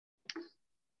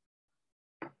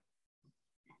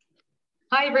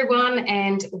Hi everyone,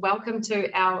 and welcome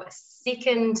to our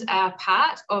second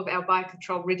part of our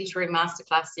Biocontrol Regulatory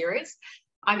Masterclass series.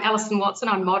 I'm Alison Watson,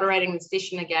 I'm moderating the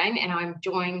session again, and I'm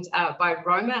joined by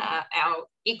Roma, our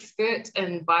expert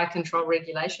in biocontrol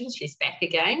regulations. She's back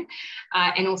again.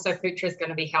 And also Putra is going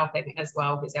to be helping as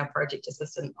well, who's our project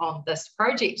assistant on this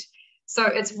project. So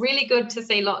it's really good to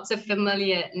see lots of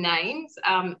familiar names.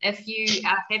 If you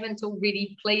haven't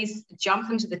already, please jump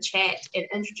into the chat and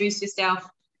introduce yourself.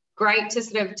 Great to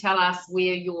sort of tell us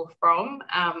where you're from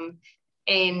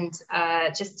and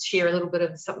just share a little bit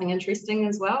of something interesting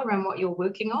as well around what you're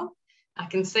working on. I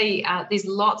can see there's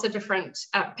lots of different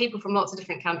people from lots of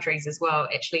different countries as well,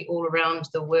 actually all around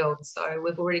the world. So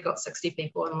we've already got 60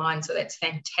 people online, so that's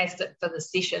fantastic for the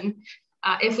session.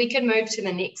 If we can move to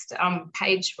the next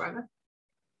page, Roma.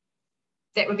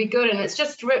 That would be good. And it's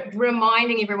just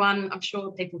reminding everyone, I'm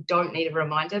sure people don't need a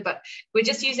reminder, but we're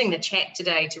just using the chat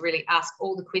today to really ask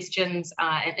all the questions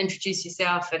and introduce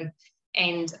yourself. And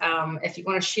if you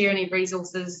want to share any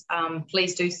resources,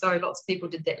 please do so. Lots of people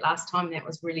did that last time. That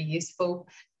was really useful.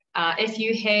 If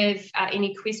you have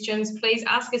any questions, please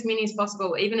ask as many as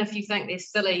possible. Even if you think they're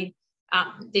silly,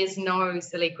 there's no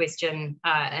silly question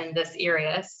in this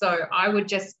area. So I would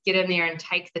just get in there and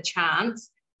take the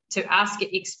chance to ask an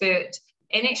expert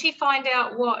and actually find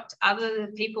out what other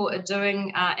people are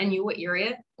doing in your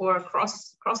area or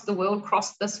across the world,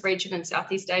 across this region in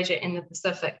Southeast Asia and the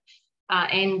Pacific,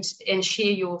 and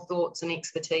share your thoughts and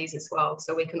expertise as well,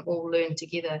 so we can all learn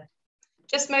together.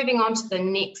 Just moving on to the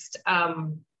next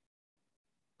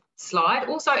slide.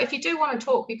 Also, if you do want to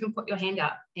talk, you can put your hand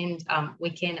up and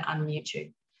we can unmute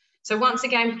you. So once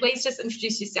again, please just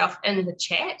introduce yourself in the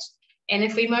chat. And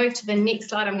if we move to the next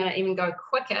slide, I'm going to even go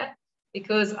quicker,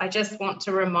 because I just want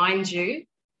to remind you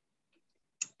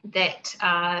that,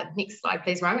 next slide,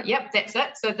 please, Roma. Yep, that's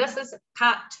it. So this is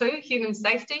part 2, human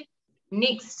safety.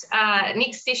 Next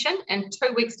session, in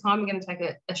 2 weeks' time, we're going to take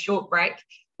a short break,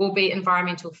 will be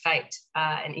environmental fate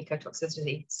and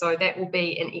ecotoxicity. So that will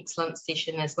be an excellent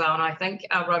session as well. And I think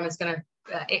Roma's going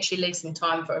to actually leave some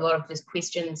time for a lot of his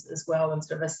questions as well, and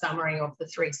sort of a summary of the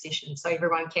 3 sessions, so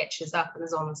everyone catches up and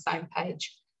is on the same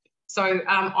page. So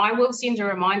I will send a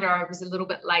reminder. I was a little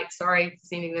bit late, sorry for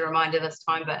sending the reminder this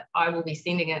time, but I will be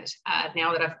sending it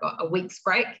now that I've got a week's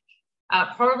break,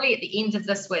 probably at the end of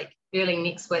this week, early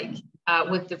next week,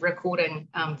 with the recording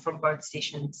from both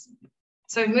sessions.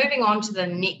 So moving on to the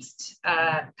next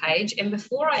page, and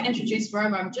before I introduce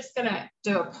Roma, I'm just going to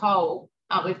do a poll.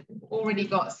 We've already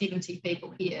got 70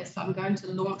 people here, so I'm going to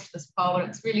launch this poll, and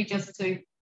it's really just to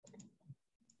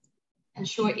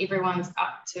ensure everyone's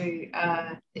up to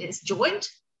is joined,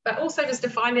 but also just to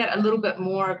find out a little bit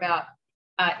more about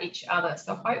each other.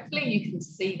 So hopefully you can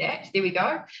see that. There we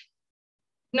go.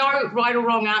 No right or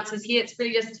wrong answers here. It's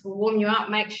really just to warm you up,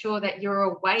 make sure that you're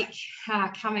awake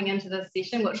coming into this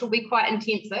session, which will be quite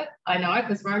intensive, I know,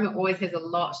 because Roma always has a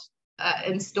lot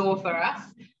in store for us.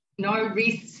 No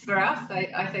rests for us,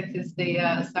 I think, is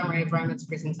the summary of Roma's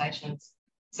presentations.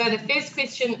 So the first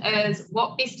question is,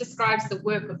 what best describes the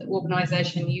work of the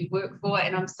organisation you work for?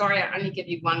 And I'm sorry, I only give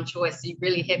you one choice. So you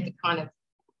really have to kind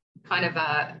of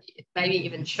maybe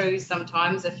even choose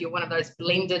sometimes if you're one of those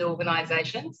blended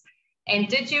organisations. And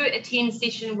did you attend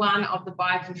session 1 of the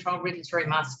Biocontrol Regulatory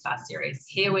Masterclass series?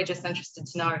 Here we're just interested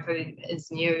to know who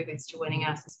is new, who's joining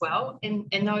us as well, and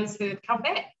those who have come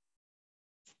back.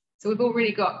 So we've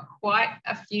already got quite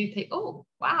a few people. Oh,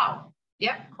 wow.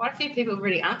 Yep, quite a few people have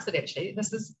already answered, actually.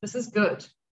 This is good.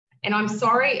 And I'm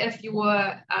sorry if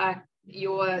you're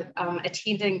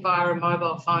attending via a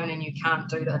mobile phone and you can't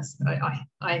do this.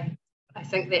 I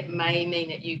think that may mean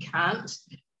that you can't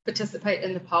participate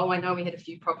in the poll. I know we had a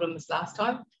few problems last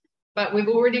time, but we've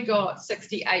already got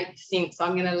 68%, so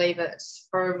I'm going to leave it,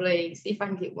 probably see if I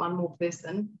can get one more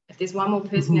person. If there's one more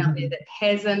person out there that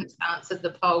hasn't answered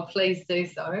the poll, please do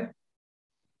so.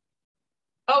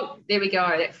 Oh, there we go,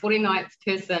 that 49th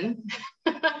person.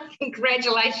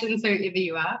 Congratulations, whoever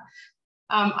you are.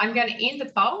 I'm going to end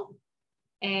the poll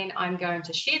and I'm going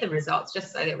to share the results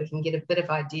just so that we can get a bit of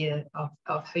idea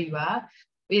of who you are.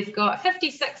 We've got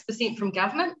 56% from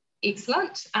government,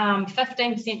 excellent.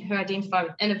 15% who identify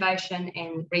with innovation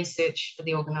and research for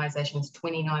the organisations,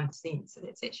 29%. So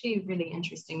that's actually a really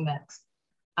interesting mix.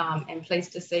 And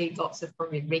pleased to see lots of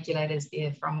probably regulators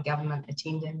there from government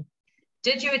attending.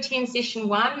 Did you attend session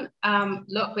 1?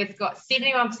 Look, we've got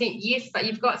 71% yes, but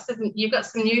you've got some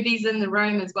newbies in the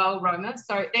room as well, Roma.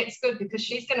 So that's good, because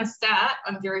she's going to start,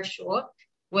 I'm very sure,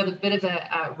 with a bit of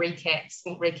a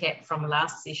small recap from the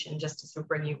last session, just to sort of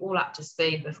bring you all up to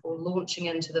speed before launching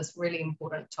into this really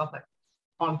important topic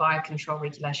on biocontrol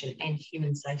regulation and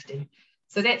human safety.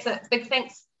 So that's a big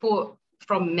thanks for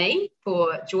from me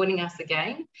for joining us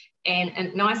again, and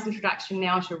a nice introduction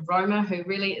now to Roma, who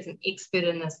really is an expert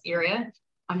in this area.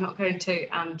 I'm not going to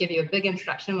give you a big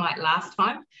introduction like last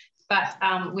time, but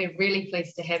we're really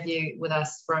pleased to have you with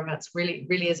us, Roma. It's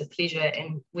really is a pleasure,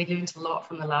 and we learned a lot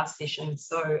from the last session.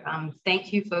 So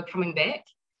thank you for coming back,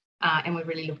 and we're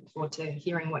really looking forward to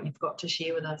hearing what you've got to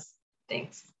share with us.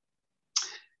 Thanks.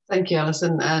 Thank you,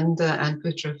 Alison, and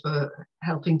Putra for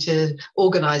helping to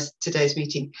organise today's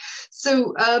meeting.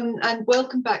 So, and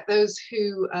welcome back those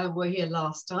who were here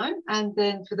last time. And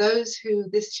then for those who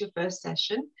this is your first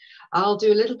session, I'll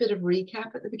do a little bit of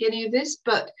recap at the beginning of this,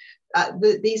 but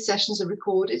these sessions are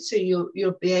recorded, so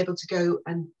you'll be able to go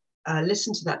and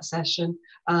listen to that session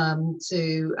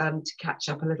to catch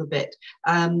up a little bit.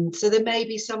 So there may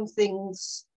be some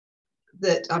things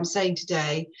that I'm saying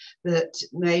today that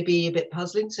may be a bit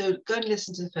puzzling. So go and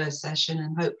listen to the first session,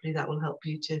 and hopefully that will help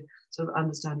you to sort of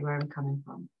understand where I'm coming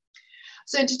from.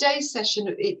 So in today's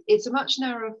session, it's a much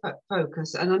narrower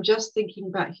focus, and I'm just thinking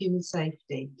about human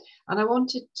safety. And I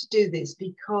wanted to do this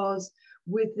because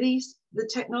with the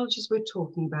technologies we're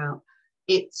talking about,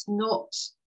 it's not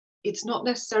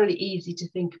necessarily easy to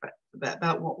think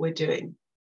about what we're doing.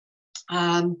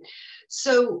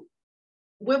 So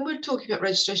when we're talking about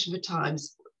registration for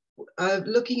times,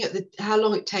 looking at how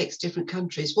long it takes different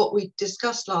countries, what we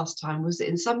discussed last time was that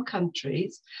in some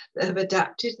countries that have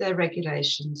adapted their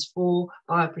regulations for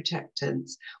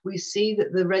bioprotectants, we see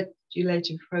that the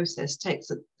regulatory process takes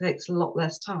a lot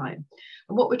less time.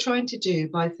 And what we're trying to do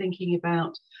by thinking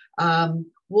about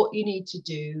what you need to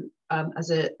do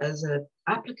as an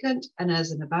applicant and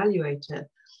as an evaluator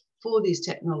for these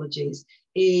technologies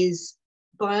is,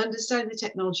 by understanding the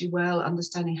technology well,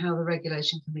 understanding how the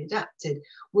regulation can be adapted,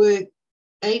 we're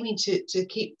aiming to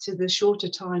keep to the shorter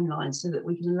timeline so that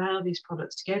we can allow these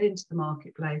products to get into the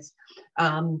marketplace,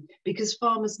 because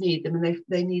farmers need them, and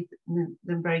they need them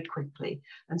very quickly.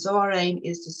 And so our aim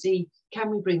is to see, can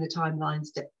we bring the timelines,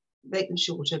 make them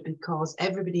shorter, because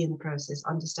everybody in the process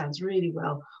understands really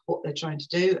well what they're trying to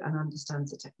do and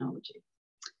understands the technology.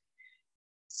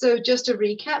 So just to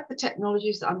recap the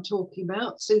technologies that I'm talking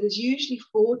about. So there's usually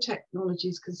 4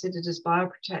 technologies considered as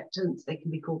bioprotectants. They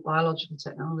can be called biological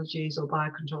technologies or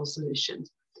biocontrol solutions.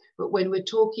 But when we're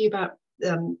talking about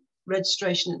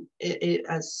registration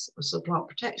as sort of plant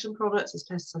protection products, as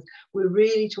pesticides, we're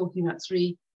really talking about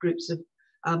 3 groups of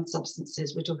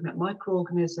substances. We're talking about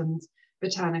microorganisms,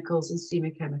 botanicals, and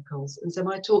semiochemicals. And so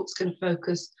my talk's going to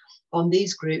focus on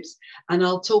these groups, and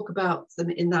I'll talk about them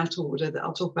in that order. That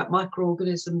I'll talk about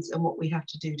microorganisms and what we have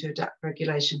to do to adapt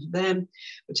regulation for them,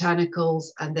 botanicals,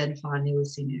 and then finally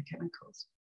with semiochemicals.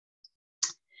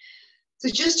 So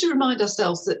just to remind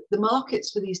ourselves that the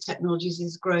markets for these technologies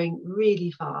is growing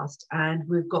really fast, and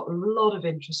we've got a lot of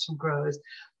interest from growers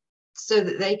so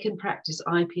that they can practice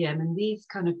IPM, and these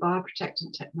kind of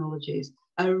bioprotectant technologies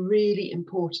are a really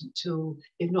important tool,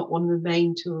 if not one of the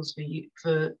main tools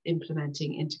for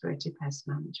implementing integrated pest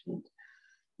management.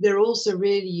 They're also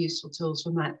really useful tools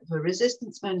for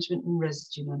resistance management and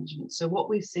residue management. So what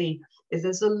we see is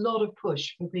there's a lot of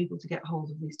push for people to get hold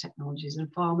of these technologies,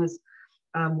 and farmers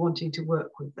wanting to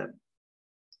work with them.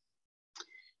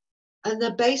 And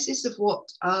the basis of what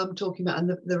I'm talking about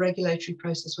and the regulatory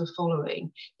process we're following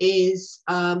is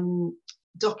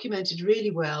documented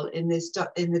really well in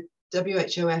the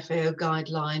WHO FAO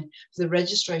guideline for the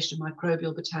registration of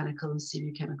microbial, botanical, and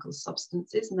semiochemical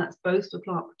substances, and that's both for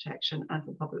plant protection and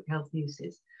for public health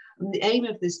uses. And the aim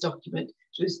of this document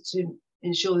is to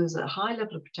ensure there's a high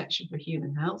level of protection for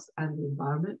human health and the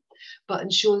environment, but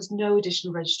ensure there's no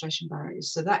additional registration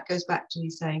barriers. So that goes back to me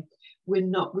saying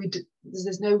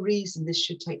there's no reason this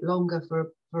should take longer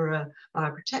for a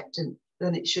bioprotectant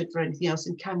than it should for anything else,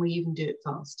 and can we even do it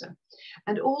faster?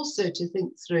 And also to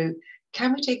think through,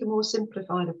 can we take a more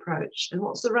simplified approach, and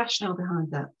what's the rationale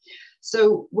behind that?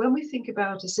 So when we think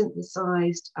about a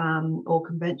synthesized or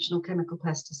conventional chemical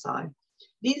pesticide,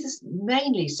 these are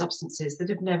mainly substances that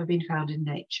have never been found in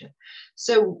nature.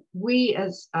 So we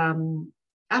as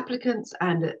applicants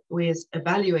and we as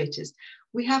evaluators,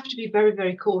 we have to be very,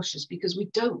 very cautious, because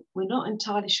we're not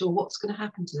entirely sure what's going to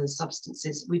happen to those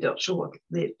substances. We're not sure what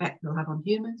the effect they'll have on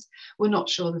humans. We're not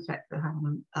sure the effect they'll have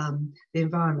on the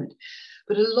environment.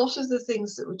 But a lot of the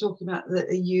things that we're talking about that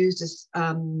are used as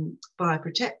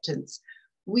bioprotectants,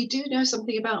 we do know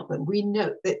something about them. We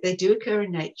know that they do occur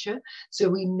in nature. So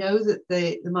we know that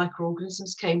the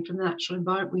microorganisms came from the natural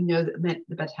environment. We know that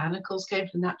the botanicals came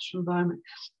from the natural environment,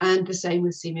 and the same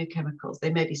with semiochemicals.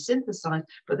 They may be synthesized,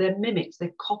 but they're mimics,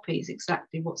 they're copies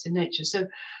exactly what's in nature. So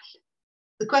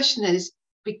the question is,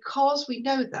 because we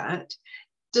know that,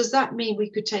 does that mean we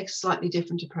could take a slightly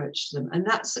different approach to them? And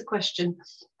that's the question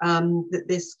that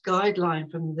this guideline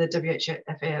from the WHO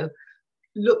FAO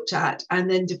looked at, and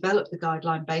then developed the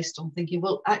guideline based on thinking,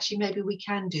 well, actually, maybe we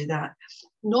can do that.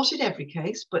 Not in every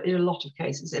case, but in a lot of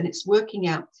cases. And it's working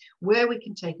out where we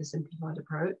can take a simplified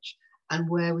approach and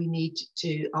where we need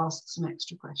to ask some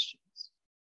extra questions.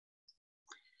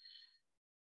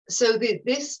 So the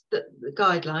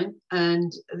guideline,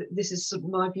 and this is sort of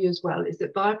my view as well, is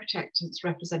that bioprotectants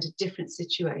represent a different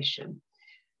situation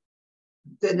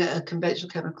than a conventional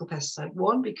chemical pesticide.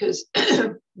 One, because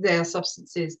they are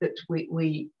substances that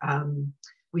we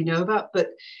know about, but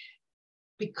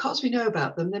because we know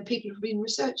about them, then people have been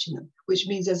researching them, which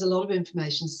means there's a lot of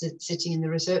information sitting in the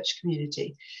research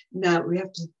community. Now we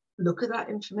have to look at that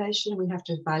information, we have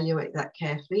to evaluate that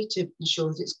carefully to ensure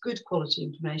that it's good quality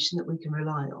information that we can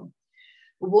rely on.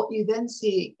 But what you then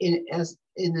see in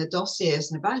a dossier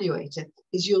as an evaluator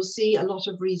is you'll see a lot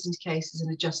of reasoned cases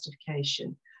and a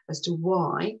justification as to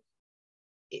why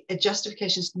a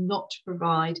justification is not to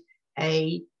provide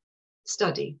a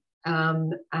study.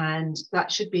 And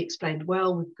that should be explained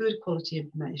well with good quality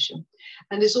information.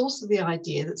 And there's also the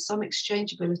idea that some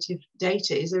exchangeability of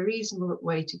data is a reasonable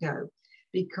way to go,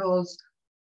 because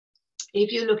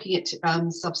if you're looking at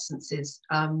substances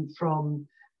from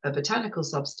a botanical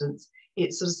substance,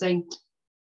 it's sort of saying,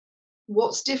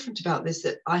 what's different about this,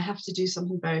 that I have to do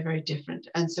something very, very different.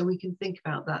 And so we can think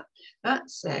about that. That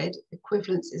said,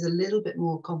 equivalence is a little bit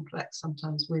more complex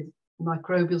sometimes with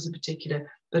microbials in particular,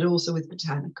 but also with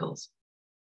botanicals.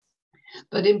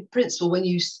 But in principle, when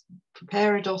you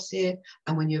prepare a dossier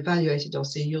and when you evaluate a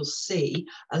dossier, you'll see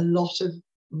a lot of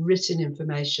written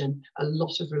information, a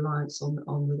lot of reliance on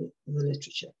the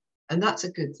literature. And that's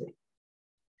a good thing.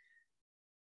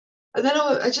 And then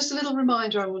just a little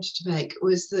reminder I wanted to make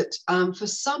was that for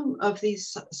some of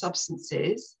these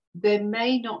substances, there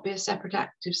may not be a separate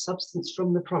active substance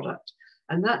from the product.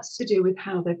 And that's to do with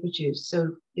how they're produced.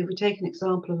 So if we take an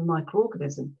example of a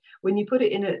microorganism, when you put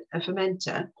it in a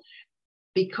fermenter,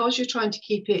 because you're trying to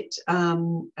keep it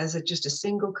as just a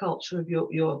single culture of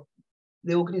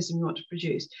the organism you want to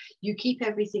produce, you keep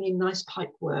everything in nice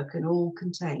pipework and all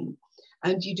contained.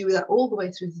 And you do that all the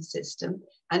way through the system,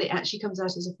 and it actually comes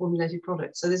out as a formulated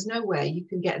product. So there's no way you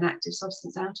can get an active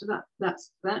substance out of that.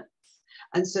 That's that.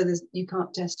 And so you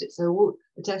can't test it. So all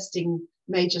the testing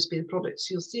may just be the product.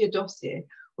 So you'll see a dossier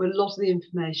where a lot of the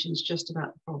information is just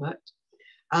about the product.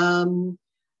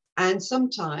 And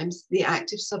sometimes the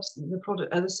active substance, the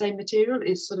product, are the same material.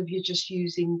 It's sort of, you're just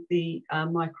using the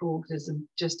microorganism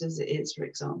just as it is, for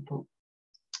example.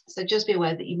 So just be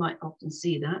aware that you might often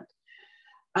see that.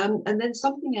 And then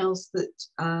something else that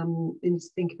you need to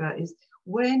think about is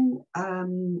when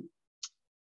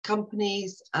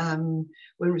companies, when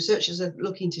researchers are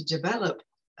looking to develop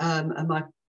a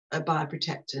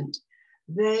bioprotectant,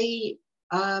 they're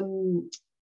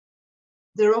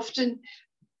often,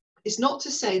 it's not to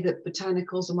say that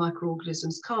botanicals or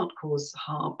microorganisms can't cause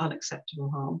harm, unacceptable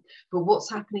harm, but what's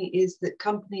happening is that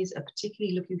companies are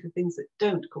particularly looking for things that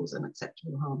don't cause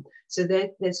unacceptable harm. So they're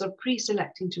sort of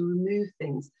pre-selecting to remove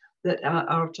things that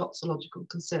are of toxicological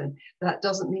concern. That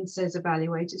doesn't mean to say as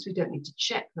evaluators we don't need to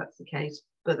check that's the case,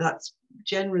 but that's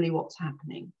generally what's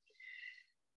happening.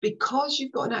 Because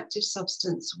you've got an active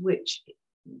substance which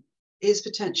is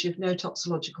potentially of no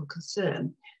toxicological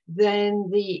concern, then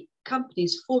the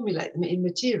companies formulate them in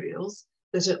materials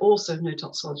that are also of no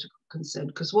toxicological concern,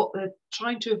 because what they're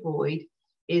trying to avoid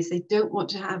is they don't want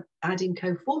to have adding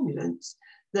co-formulants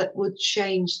that would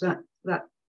change that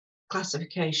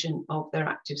classification of their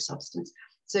active substance.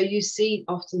 So you see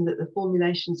often that the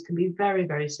formulations can be very,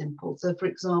 very simple. So for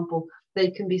example,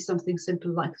 they can be something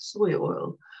simple like soy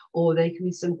oil, or they can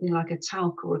be something like a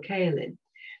talc or a kaolin.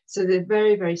 So they're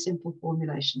very, very simple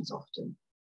formulations often.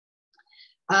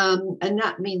 And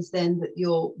that means then that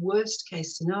your worst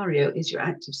case scenario is your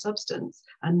active substance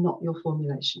and not your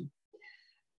formulation.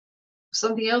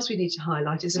 Something else we need to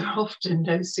highlight is there are often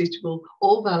no suitable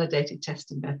or validated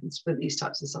testing methods for these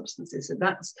types of substances. So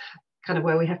that's kind of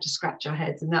where we have to scratch our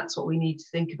heads, and that's what we need to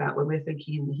think about when we're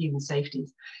thinking in the human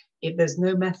safeties. If there's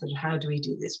no method, how do we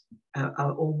do this?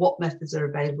 Or what methods are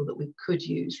available that we could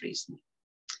use recently?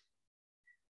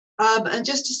 And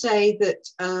just to say that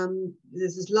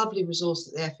there's this lovely resource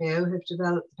that the FAO have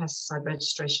developed, the Pesticide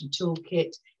Registration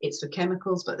Toolkit. It's for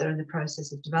chemicals, but they're in the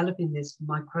process of developing this for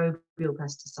microbial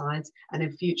pesticides. And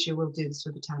in future, we'll do this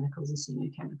for botanicals and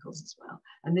semiochemicals as well.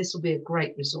 And this will be a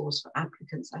great resource for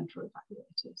applicants and for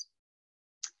evaluators.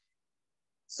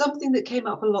 Something that came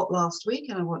up a lot last week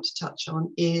and I want to touch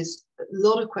on is a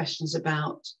lot of questions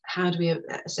about how do we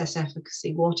assess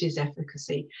efficacy, what is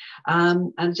efficacy?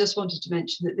 And just wanted to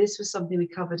mention that this was something we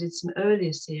covered in some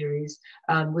earlier series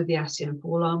with the ASEAN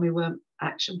Fall Armyworm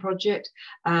Action Project.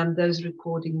 Those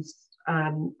recordings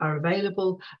are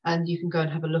available and you can go and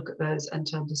have a look at those and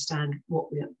to understand what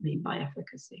we mean by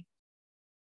efficacy.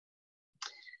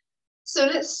 So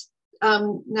let's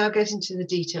now get into the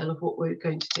detail of what we're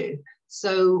going to do.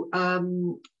 So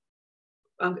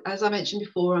as I mentioned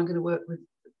before, I'm going to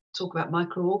talk about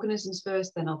microorganisms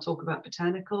first, then I'll talk about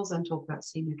botanicals and talk about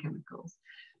semiochemicals.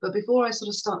 But before I sort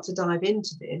of start to dive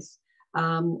into this,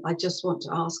 I just want to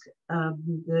ask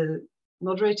the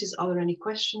moderators, are there any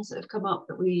questions that have come up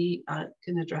that we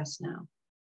can address now?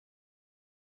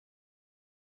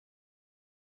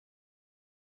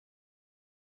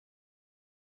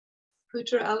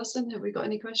 Putra, Alison, have we got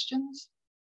any questions?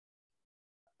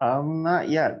 Not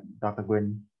yet, Dr.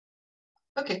 Gwynn.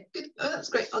 Okay, good. Oh, that's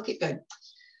great. I'll keep going.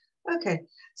 Okay,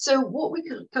 so what we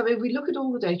could cover, we look at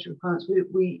all the data requirements.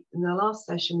 We in the last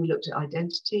session, we looked at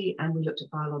identity and we looked at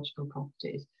biological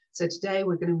properties. So today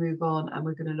we're going to move on and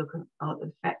we're going to look at the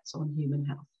effects on human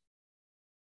health.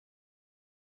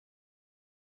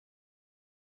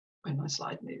 When my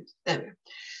slide moves, there we go.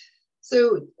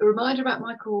 So a reminder about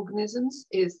microorganisms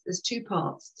is there's two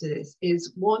parts to this.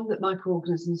 Is one that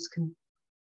microorganisms can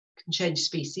change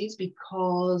species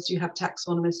because you have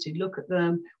taxonomists who look at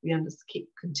them. We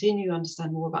continue to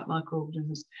understand more about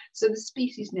microorganisms. So the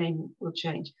species name will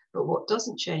change, but what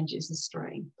doesn't change is the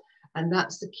strain. And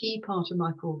that's the key part of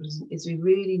microorganism, is we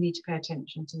really need to pay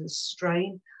attention to the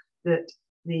strain that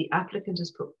the applicant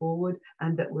has put forward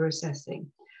and that we're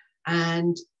assessing.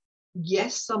 And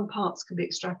yes, some parts can be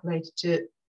extrapolated to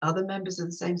other members of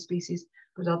the same species,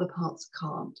 but other parts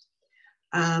can't.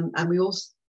 And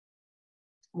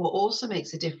what also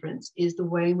makes a difference is the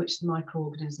way in which the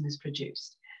microorganism is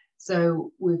produced.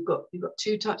 So you've got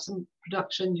two types of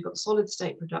production. You've got solid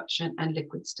state production and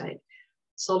liquid state.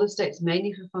 Solid state is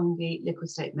mainly for fungi, liquid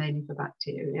state mainly for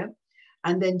bacteria.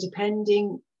 And then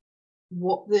depending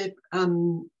what the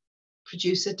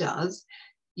producer does,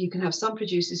 you can have some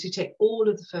producers who take all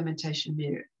of the fermentation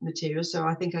material. So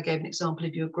I think I gave an example.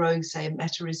 If you're growing, say, a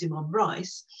metarhizium on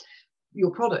rice,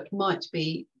 your product might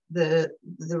be the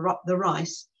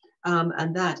rice,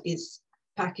 and that is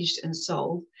packaged and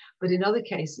sold. But in other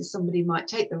cases, somebody might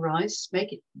take the rice,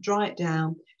 make it, dry it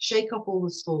down, shake off all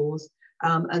the spores,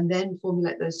 and then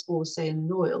formulate those spores, say, in an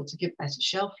oil to give better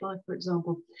shelf life, for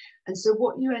example. And so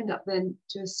what you end up then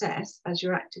to assess as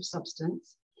your active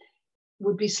substance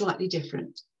would be slightly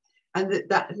different. And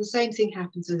that the same thing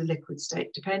happens in the liquid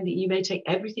state, depending. You may take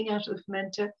everything out of the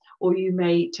fermenter, or you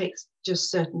may take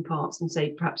just certain parts and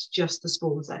say perhaps just the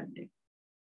spores only.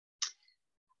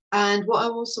 And what I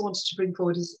also wanted to bring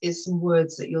forward is some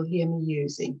words that you'll hear me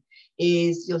using.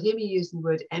 You'll hear me using the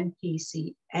word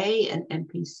MPCA and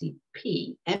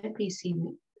MPCP.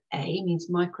 MPCA means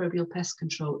microbial pest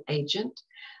control agent,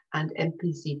 and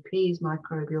MPCP is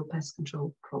microbial pest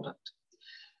control product.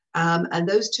 And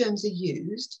those terms are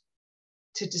used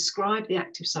to describe the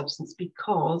active substance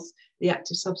because the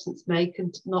active substance may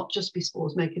not just be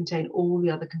spores, may contain all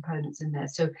the other components in there.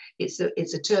 So it's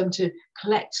a term to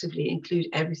collectively include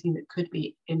everything that could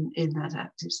be in that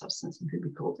active substance and could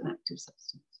be called an active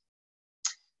substance.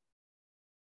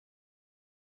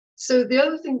 So the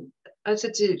other thing I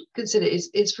said to consider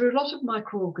is for a lot of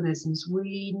microorganisms,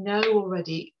 we know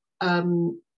already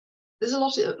there's a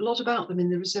lot about them in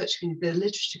the research community. The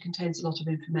literature contains a lot of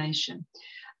information.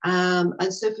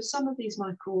 And so for some of these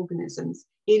microorganisms,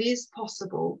 it is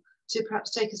possible to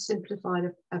perhaps take a simplified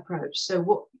approach.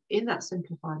 So in that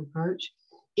simplified approach,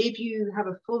 if you have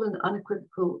a full and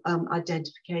unequivocal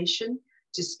identification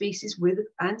to species with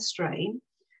and strain,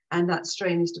 and that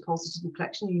strain is deposited in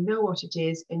collection, you know what it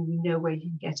is and you know where you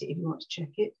can get it if you want to check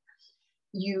it.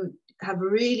 You have a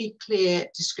really clear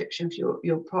description for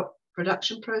your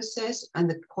production process and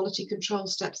the quality control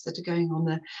steps that are going on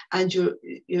there, and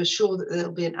you're sure that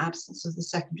there'll be an absence of the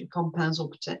secondary compounds or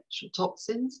potential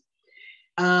toxins,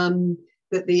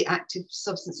 that the active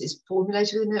substance is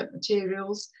formulated within the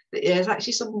materials, that there's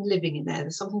actually something living in there,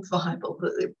 there's something viable,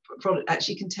 that the product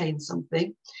actually contains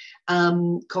something,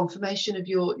 confirmation of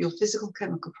your physical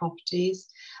chemical properties,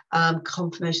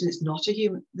 confirmation it's not a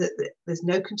human, that there's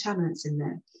no contaminants in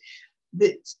there.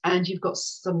 And you've got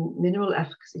some mineral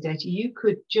efficacy data. You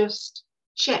could just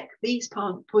check these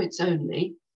points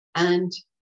only, and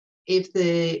if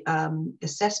the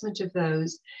assessment of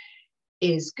those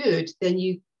is good, then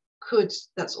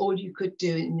that's all you could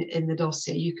do in the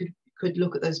dossier. You could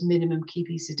look at those minimum key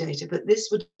pieces of data, but this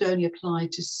would only apply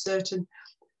to certain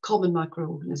common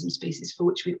microorganism species for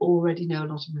which we already know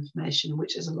a lot of information,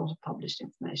 which is a lot of published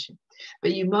information.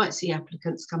 But you might see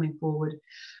applicants coming forward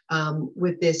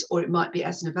with this, or it might be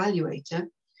as an evaluator.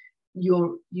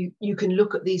 You can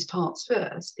look at these parts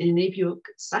first, and if you're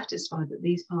satisfied that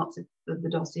these parts of the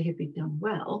dossier have been done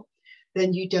well,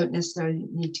 then you don't necessarily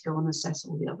need to go on and assess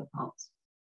all the other parts.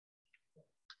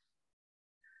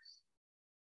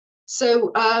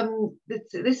 So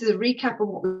this is a recap on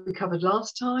what we covered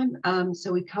last time.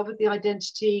 So we covered the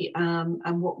identity,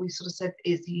 and what we sort of said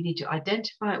is you need to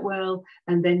identify it well,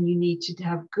 and then you need to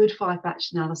have good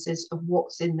 5-batch analysis of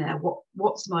what's in there,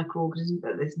 what's the microorganism,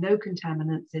 that there's no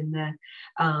contaminants in there,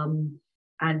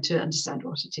 and to understand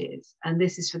what it is. And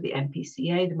this is for the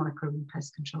MPCA, the Microbial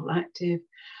Pest Control Active.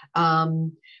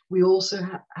 We also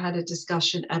had a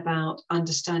discussion about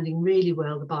understanding really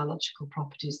well the biological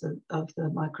properties of the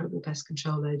microbial pest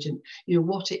control agent. You know,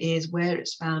 what it is, where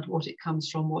it's found, what it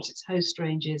comes from, what its host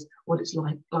range is, what its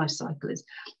life cycle is.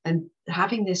 And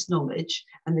having this knowledge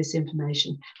and this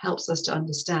information helps us to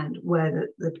understand where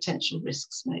the potential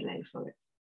risks may lay for it.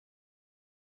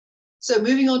 So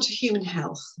moving on to human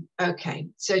health. Okay,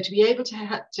 so to be able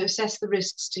to assess the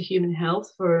risks to human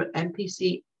health for an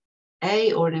MPCA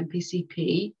or an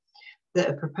MPCP that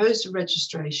are proposed for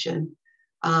registration,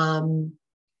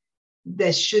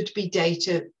 there should be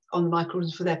data on the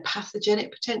microorganism for their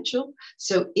pathogenic potential.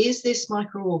 So is this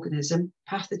microorganism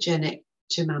pathogenic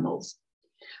to mammals?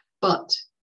 But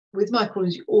with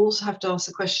microorganisms, you also have to ask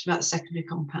the question about secondary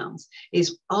compounds.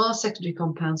 Are secondary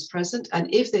compounds present?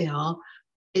 And if they are,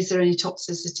 is there any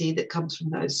toxicity that comes from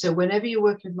those? So whenever you're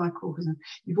working with microorganisms,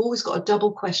 you've always got a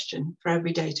double question for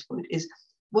every data point: is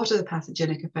what are the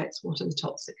pathogenic effects? What are the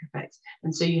toxic effects?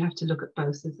 And so you have to look at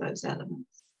both of those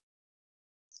elements.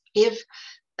 If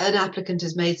an applicant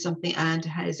has made something and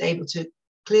is able to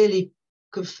clearly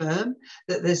confirm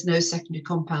that there's no secondary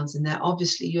compounds in there,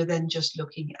 obviously you're then just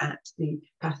looking at the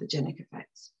pathogenic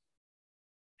effects.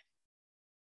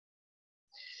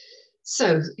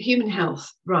 So human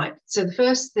health, right. So the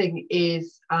first thing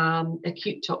is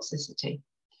acute toxicity.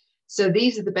 So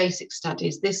these are the basic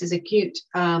studies. This is acute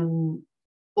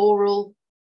oral,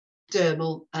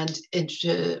 dermal, and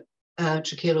tracheal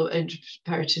or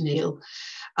intraperitoneal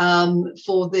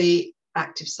for the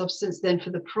active substance. Then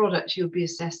for the product, you'll be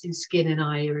assessing skin and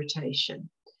eye irritation.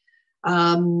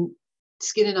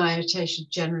 Skin and eye irritation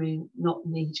generally not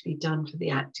need to be done for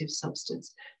the active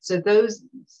substance. So those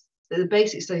the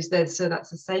basic studies there, so that's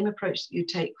the same approach that you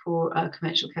take for a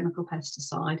conventional chemical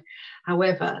pesticide.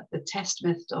 However, the test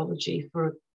methodology for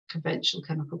a conventional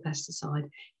chemical pesticide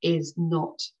is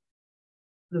not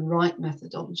the right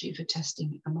methodology for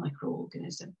testing a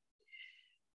microorganism.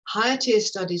 Higher tier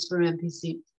studies for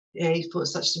MPCA, for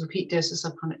such as repeat dose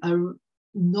of subchronic, are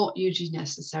not usually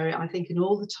necessary. I think in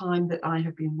all the time that I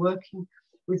have been working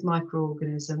with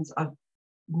microorganisms, I've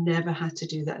never had to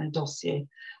do that in a dossier.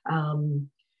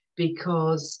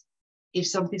 Because if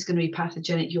something's going to be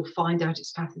pathogenic, you'll find out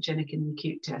it's pathogenic in the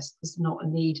acute test. There's not a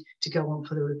need to go on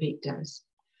for the repeat dose.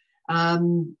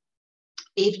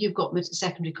 If you've got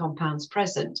secondary compounds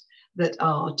present that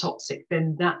are toxic,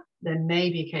 then there may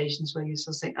be occasions where you're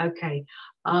sort of saying, okay,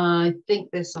 I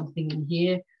think there's something in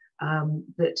here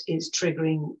that is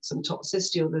triggering some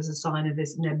toxicity, or there's a sign of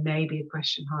this, and there may be a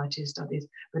question higher tier studies.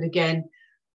 But again,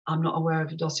 I'm not aware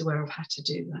of a dossier where I've had to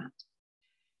do that.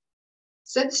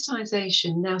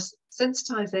 Sensitization. Now,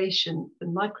 sensitization, the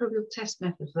microbial test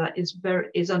method for that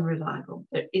is unreliable.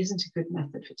 There isn't a good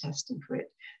method for testing for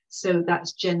it. So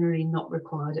that's generally not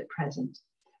required at present.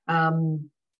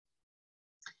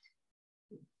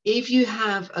 If you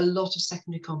have a lot of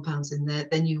secondary compounds in there,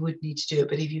 then you would need to do it.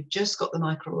 But if you've just got the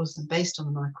microorganism based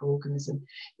on the microorganism,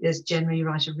 there's generally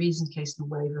a reasoned case and a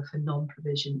waiver for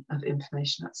non-provision of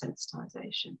information about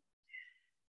sensitization.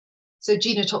 So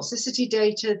genotoxicity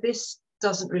data, this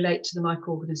doesn't relate to the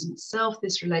microorganism itself.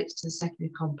 This relates to the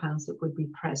secondary compounds that would be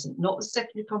present, not the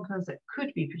secondary compounds that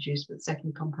could be produced, but the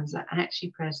secondary compounds that are actually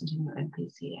present in your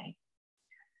MPCA.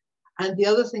 And the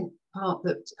other part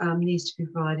that needs to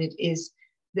be provided is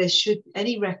there should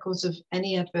any records of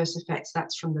any adverse effects.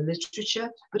 That's from the literature,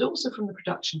 but also from the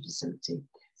production facility.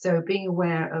 So being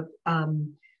aware of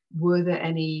were there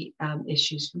any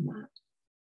issues from that.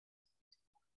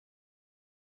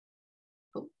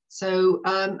 So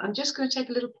I'm just going to take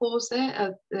a little pause there.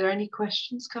 Are there any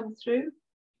questions come through?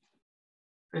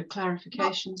 Or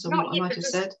clarifications on what I might have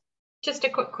said? Just a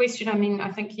quick question. I mean,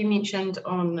 I think you mentioned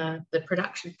on the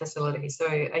production facility. So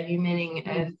are you meaning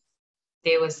if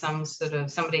there was some sort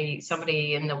of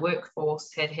somebody in the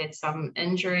workforce had some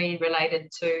injury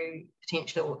related to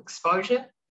potential exposure?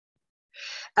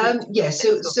 Yeah,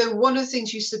 so one of the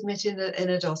things you submit in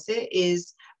a dossier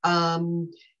is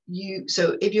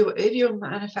so if you're a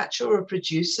manufacturer or a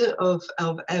producer of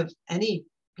any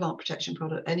plant protection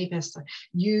product, any pesticide,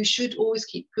 you should always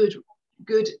keep good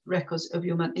records of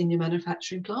your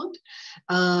manufacturing plant.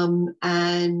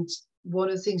 And one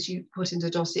of the things you put into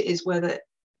the dossier is whether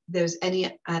there's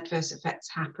any adverse effects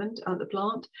happened at the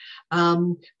plant.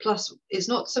 Plus, it's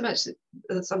not so much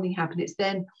that something happened, it's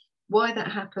then why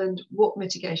that happened, what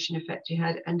mitigation effect you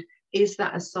had, and is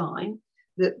that a sign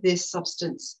that this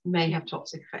substance may have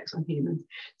toxic effects on humans?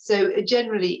 So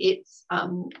generally, it's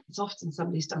often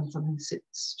somebody's done something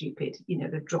stupid,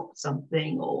 they've dropped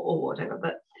something or whatever.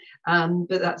 But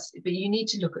you need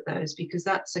to look at those, because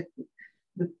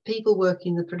the people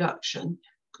working the production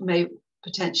may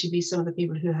potentially be some of the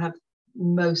people who have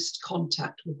most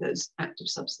contact with those active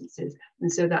substances,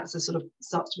 and so that's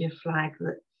starts to be a flag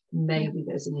that maybe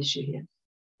there's an issue here.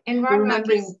 And Roma,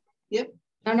 remembering, yep.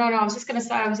 No, I was just going to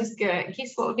say,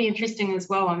 guess what would be interesting as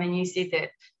well. I mean, you said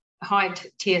that high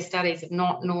tier studies are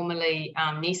not normally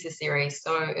necessary,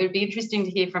 so it would be interesting to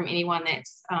hear from anyone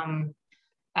that's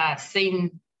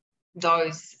seen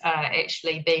those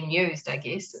actually being used. I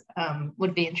guess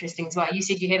would be interesting as well. You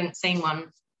said you hadn't seen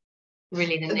one.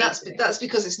 Really, that's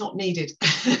because it's not needed.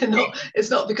 It's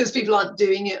not because people aren't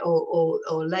doing it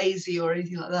or lazy or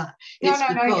anything like that. It's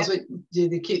because when you do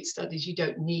the acute studies, you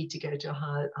don't need to go to a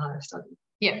higher study.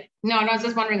 Yeah, no, and I was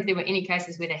just wondering if there were any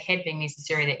cases where they had been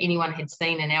necessary that anyone had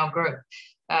seen in our group.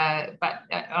 But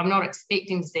I'm not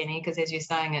expecting to see any, because as you're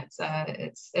saying,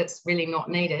 it's really not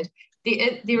needed.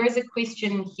 There is a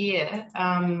question here.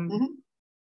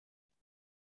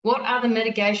 What are the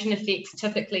mitigation effects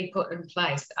typically put in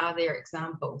place? Are there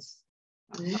examples?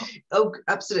 Oh,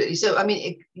 absolutely. So, I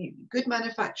mean, good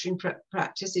manufacturing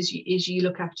practice is you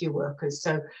look after your workers.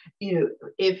 So,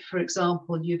 if, for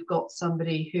example, you've got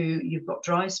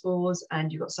dry spores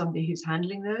and you've got somebody who's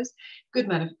handling those, good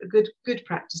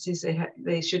practices,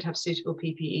 they should have suitable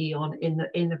PPE on in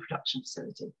the production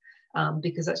facility,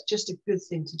 because that's just a good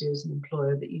thing to do as an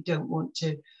employer, that you don't want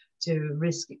to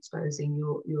risk exposing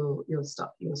your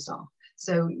staff.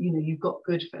 So, you've got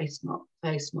good face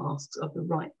masks of the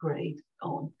right grade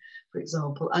on, for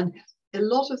example. And a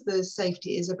lot of the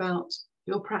safety is about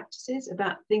your practices,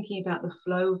 about thinking about the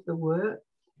flow of the work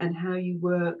and how you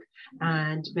work,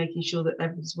 and making sure that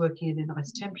everyone's working in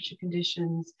nice temperature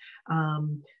conditions,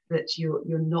 that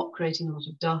you're not creating a lot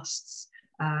of dusts,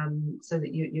 so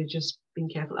that you're just being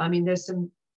careful. I mean, there's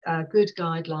some good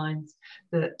guidelines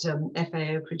that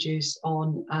FAO produce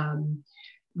on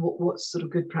what's sort of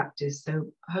good practice. So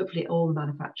hopefully all the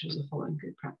manufacturers are following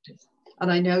good practice.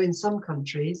 And I know in some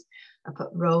countries, a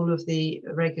role of the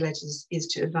regulators is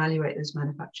to evaluate those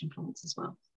manufacturing plants as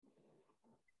well.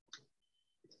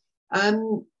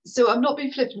 So I'm not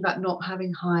being flippant about not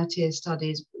having higher tier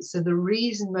studies. So the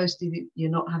reason mostly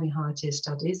you're not having higher tier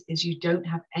studies is you don't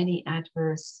have any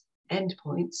adverse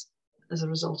endpoints as a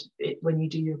result of it when you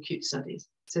do your acute studies.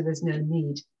 So there's no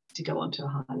need to go on to a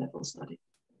higher level study.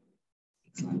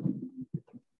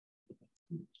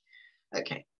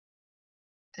 Okay,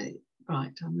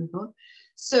 right, I'll move on.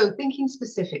 So thinking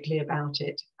specifically about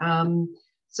it.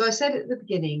 So I said at the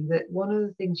beginning that one of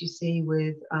the things you see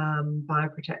with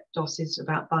dossiers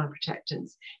about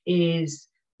bioprotectants is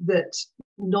that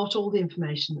not all the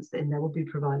information that's in there will be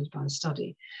provided by a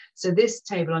study. So this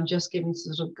table, I'm just giving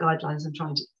sort of guidelines and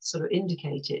trying to sort of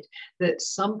indicate it, that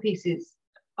some pieces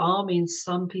means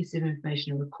some pieces of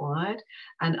information are required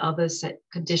and others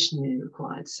conditionally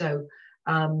required. So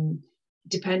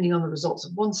depending on the results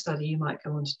of one study, you might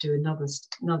go on to do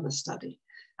another study.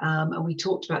 And we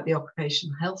talked about the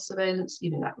occupational health surveillance,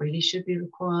 that really should be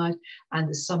required, and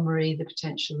the summary, the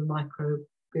potential of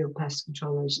microbial pest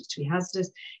control agents to be hazardous,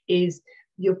 is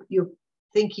you're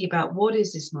thinking about what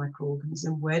is this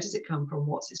microorganism, where does it come from,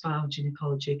 what's its biology and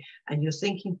ecology, and you're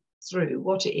thinking through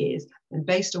what it is, and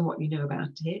based on what you know about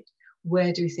it,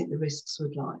 where do we think the risks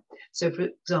would lie? So, for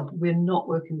example, we're not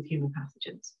working with human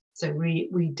pathogens. So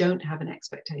we don't have an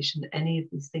expectation that any of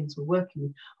these things we're working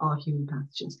with are human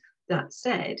pathogens. That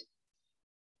said,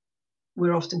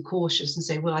 we're often cautious and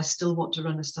say, well, I still want to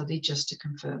run a study just to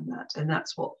confirm that. And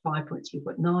that's what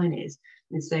 5.3.9 is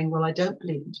saying, well, I don't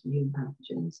believe them to be human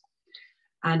pathogens,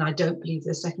 and I don't believe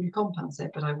there's secondary compounds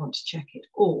there, but I want to check it.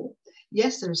 Or,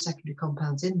 yes, there are secondary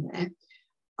compounds in there.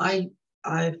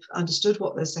 I've understood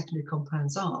what those secondary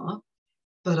compounds are,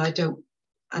 but I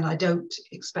don't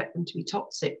expect them to be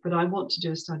toxic, but I want to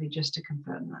do a study just to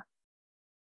confirm that.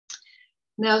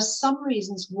 Now, some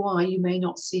reasons why you may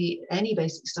not see any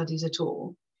basic studies at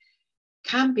all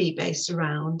can be based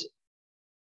around,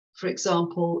 for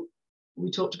example,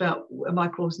 we talked about a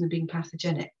microorganism being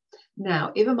pathogenic.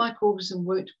 Now, if a microorganism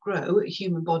won't grow at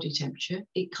human body temperature,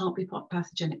 it can't be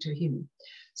pathogenic to a human.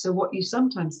 So what you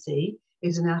sometimes see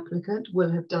is an applicant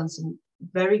will have done some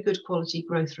very good quality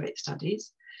growth rate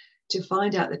studies to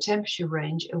find out the temperature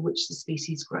range at which the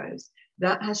species grows.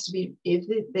 That has to be, if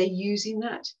they're using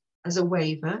that as a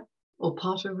waiver or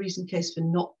part of a reason case for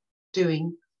not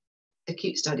doing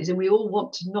acute studies, and we all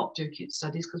want to not do acute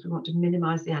studies because we want to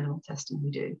minimize the animal testing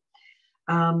we do.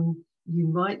 You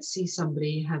might see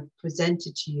somebody have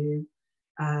presented to you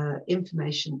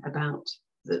information about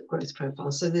the growth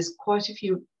profile. So there's quite a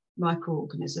few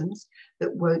microorganisms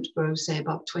that won't grow, say,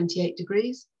 above 28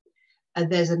 degrees. And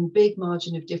there's a big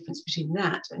margin of difference between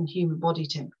that and human body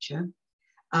temperature.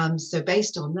 So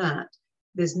based on that,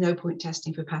 there's no point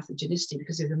testing for pathogenicity,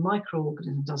 because if the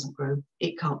microorganism doesn't grow,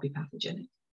 it can't be pathogenic.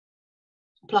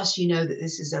 Plus, you know that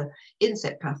this is an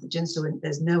insect pathogen, so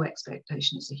there's no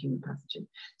expectation it's a human pathogen.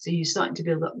 So you're starting to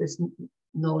build up this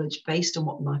knowledge based on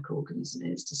what the microorganism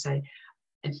is to say,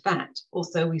 in fact,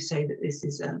 although we say that this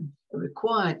is a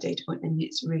required data point and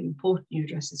it's really important you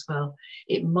address as well,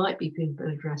 it might be people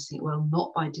addressing it well,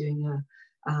 not by doing a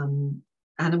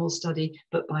animal study,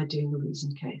 but by doing a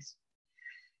reason case.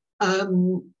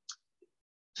 For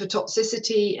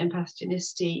toxicity and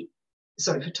pathogenicity,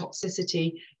 sorry, for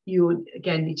toxicity, you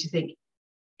again need to think,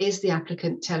 is the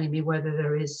applicant telling me whether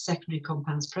there is secondary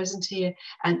compounds present here,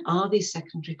 and are these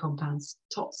secondary compounds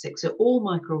toxic? So all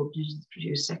microorganisms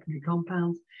produce secondary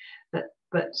compounds,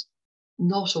 but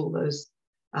not all those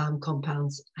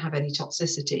compounds have any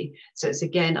toxicity. So it's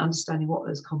again understanding what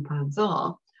those compounds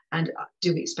are and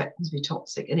do we expect them to be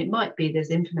toxic. And it might be there's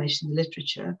information in the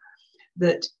literature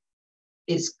that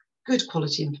is good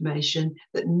quality information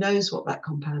that knows what that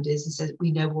compound is and says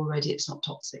we know already it's not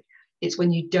toxic. It's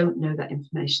when you don't know that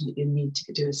information that you need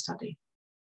to do a study.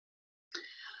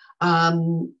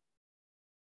 And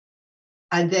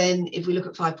then if we look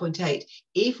at 5.8,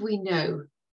 if we know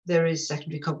there is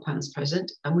secondary compounds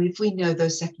present, and if we know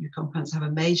those secondary compounds have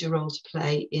a major role to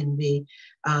play in the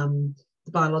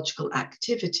biological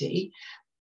activity,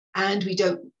 and we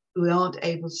aren't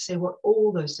able to say what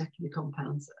all those secondary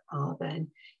compounds are, then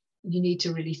you need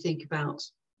to really think about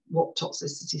what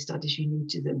toxicity studies you need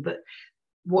to them. But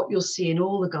what you'll see in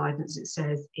all the guidance, it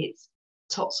says it's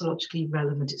toxicologically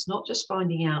relevant. It's not just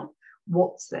finding out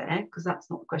what's there, because that's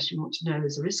not the question we want to know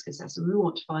as a risk assessor. We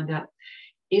want to find out,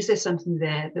 is there something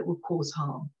there that will cause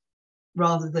harm,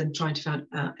 rather than trying to find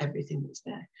out everything that's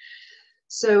there.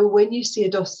 So when you see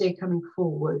a dossier coming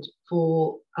forward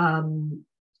for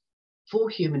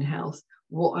human health,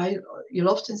 what you'll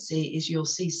often see is you'll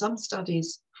see some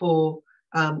studies for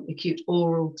acute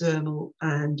oral, dermal,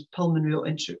 and pulmonary or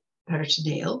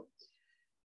intraperitoneal.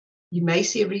 You may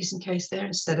see a reason case there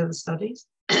instead of the studies.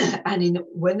 And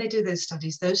when they do those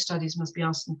studies must be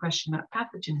asking a question about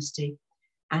pathogenicity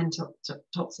and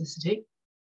toxicity.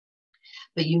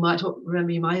 But you might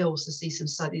remember, you might also see some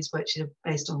studies which are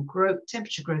based on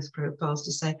temperature growth profiles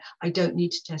to say, I don't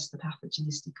need to test the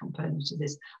pathogenicity component of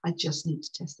this. I just need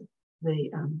to test the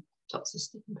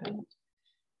toxicity component.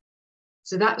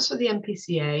 So that's for the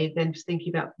MPCA. Then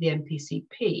thinking about the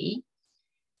MPCP,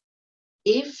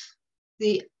 if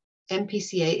the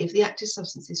MPCA, if the active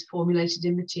substance is formulated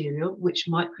in material which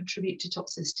might contribute to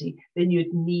toxicity, then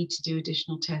you'd need to do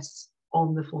additional tests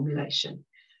on the formulation.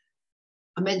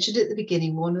 I mentioned at the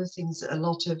beginning, one of the things that a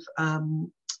lot of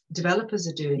developers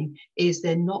are doing is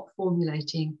they're not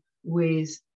formulating with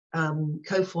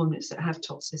co-formulates that have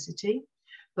toxicity,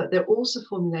 but they're also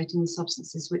formulating the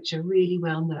substances which are really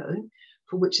well known,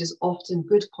 for which is often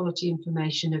good quality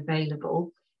information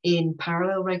available in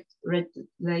parallel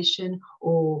regulation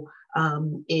or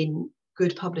in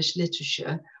good published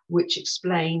literature, which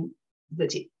explain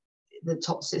that the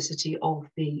toxicity of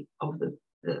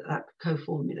that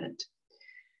co-formulant.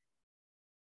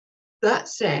 That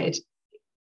said,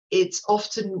 it's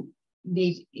often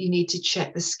you need to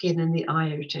check the skin and the eye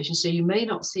irritation. So you may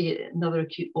not see another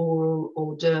acute oral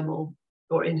or dermal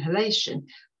or inhalation,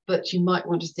 but you might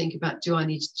want to think about, do I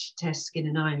need to test skin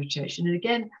and eye irritation? And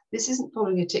again, this isn't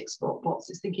following a tick spot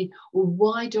box. It's thinking, well,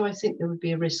 why do I think there would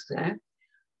be a risk there?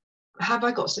 Have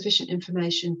I got sufficient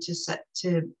information to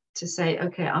say,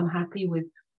 okay, I'm happy with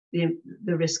the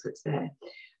risk that's there?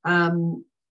 And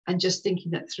just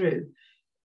thinking that through.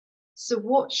 So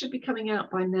what should be coming out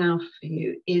by now for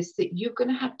you is that you're going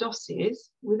to have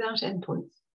dossiers without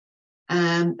endpoints.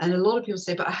 And a lot of people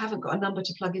say, but I haven't got a number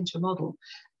to plug into a model.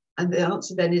 And the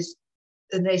answer then is,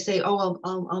 and they say, oh,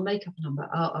 I'll make up a number.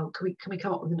 Can we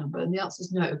come up with a number? And the answer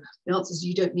is no. The answer is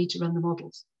you don't need to run the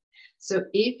models. So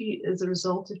if you, as a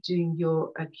result of doing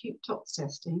your acute tox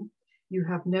testing, you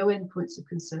have no endpoints of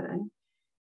concern,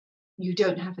 you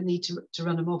don't have a need to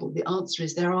run a model. The answer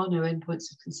is there are no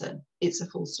endpoints of concern. It's a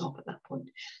full stop at that point.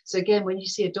 So again, when you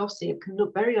see a dossier, it can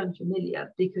look very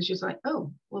unfamiliar because you're like,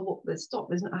 oh, well, let's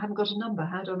stop. I haven't got a number.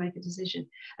 How do I make a decision?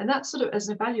 And that's sort of, as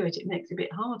an evaluator, it makes it a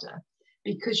bit harder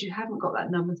because you haven't got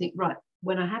that number and think, right,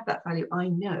 when I have that value, I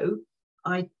know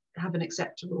I have an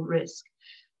acceptable risk.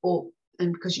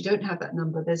 And because you don't have that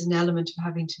number, there's an element of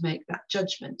having to make that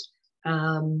judgment.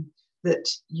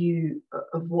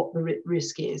 Of what the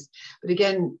risk is. But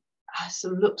again, I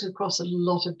sort of looked across a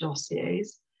lot of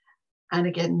dossiers, and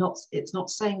again, it's not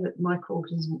saying that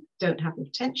microorganisms don't have the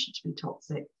potential to be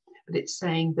toxic, but it's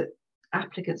saying that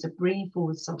applicants are bringing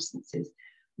forward substances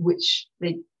which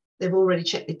they've already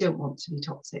checked they don't want to be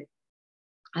toxic,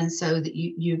 and so that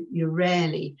you're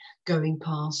rarely going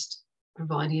past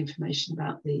providing information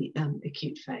about the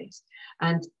acute phase,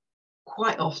 and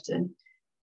quite often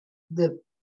the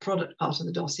product part of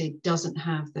the dossier doesn't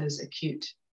have those acute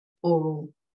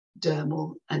oral,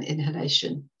 dermal and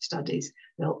inhalation studies.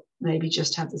 They'll maybe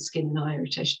just have the skin and eye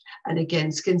irritation. And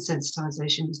again, skin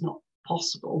sensitization is not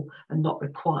possible and not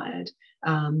required.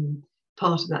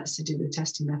 Part of that is to do with the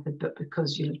testing method, but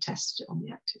because you'll have tested it on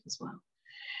the active as well.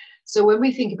 So when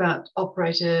we think about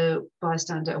operator,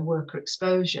 bystander and worker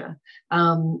exposure,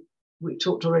 we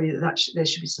talked already that there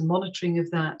should be some monitoring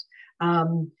of that.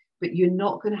 But you're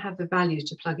not going to have the value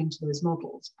to plug into those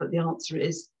models. But the answer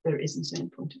is there isn't an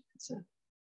endpoint of concern.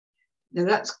 Now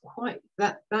that's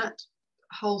that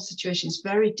whole situation is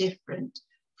very different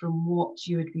from what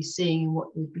you would be seeing and what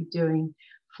you'd be doing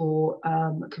for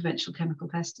conventional chemical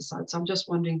pesticides. So I'm just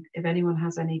wondering if anyone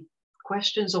has any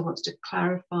questions or wants to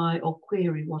clarify or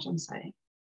query what I'm saying.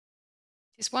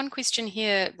 There's one question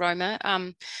here, Roma,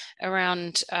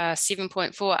 around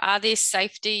 7.4. Are there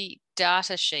safety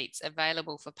data sheets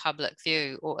available for public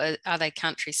view, or are they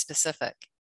country specific?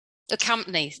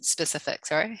 Company specific,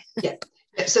 sorry. Yeah.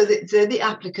 So the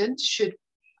applicant should,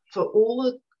 for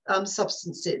all the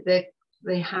substances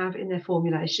they have in their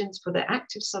formulations, for their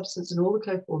active substance and all the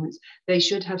co-formants, they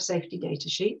should have safety data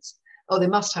sheets, or they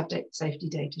must have safety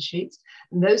data sheets.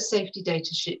 And those safety data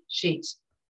sheets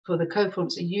for the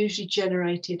co-formants are usually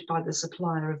generated by the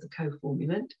supplier of the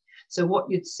co-formulant. So what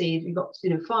you'd see, if you've got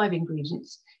 5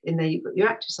 ingredients in there, you've got your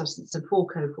active substance and 4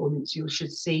 co-formants, you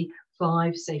should see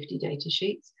 5 safety data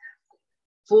sheets.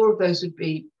 4 of those would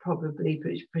be probably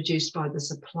produced by the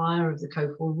supplier of the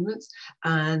co-formulants,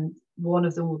 and 1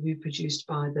 of them will be produced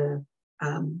by the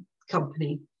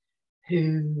company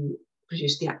who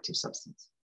produced the active substance.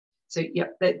 So yeah,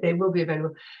 they will be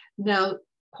available. Now,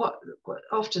 quite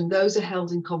often those are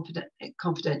held in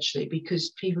confidentially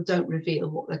because people don't reveal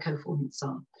what their co-formants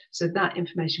are. So that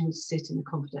information would sit in the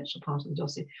confidential part of the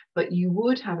dossier. But you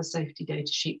would have a safety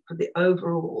data sheet for the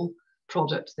overall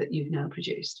product that you've now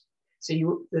produced. So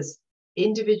there's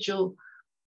individual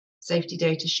safety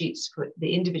data sheets for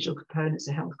the individual components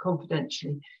are held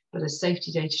confidentially, but a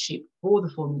safety data sheet for the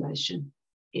formulation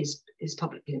is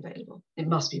publicly available. It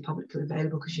must be publicly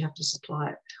available because you have to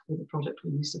supply it with the product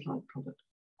when you supply the product.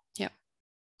 Yeah,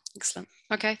 excellent.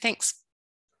 Okay, thanks.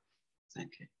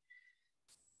 Okay.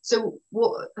 So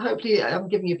what hopefully I'm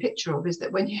giving you a picture of is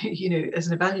that when you as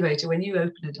an evaluator, when you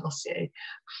open a dossier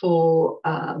for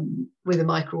with a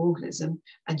microorganism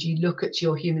and you look at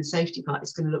your human safety part,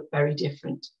 it's going to look very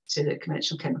different to the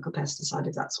conventional chemical pesticide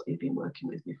if that's what you've been working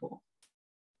with before.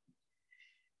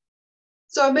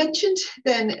 So I mentioned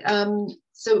then, how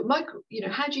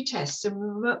do you test?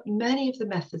 So many of the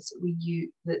methods that we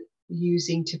use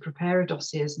using to prepare a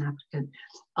dossier as an applicant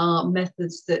are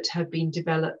methods that have been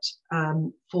developed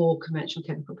for conventional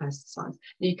chemical pesticides.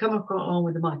 Now you come along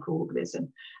with a microorganism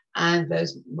and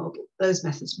those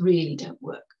methods really don't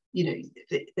work.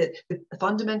 The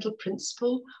fundamental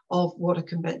principle of what a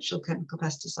conventional chemical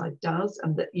pesticide does,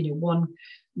 and that one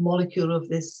molecule of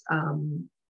this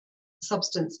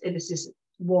substance elicits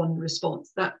one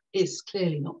response, that is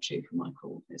clearly not true for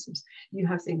microorganisms. You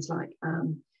have things like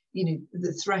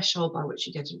the threshold by which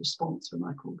you get a response for a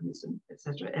microorganism,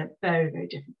 etc., are very, very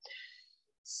different.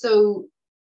 So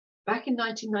back in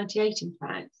 1998, in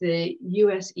fact, the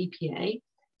US EPA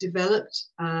developed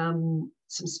some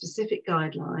specific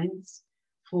guidelines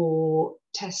for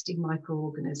testing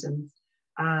microorganisms.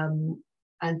 And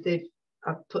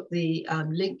I've put the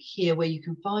link here where you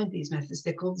can find these methods.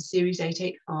 They're called the Series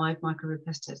 885 Microbial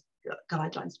Pest Test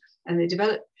Guidelines. And they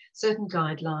developed certain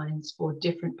guidelines for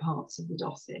different parts of the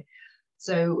dossier.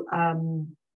 So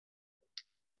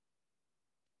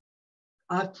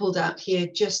I've pulled out here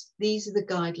these are the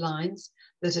guidelines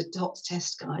that are tox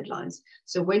test guidelines.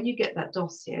 So when you get that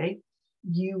dossier,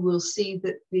 you will see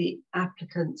that the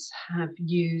applicants have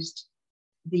used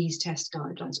these test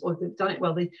guidelines, or if they've done it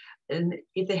well, and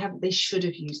if they haven't, they should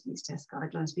have used these test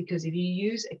guidelines, because if you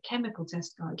use a chemical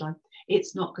test guideline,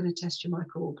 it's not going to test your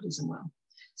microorganism well.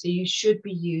 So you should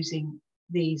be using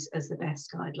these as the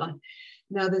best guideline.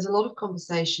 Now, there's a lot of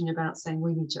conversation about saying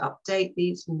we need to update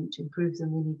these, we need to improve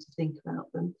them, we need to think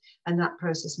about them, and that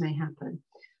process may happen.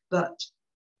 But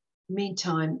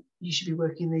meantime, you should be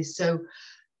working these. So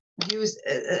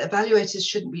evaluators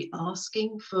shouldn't be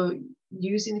asking for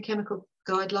using the chemical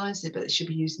guidelines, but they should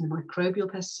be using the microbial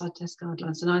pesticide test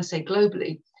guidelines. And I say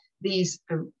globally, these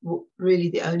are really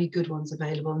the only good ones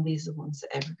available, and these are the ones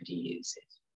that everybody uses.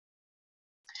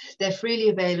 They're freely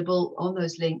available on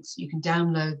those links. You can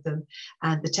download them,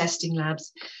 and the testing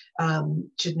labs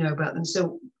should know about them.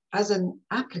 So as an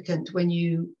applicant, when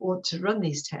you want to run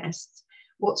these tests,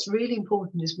 what's really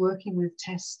important is working with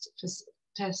test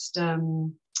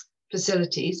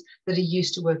facilities that are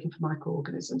used to working for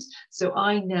microorganisms. So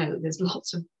I know there's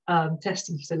lots of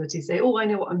testing facilities say, oh, I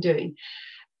know what I'm doing.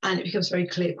 And it becomes very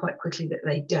clear quite quickly that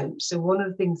they don't. So one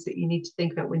of the things that you need to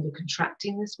think about when you're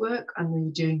contracting this work and when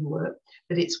you're doing the work,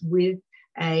 that it's with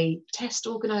a test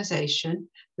organisation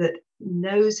that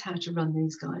knows how to run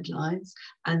these guidelines,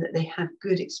 and that they have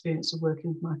good experience of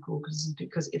working with microorganisms,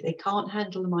 because if they can't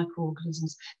handle the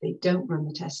microorganisms, they don't run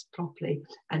the tests properly,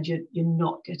 and you're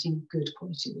not getting good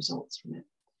quality results from it.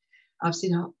 I've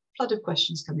seen a flood of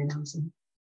questions come in, Alison.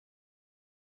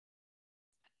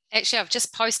 Actually, I've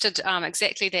just posted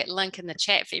exactly that link in the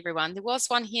chat for everyone. There was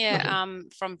one here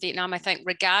from Vietnam, I think,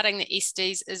 regarding the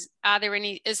SDs. Is there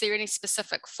any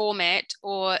specific format,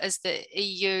 or is the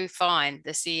EU fine,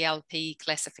 the CLP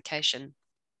classification?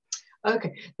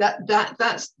 Okay,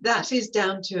 that is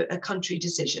down to a country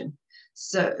decision.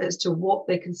 So as to what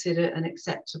they consider an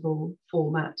acceptable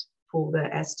format for their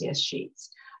SDS sheets.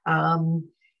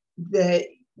 The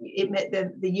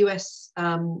US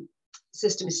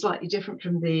system is slightly different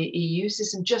from the EU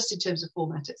system, just in terms of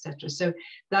format, etc. So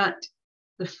that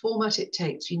the format it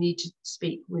takes, you need to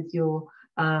speak with your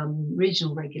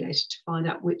regional regulator to find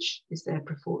out which is their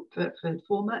preferred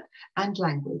format and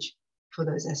language for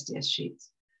those SDS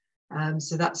sheets.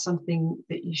 So that's something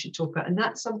that you should talk about, and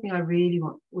that's something I really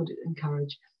would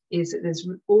encourage, is that there's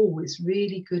always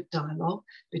really good dialogue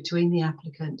between the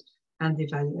applicant and the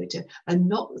evaluator, and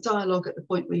not the dialogue at the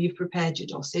point where you've prepared your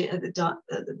dossier,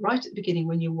 right at the beginning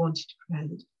when you wanted to prepare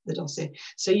the dossier.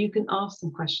 So you can ask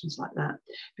them questions like that,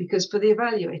 because for the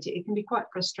evaluator, it can be quite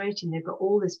frustrating. They've got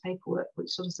all this paperwork which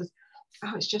sort of says,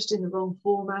 oh, it's just in the wrong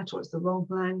format, or it's the wrong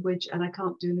language, and I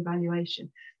can't do an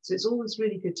evaluation. So it's always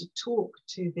really good to talk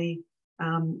to the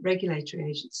regulatory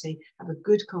agency, have a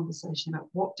good conversation about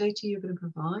what data you're going to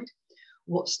provide,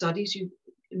 what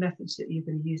methods that you're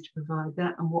going to use to provide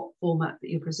that, and what format that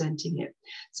you're presenting it.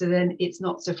 So then it's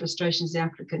not so frustrating as the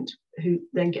applicant, who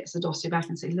then gets the dossier back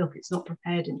and say, look, it's not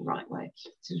prepared in the right way.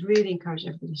 So it's really encourage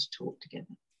everybody to talk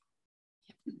together.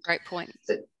 Great point.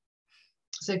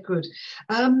 So good.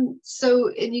 So,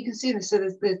 and you can see this, so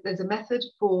there's a method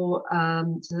for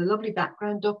so the lovely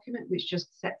background document, which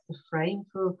just sets the frame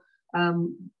for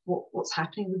what's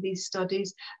happening with these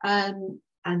studies.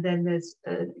 And then there's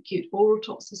acute oral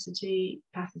toxicity,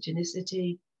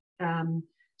 pathogenicity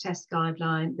test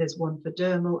guideline. There's one for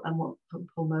dermal and one for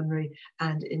pulmonary,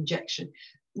 and injection.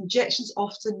 Injection's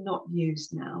often not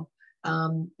used now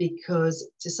because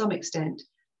to some extent,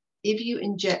 if you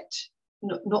inject,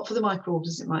 not for the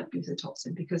microorganism, it might be for the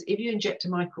toxin, because if you inject a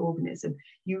microorganism,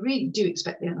 you really do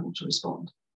expect the animal to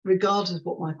respond, regardless of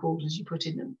what microorganisms you put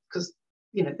in them, because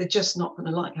they're just not going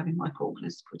to like having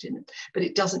microorganisms put in them. But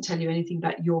it doesn't tell you anything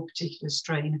about your particular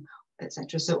strain,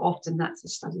 etc. So often that's a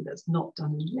study that's not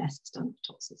done unless it's done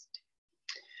for toxicity.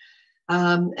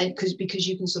 And because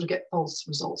you can sort of get false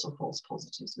results or false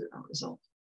positives with that result.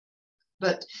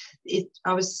 But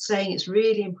I was saying it's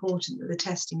really important that the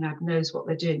testing lab knows what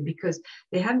they're doing, because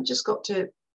they haven't just got to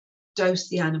dose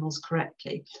the animals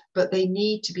correctly, but they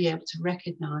need to be able to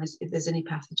recognize if there's any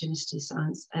pathogenicity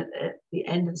signs at the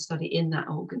end of the study in that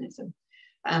organism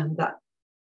and that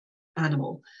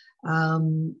animal.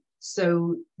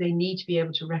 So they need to be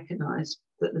able to recognize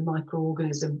that the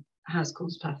microorganism has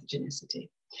caused pathogenicity.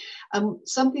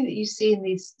 Something that you see in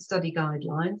these study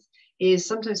guidelines is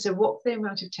sometimes, so what they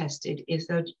might have tested is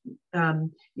that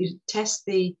you test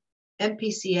the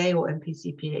MPCA or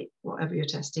MPCPA, whatever you're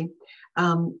testing,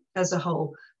 as a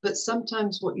whole. But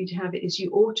sometimes what you'd have is you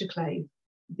autoclave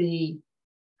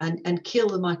and kill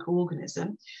the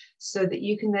microorganism, so that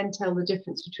you can then tell the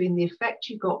difference between the effect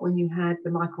you got when you had the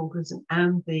microorganism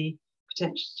and the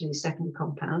potentially secondary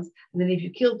compounds. And then if you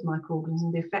killed the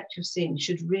microorganism, the effect you're seeing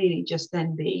should really just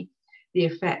then be the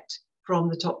effect from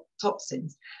the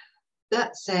toxins.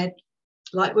 That said,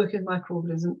 like working with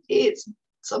microorganisms, it's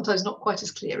sometimes not quite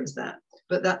as clear as that,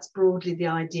 but that's broadly the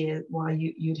idea why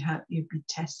you'd be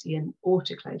testing an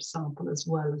autoclave sample as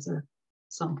well as a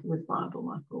sample with viable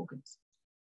microorganisms.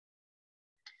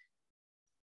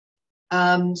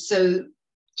 So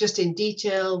just in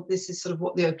detail, this is sort of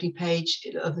what the opening page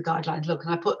of the guidelines look,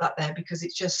 and I put that there because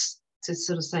it's just to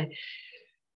sort of say,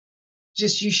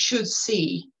 just you should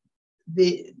see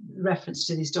the reference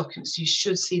to these documents, you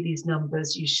should see these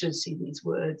numbers, you should see these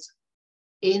words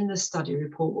in the study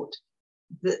report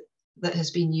that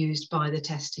has been used by the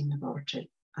testing laboratory.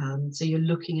 So you're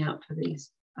looking out for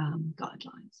these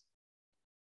guidelines.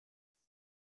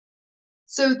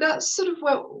 So that's sort of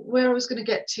where I was going to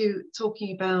get to,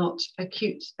 talking about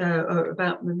acute or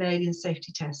about mammalian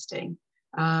safety testing.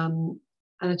 And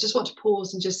I just want to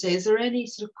pause and just say, is there any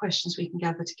sort of questions we can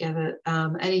gather together?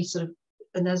 Any sort of,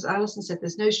 and as Alison said,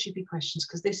 there's no stupid questions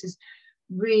because this is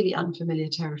really unfamiliar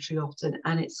territory often,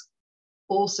 and it's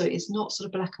not sort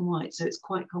of black and white, so it's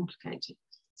quite complicated.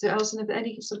 So Alison, have there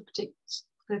any sort of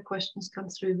particular questions come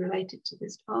through related to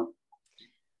this part?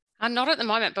 Not at the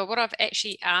moment, but what I've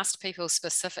actually asked people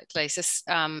specifically is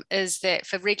that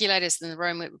for regulators in the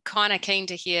room, we're kind of keen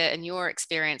to hear, in your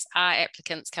experience, are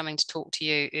applicants coming to talk to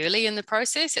you early in the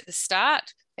process at the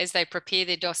start as they prepare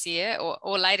their dossier,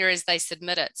 or later as they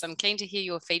submit it? So I'm keen to hear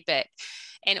your feedback.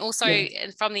 And also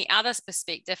from the other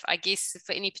perspective, I guess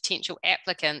for any potential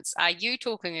applicants, are you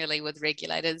talking early with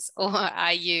regulators, or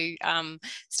are you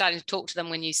starting to talk to them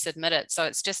when you submit it? So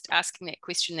it's just asking that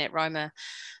question that Roma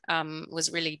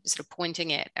was really sort of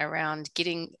pointing at around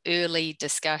getting early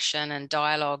discussion and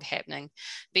dialogue happening.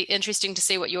 Be interesting to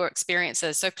see what your experience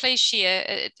is. So please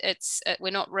share.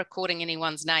 We're not recording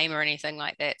anyone's name or anything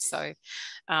like that. So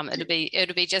it'll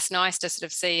be just nice to sort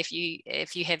of see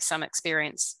if you have some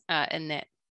experience in that.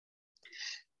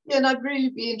 Yeah, and I'd really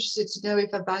be interested to know if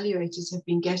evaluators have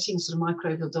been getting sort of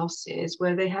microbial dossiers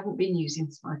where they haven't been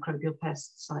using microbial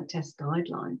pesticide test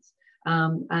guidelines,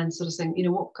 and sort of saying, you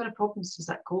know, what kind of problems does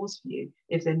that cause for you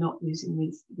if they're not using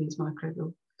these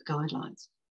microbial guidelines?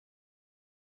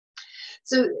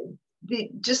 So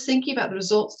just thinking about the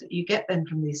results that you get then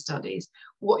from these studies,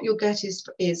 what you'll get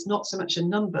is not so much a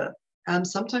number.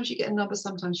 Sometimes you get a number,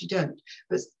 sometimes you don't.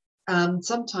 But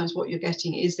sometimes what you're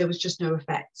getting is there was just no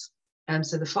effects.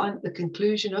 So the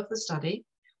conclusion of the study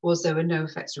was there were no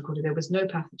effects recorded. There was no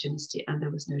pathogenicity and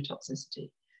there was no toxicity.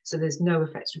 So there's no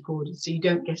effects recorded. So you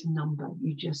don't get a number,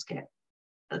 you just get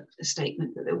a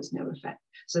statement that there was no effect.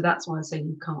 So that's why I say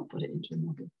you can't put it into a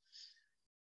model.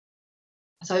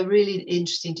 So really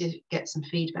interesting to get some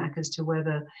feedback as to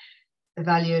whether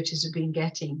evaluators have been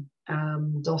getting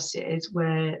dossiers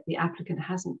where the applicant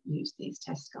hasn't used these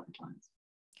test guidelines.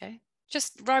 Okay.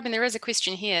 Just, Robin, there is a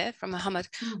question here from Mohammed.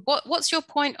 What's your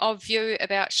point of view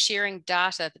about sharing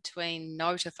data between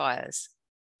notifiers?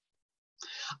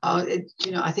 I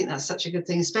think that's such a good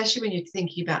thing, especially when you're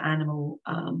thinking about animal,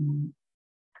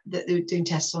 that they're doing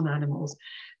tests on animals.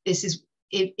 This is,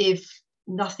 if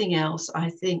nothing else,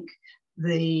 I think so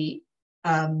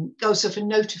for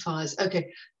notifiers,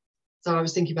 okay. So I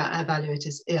was thinking about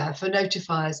evaluators. Yeah, for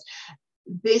notifiers,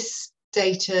 this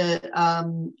data,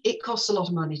 it costs a lot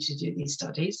of money to do these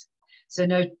studies.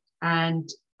 And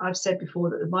I've said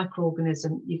before that the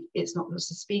microorganism, it's not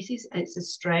just a species, it's a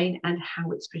strain, and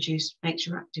how it's produced makes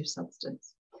your active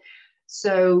substance.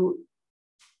 So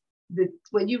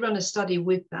when you run a study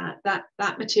with that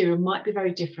material might be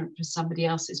very different from somebody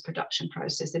else's production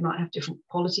process. They might have different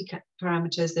quality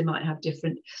parameters, they might have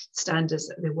different standards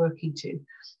that they're working to.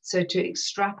 So to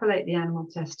extrapolate the animal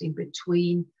testing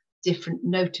between different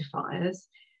notifiers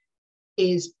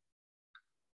is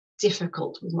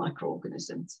difficult with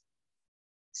microorganisms.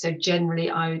 So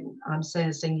generally, I'm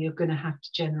saying you're going to have to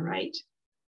generate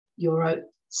your own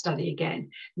study again.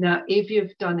 Now, if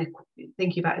you've done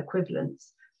thinking about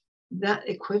equivalence, that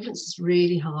equivalence is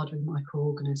really hard with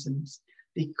microorganisms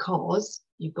because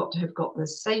you've got to have got the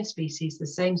same species, the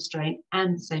same strain,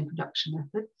 and the same production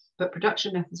method. But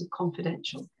production methods are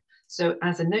confidential. So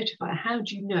as a notifier, how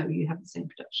do you know you have the same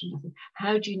production method?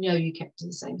 How do you know you kept to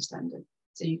the same standard?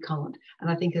 So you can't. And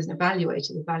I think as an evaluator,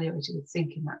 the evaluator would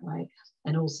think in that way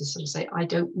and also sort of say, I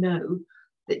don't know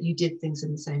that you did things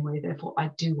in the same way. Therefore,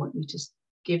 I do want you to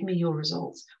give me your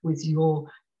results with your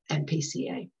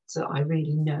MPCA. So I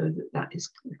really know that that is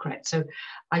correct. So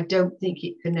I don't think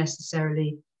it can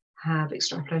necessarily have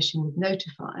extrapolation with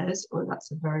notifiers, or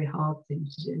that's a very hard thing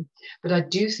to do. But I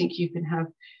do think you can have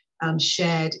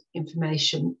shared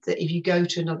information that if you go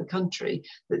to another country,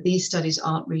 that these studies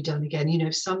aren't redone again. You know,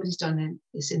 if somebody's done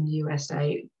this in the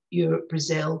USA, Europe,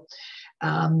 Brazil,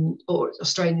 or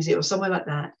Australia, New Zealand, or somewhere like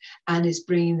that, and is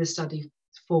bringing the study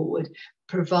forward,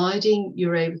 providing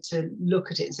you're able to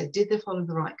look at it and say, did they follow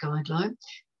the right guideline?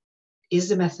 Is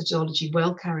the methodology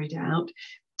well carried out?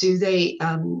 Do they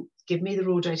give me the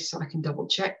raw data so I can double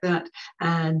check that?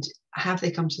 And have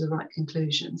they come to the right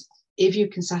conclusions? If you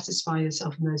can satisfy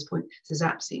yourself in those points, there's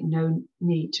absolutely no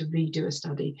need to redo a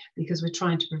study, because we're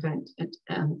trying to prevent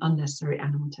unnecessary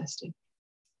animal testing.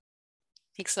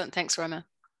 Excellent. Thanks, Roma.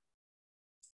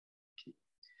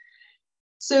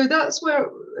 So that's where,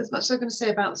 as much as I'm going to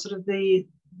say about sort of the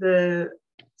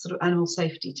sort of animal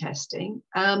safety testing,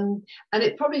 and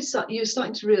it probably you're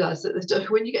starting to realise that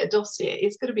when you get a dossier,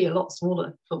 it's going to be a lot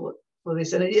smaller for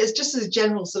this. And it's just as a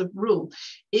general sort of rule.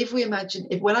 If we imagine,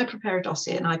 when I prepare a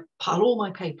dossier and I pile all my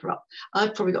paper up,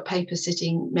 I've probably got paper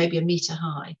sitting maybe a metre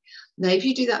high. Now, if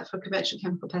you do that for conventional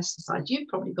chemical pesticides, you've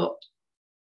probably got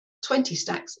 20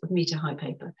 stacks of metre high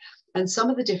paper. And some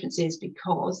of the difference is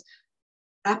because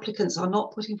applicants are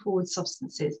not putting forward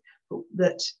substances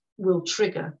that will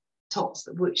trigger tox,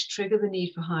 which trigger the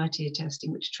need for higher tier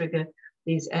testing, which trigger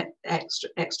these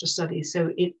extra studies.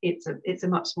 So it's a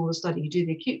much smaller study. You do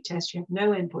the acute test, you have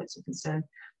no endpoints of concern,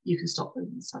 you can stop them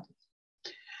in the study.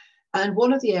 And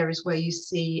one of the areas where you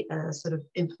see sort of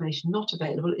information not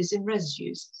available is in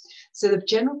residues. So the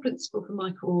general principle for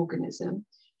microorganism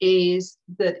is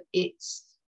that it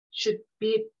should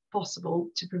be possible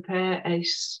to prepare a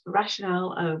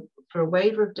rationale for a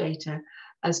waiver of data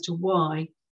as to why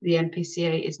the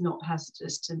MPCA is not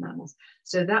hazardous to mammals.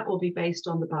 So that will be based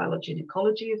on the biology and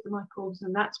ecology of the microorganism.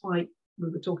 And that's why we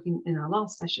were talking in our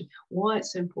last session, why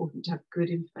it's so important to have good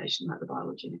information about the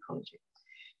biology and ecology,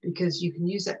 because you can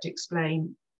use that to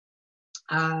explain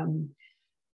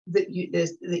that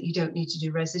you don't need to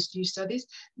do residue studies.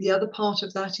 The other part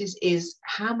of that is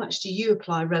how much do you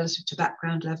apply relative to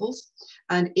background levels?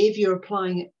 And if you're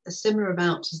applying a similar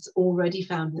amount as already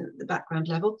found at the background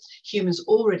level, humans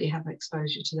already have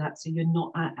exposure to that, so you're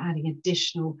not adding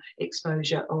additional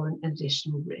exposure or an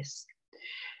additional risk.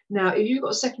 Now, if you've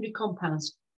got secondary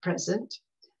compounds present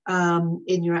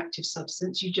in your active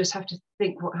substance, you just have to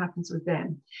think what happens with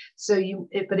them. So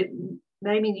but it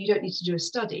may mean you don't need to do a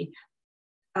study,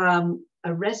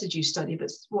 a residue study, but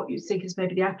what you think is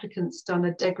maybe the applicant's done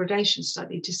a degradation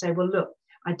study to say, well, look,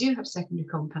 I do have secondary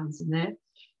compounds in there.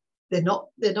 They're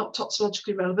not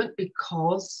toxicologically relevant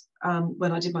because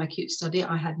when I did my acute study,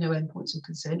 I had no endpoints of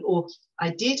concern, or I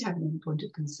did have an endpoint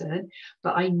of concern,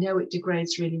 but I know it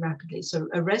degrades really rapidly. So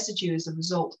a residue is a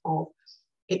result of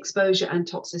exposure and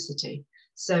toxicity.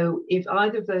 So if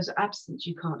either of those are absent,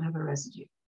 you can't have a residue.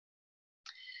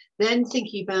 Then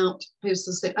thinking about people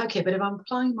say, okay, but if I'm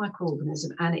applying a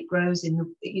microorganism and it grows in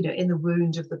the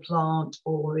wound of the plant,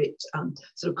 or it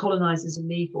sort of colonizes a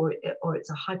leaf, or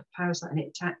it's a hyperparasite and it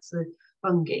attacks the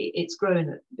fungi, it's grown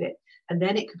a bit, and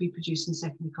then it could be producing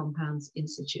secondary compounds in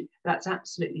situ. That's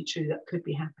absolutely true. That could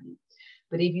be happening.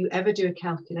 But if you ever do a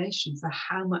calculation for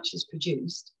how much is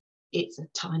produced, it's a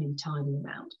tiny, tiny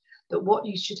amount. But what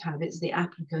you should have is the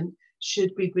applicant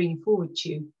should be bringing forward to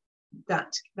you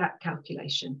that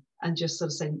calculation and just sort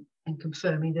of saying and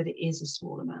confirming that it is a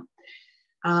small amount.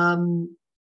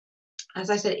 As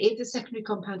I said, if the secondary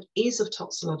compound is of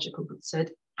toxicological concern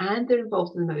and they're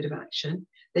involved in the mode of action,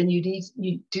 then you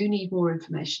do need more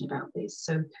information about this.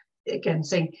 So again,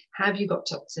 saying, have you got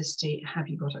toxicity? Have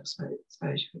you got exposure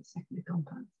for the secondary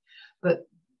compound? But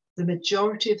the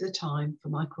majority of the time for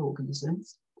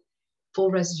microorganisms, for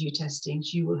residue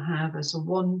testings, you will have a sort of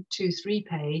 1, 2, 3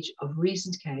 page of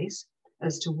reasoned case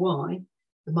as to why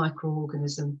the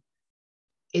microorganism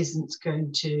isn't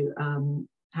going to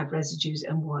have residues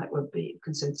and why it won't be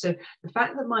concerned. So the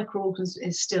fact that microorganism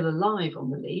is still alive on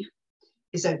the leaf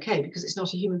is okay because it's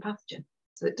not a human pathogen.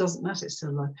 So it doesn't matter, it's still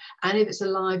alive. And if it's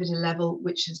alive at a level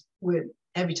which is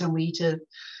every time we eat a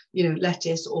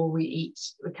lettuce or we eat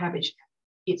a cabbage,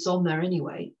 it's on there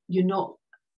anyway, you're not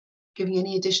giving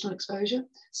any additional exposure.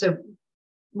 So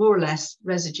more or less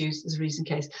residues is a reason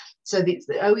case. So the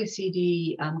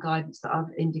OECD guidance that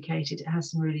I've indicated, it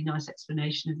has some really nice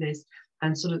explanation of this.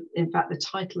 And sort of, in fact, the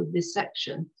title of this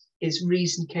section is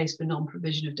Reasoned Case for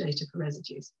Non-Provision of Data for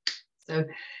Residues. So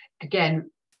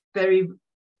again,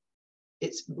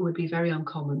 it would be very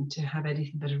uncommon to have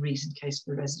anything but a reasoned case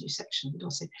for the residue section of the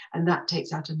dossier. And that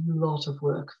takes out a lot of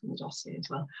work from the dossier as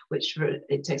well,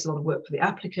 it takes a lot of work for the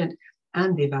applicant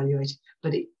and the evaluator,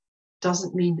 but it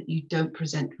doesn't mean that you don't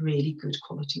present really good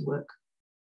quality work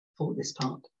for this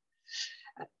part.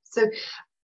 So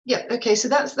yeah, okay, so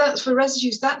that's for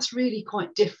residues. That's really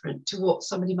quite different to what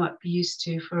somebody might be used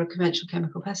to for a conventional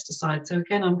chemical pesticide. So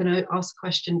again, I'm going to ask the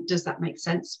question, does that make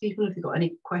sense to people? Have you got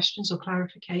any questions or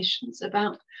clarifications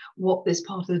about what this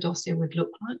part of the dossier would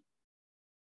look like?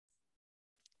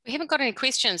 We haven't got any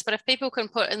questions, but if people can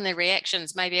put in their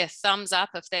reactions, maybe a thumbs up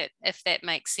if that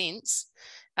makes sense.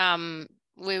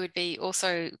 We would be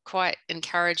also quite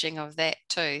encouraging of that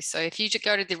too. So if you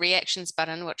go to the reactions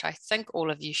button, which I think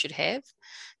all of you should have,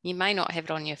 you may not have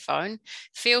it on your phone,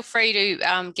 feel free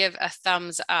to give a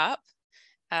thumbs up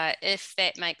if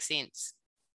that makes sense.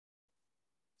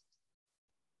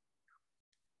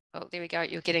 Oh, there we go.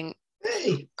 You're getting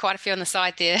quite a few on the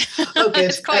side there. Oh, good.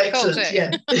 It's quite Excellent. cool too.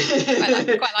 Yeah.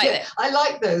 quite like that. I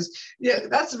like those. Yeah,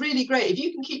 that's really great. If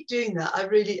you can keep doing that, I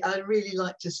really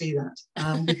like to see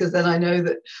that, because then I know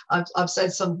that I've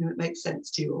said something that makes sense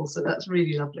to you all. So that's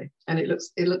really lovely, and it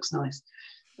looks nice,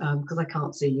 because I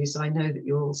can't see you, so I know that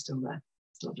you're all still there.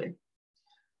 It's lovely.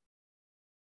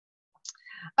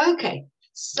 Okay.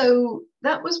 So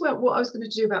that was what I was going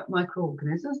to do about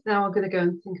microorganisms. Now I'm going to go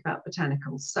and think about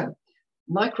botanicals. So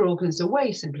microorganisms are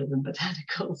way simpler than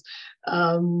botanicals.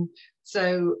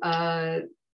 So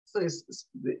it's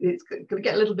going to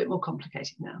get a little bit more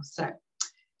complicated now. So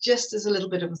just as a little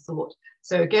bit of a thought.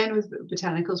 So again, with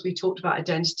botanicals, we talked about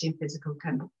identity and physical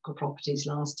chemical properties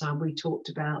last time. We talked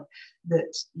about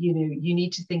that, you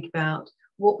need to think about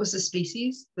what was the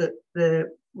species that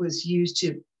was used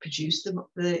to produce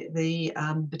the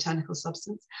botanical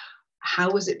substance.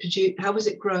 How was it produced? How was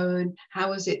it grown? How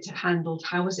was it handled?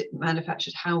 How was it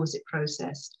manufactured? How was it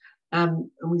processed? And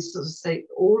we sort of say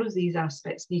all of these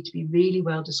aspects need to be really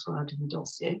well described in the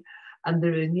dossier. And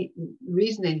the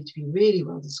reason they need to be really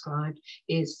well described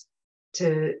is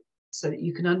so that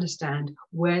you can understand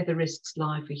where the risks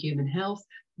lie for human health,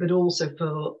 but also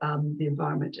for the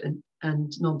environment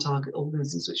and non-target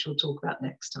organisms, which we'll talk about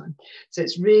next time. So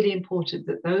it's really important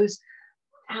that those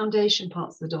foundation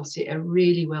parts of the dossier are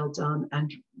really well done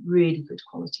and really good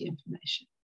quality information.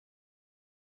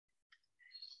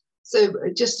 So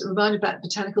just a reminder about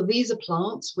botanical, these are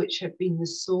plants which have been the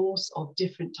source of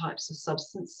different types of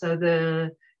substance. So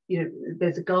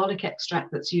there's a garlic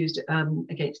extract that's used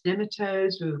against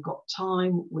nematodes. We've got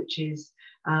thyme, which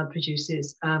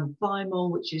produces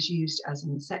thymol, which is used as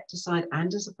an insecticide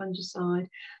and as a fungicide.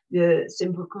 The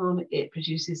Semiochemicals, it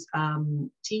produces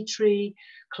tea tree.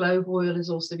 Clove oil has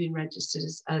also been registered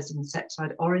as an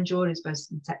insecticide. Orange oil is both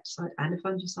an insecticide and a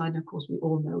fungicide. And of course, we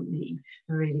all know neem,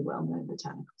 a really well-known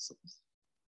botanical source.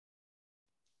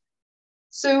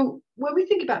 So when we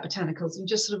think about botanicals and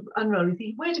just sort of unrolling,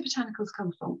 think, where do botanicals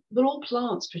come from? Well, all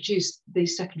plants produce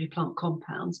these secondary plant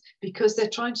compounds because they're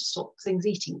trying to stop things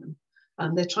eating them.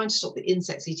 They're trying to stop the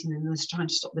insects eating them, and they're trying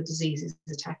to stop the diseases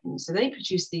attacking them. So they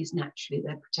produce these naturally,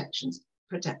 they're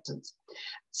protectants.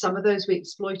 Some of those we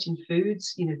exploit in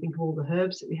foods, think of all the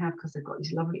herbs that we have because they've got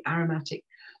these lovely aromatic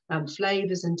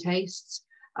flavors and tastes.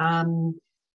 But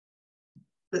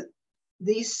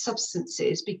these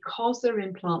substances, because they're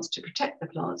in plants to protect the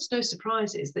plants, no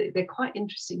surprises, they're quite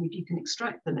interesting if you can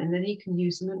extract them, and then you can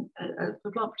use them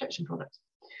for plant protection products.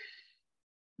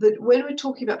 But when we're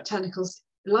talking about botanicals,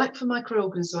 like for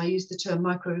microorganisms, I use the term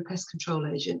microbial pest control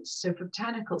agents. So for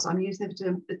botanicals, I'm using the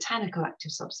term botanical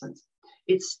active substance.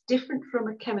 It's different from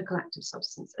a chemical active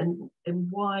substance. And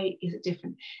why is it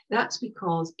different? That's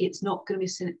because it's not going to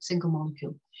be a single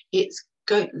molecule.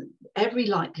 Every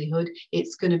likelihood,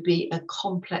 it's going to be a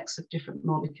complex of different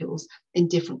molecules in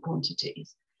different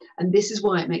quantities. And this is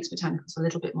why it makes botanicals a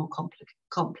little bit more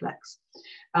complex.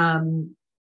 And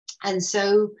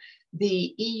so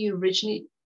the EU originally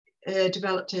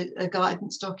developed a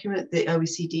guidance document. The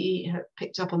OECD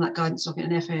picked up on that guidance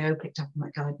document, and FAO picked up on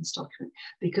that guidance document,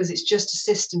 because it's just a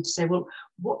system to say, well,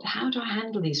 how do I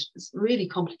handle these really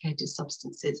complicated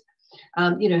substances?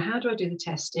 How do I do the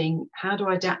testing? How do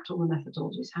I adapt all the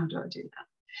methodologies? How do I do that?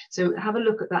 So have a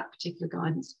look at that particular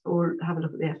guidance, or have a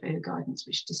look at the FAO guidance,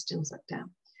 which distills that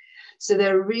down. So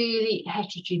they're a really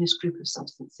heterogeneous group of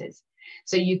substances.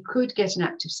 So you could get an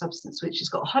active substance which has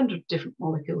got 100 different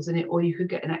molecules in it, or you could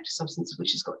get an active substance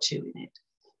which has got 2 in it.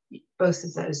 Both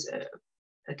of those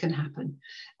can happen.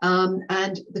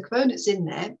 And the components in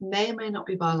there may or may not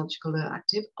be biological or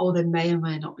active, or they may or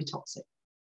may not be toxic.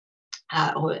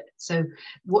 So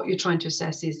what you're trying to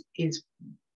assess is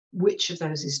which of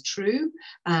those is true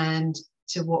and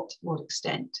to what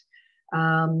extent.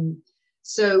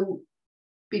 So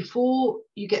before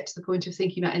you get to the point of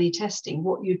thinking about any testing,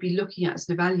 what you'd be looking at as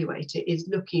an evaluator is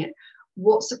looking at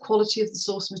what's the quality of the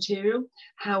source material,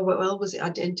 how well was it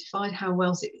identified, how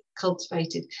well is it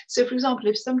cultivated. So for example,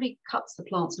 if somebody cuts the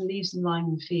plants and leaves them lying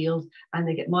in the field and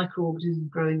they get microorganisms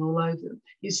growing all over them,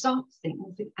 you start to think,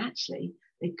 actually,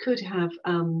 they could have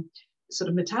sort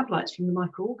of metabolites from the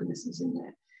microorganisms in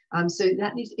there. So it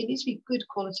needs to be good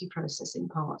quality processing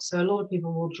parts. So a lot of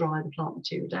people will dry the plant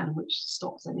material down, which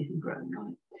stops anything growing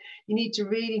on it. You need to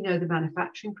really know the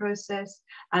manufacturing process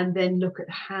and then look at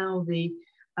how the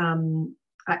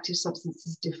active substance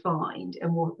is defined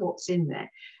and what's in there.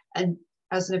 And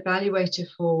as an evaluator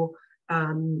for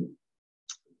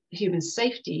human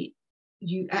safety,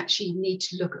 you actually need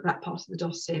to look at that part of the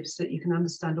dossier so that you can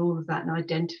understand all of that and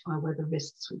identify where the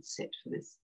risks would sit for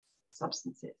this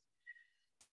substances.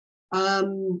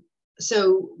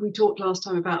 So we talked last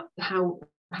time about how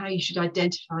you should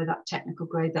identify that technical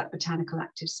grade, that botanical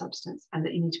active substance, and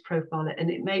that you need to profile it. And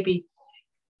it may be,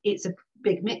 it's a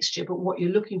big mixture, but what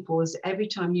you're looking for is every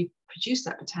time you produce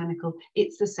that botanical,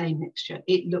 it's the same mixture.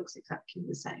 It looks exactly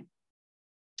the same.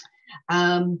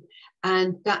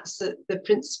 And that's the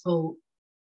principle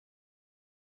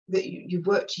that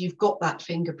you've got that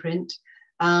fingerprint.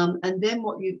 And then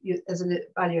what you as an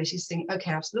evaluator is saying,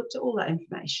 okay, I've looked at all that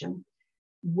information.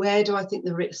 Where do I think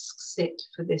the risks sit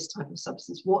for this type of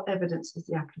substance? What evidence has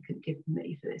the applicant given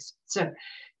me for this? So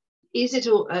is it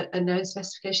a known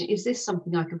specification? Is this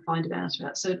something I can find about?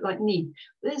 So like neem,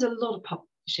 there's a lot of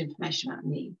published information about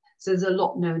neem. So there's a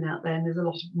lot known out there, and there's a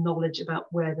lot of knowledge about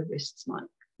where the risks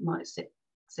might sit.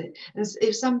 And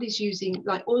if somebody's using,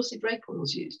 like oilseed rape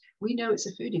oils used, we know it's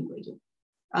a food ingredient.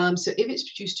 So if it's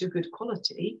produced to a good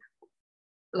quality,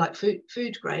 like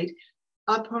food grade,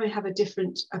 I'd probably have a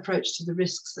different approach to the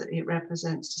risks that it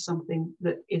represents to something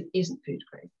that isn't food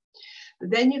grade. But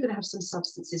then you're going to have some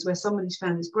substances where somebody's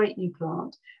found this great new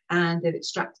plant and they've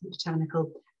extracted the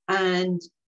botanical, and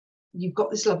you've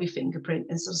got this lovely fingerprint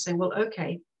and sort of saying, well,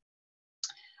 okay,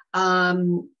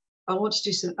 I'm going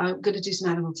to do some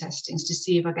animal testings to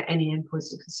see if I get any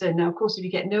endpoints of concern. Now, of course, if you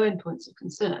get no endpoints of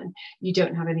concern, you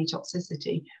don't have any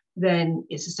toxicity, then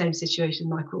it's the same situation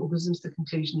with microorganisms. The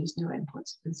conclusion is no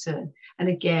endpoints of concern. And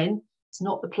again, it's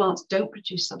not the plants don't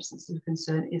produce substances of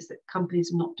concern, it's that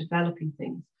companies are not developing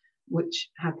things which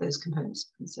have those components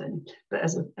of concern. But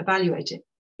as an evaluator,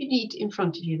 you need in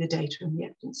front of you the data and the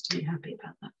evidence to be happy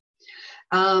about that.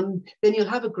 Then you'll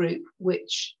have a group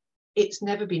which it's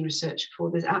never been researched before.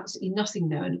 There's absolutely nothing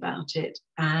known about it.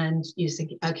 And you're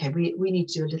thinking, okay, we need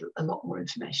to do a lot more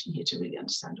information here to really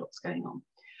understand what's going on.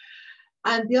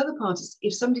 And the other part is,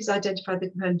 if somebody's identified the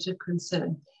component of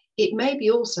concern, it may be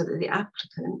also that the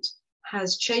applicant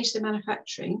has changed the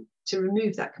manufacturing to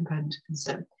remove that component of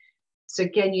concern. So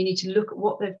again, you need to look at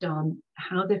what they've done,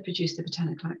 how they've produced the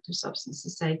botanical active substance, to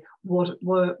say, what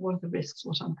are the risks,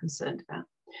 what I'm concerned about.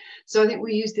 So I think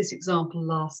we used this example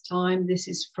last time. This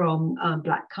is from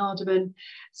black cardamom.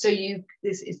 So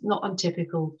this is not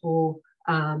untypical for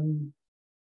a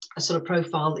sort of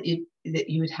profile that you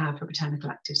would have for botanical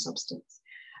active substance.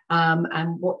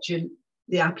 And what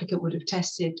the applicant would have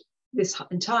tested this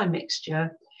entire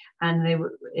mixture, and they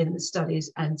were in the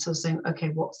studies and sort of saying, okay,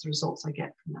 what's the results I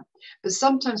get from that? But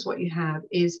sometimes what you have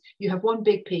is you have one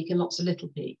big peak and lots of little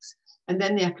peaks. And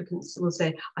then the applicants will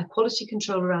say, I quality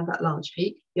control around that large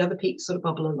peak, the other peaks sort of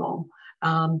bubble along.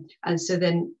 And so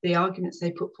then the arguments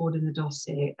they put forward in the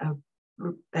dossier are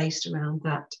based around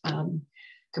that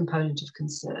component of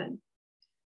concern.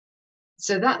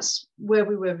 So that's where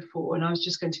we were before, and I was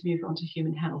just going to move on to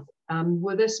human health.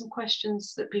 Were there some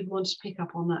questions that people wanted to pick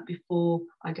up on that before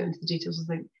I go into the details of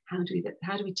think, how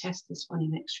do we test this funny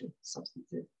mixture of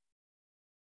substances?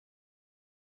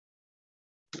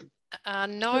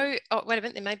 No. Oh, wait a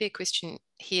minute. There may be a question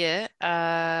here.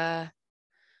 Actives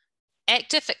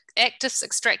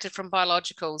extracted from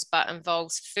biologicals, but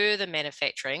involves further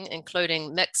manufacturing,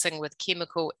 including mixing with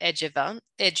chemical adjuvants.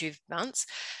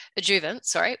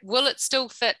 Sorry, will it still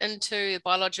fit into the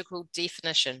biological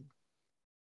definition?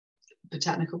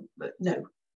 Botanical, but no.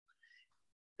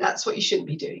 That's what you shouldn't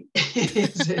be doing.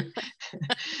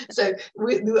 so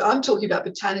I'm talking about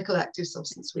botanical active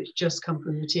substance which just come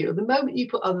from the material. The moment you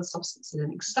put other substances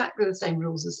in, exactly the same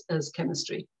rules as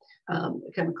chemistry,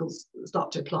 chemicals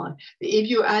start to apply. But if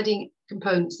you're adding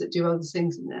components that do other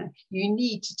things in there, you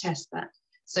need to test that.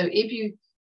 So if you've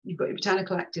got your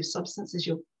botanical active substance as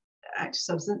your active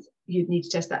substance, you'd need to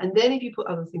test that. And then if you put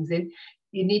other things in,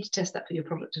 you need to test that for your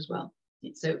product as well.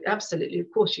 So absolutely, of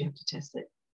course, you have to test it.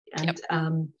 And yep.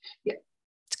 Yeah,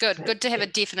 it's good. So, good to have a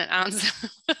definite answer.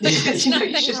 There's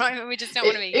nothing wrong. We just don't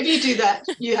want to be. If you do that,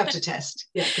 you have to test.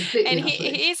 Yeah, completely. And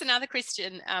here's another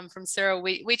question from Cyril.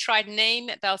 We tried neem,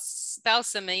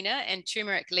 balsamina, and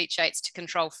turmeric leachates to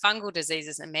control fungal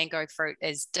diseases in mango fruit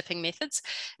as dipping methods.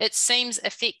 It seems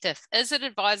effective. Is it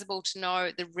advisable to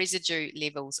know the residue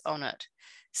levels on it?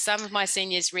 Some of my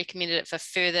seniors recommended it for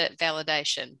further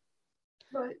validation.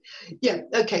 Right. Yeah.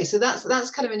 Okay. So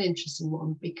that's kind of an interesting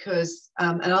one because,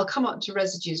 and I'll come up to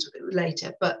residues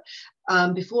later. But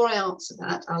before I answer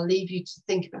that, I'll leave you to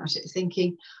think about it.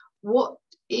 Thinking, what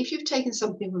if you've taken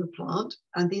something from a plant,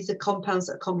 and these are compounds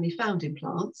that are commonly found in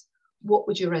plants, what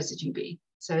would your residue be?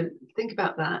 So think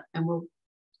about that, and we'll,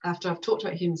 after I've talked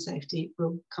about human safety,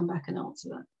 we'll come back and answer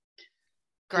that.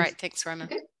 Great, thanks, Roma.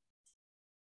 Okay.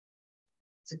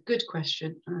 It's a good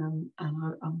question, and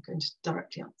I'm going to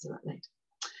directly answer that later.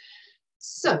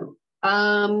 So,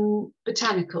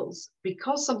 botanicals,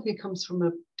 because something comes from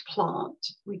a plant,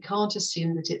 we can't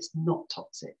assume that it's not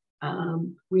toxic.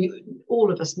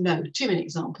 All of us know too many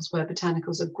examples where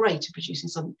botanicals are great at producing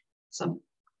some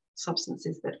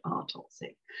substances that are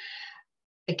toxic.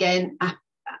 Again,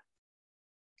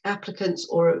 applicants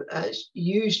or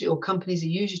companies are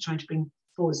usually trying to bring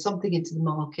forward something into the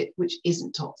market which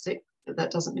isn't toxic, but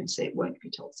that doesn't mean to say it won't be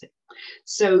toxic.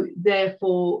 So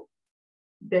therefore,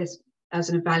 as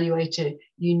an evaluator,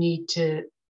 you need to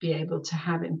be able to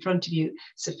have in front of you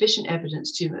sufficient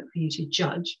evidence for you to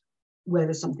judge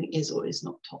whether something is or is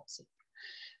not toxic.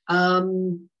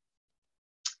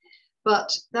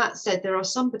 But that said, there are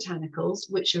some botanicals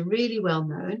which are really well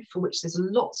known, for which there's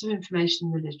lots of information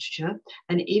in the literature.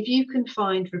 And if you can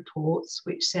find reports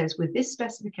which says with this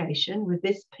specification, with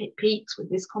this peaks, with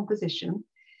this composition,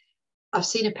 I've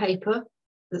seen a paper,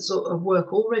 that sort of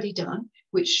work already done,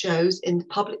 which shows in the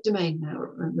public domain now,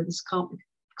 remember this can't be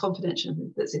confidential,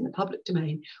 that's in the public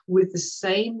domain, with the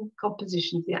same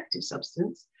composition of the active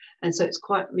substance. And so it's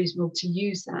quite reasonable to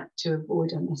use that to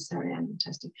avoid unnecessary animal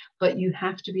testing. But you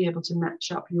have to be able to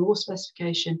match up your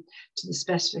specification to the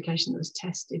specification that was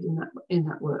tested in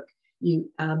that work.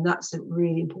 That's a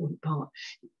really important part,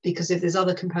 because if there's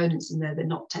other components in there, they're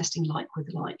not testing like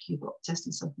with like, you've got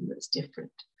testing something that's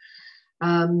different.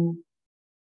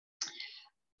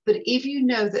 But if you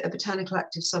know that a botanical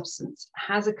active substance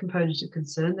has a component of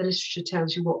concern, the literature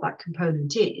tells you what that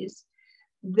component is,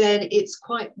 then it's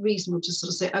quite reasonable to sort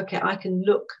of say, okay, I can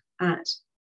look at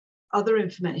other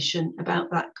information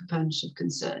about that component of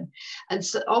concern. And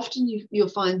so often you'll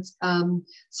find,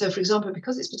 so for example,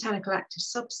 because it's botanical active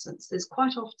substance, there's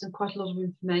quite often quite a lot of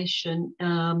information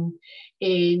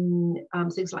in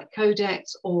things like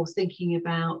codex, or thinking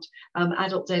about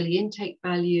adult daily intake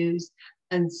values,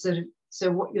 and sort of, so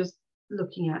what you're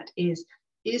looking at is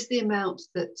the amount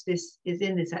that this is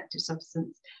in this active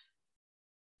substance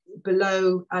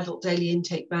below adult daily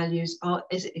intake values,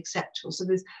 is it acceptable? So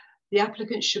the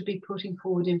applicant should be putting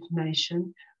forward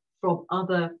information from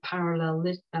other parallel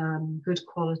good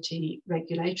quality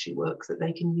regulatory work that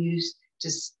they can use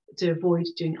to avoid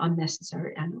doing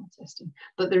unnecessary animal testing.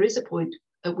 But there is a point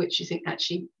at which you think,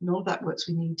 actually, none of that works,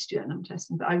 we need to do animal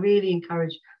testing. But I really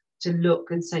encourage to look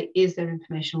and say, is there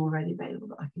information already available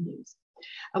that I can use?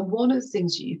 And one of the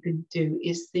things you can do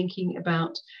is thinking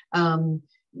about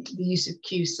the use of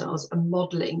Q cells and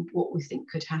modelling what we think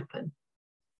could happen.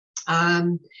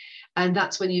 And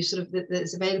that's when you sort of,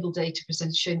 there's available data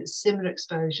presented showing that similar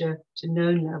exposure to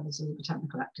known levels of the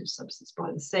botanical active substance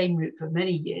by the same route for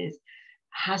many years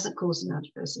hasn't caused an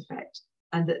adverse effect,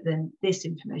 and that then this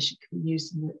information can be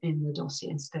used in the dossier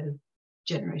instead of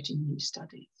generating new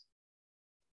studies.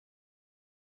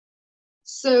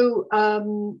 So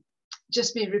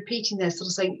just me repeating there, sort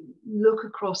of saying, look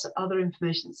across at other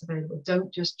information that's available.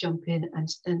 Don't just jump in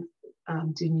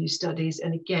and do new studies.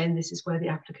 And again, this is where the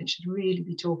applicant should really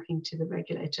be talking to the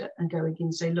regulator and going in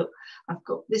and say, look,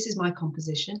 this is my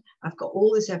composition. I've got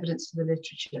all this evidence for the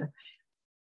literature.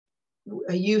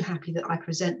 Are you happy that I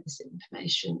present this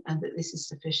information and that this is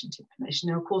sufficient information?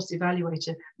 Now, of course, the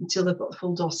evaluator, until they've got the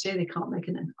full dossier, they can't make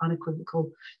an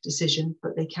unequivocal decision,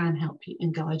 but they can help you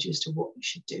and guide you as to what you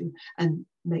should do and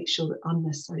make sure that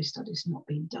unnecessary studies are not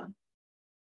being done.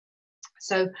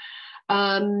 So,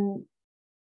 so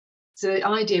the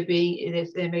idea being,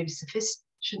 if there may be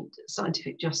sufficient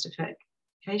scientific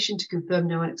justification to confirm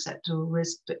no unacceptable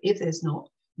risk, but if there's not,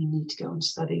 you need to go on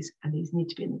studies, and these need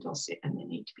to be in the dossier and they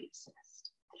need to be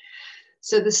assessed.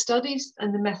 So the studies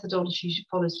and the methodology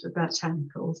followed for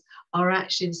botanicals are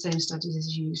actually the same studies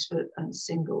as used for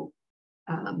single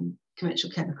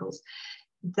conventional chemicals.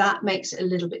 That makes it a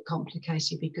little bit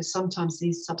complicated, because sometimes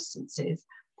these substances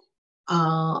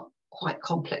are quite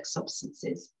complex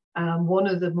substances. One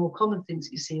of the more common things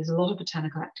you see is a lot of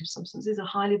botanical active substances are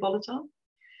highly volatile,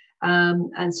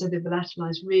 and so they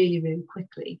volatilize really, really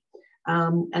quickly.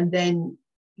 And then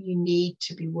you need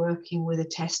to be working with a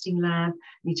testing lab,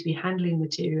 need to be handling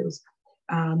materials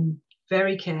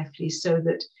very carefully, so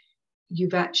that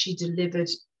you've actually delivered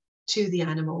to the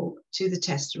animal, to the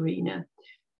test arena,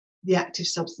 the active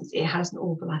substance. It hasn't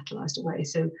all volatilized away.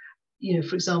 So, you know,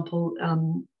 for example,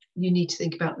 you need to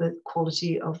think about the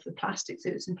quality of the plastics.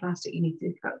 If it's in plastic, you need to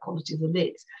think about the quality of the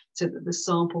lids, so that the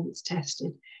sample that's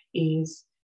tested is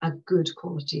a good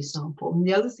quality sample. And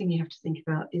the other thing you have to think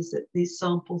about is that these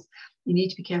samples, you need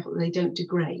to be careful that they don't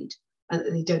degrade and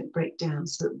that they don't break down,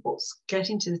 so that what's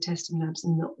getting to the testing labs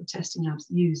and not the testing labs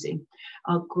using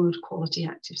are good quality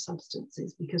active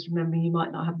substances. Because remember, you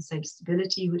might not have the same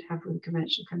stability you would have with a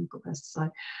conventional chemical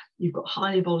pesticide. You've got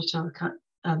highly volatile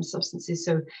substances,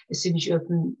 so as soon as you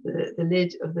open the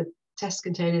lid of the test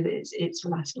container, it's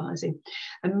volatilizing.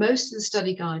 And most of the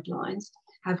study guidelines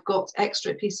have got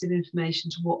extra pieces of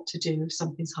information to what to do if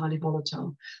something's highly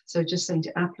volatile. So just saying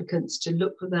to applicants to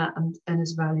look for that, and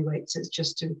as evaluators,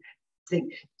 just to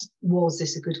think, was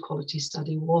this a good quality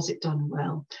study? Was it done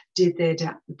well? Did they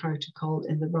adapt the protocol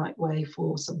in the right way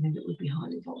for something that would be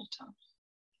highly volatile?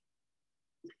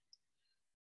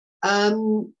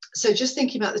 So just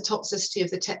thinking about the toxicity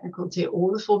of the technical material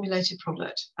or the formulated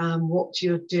product, what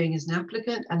you're doing as an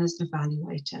applicant and as an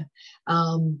evaluator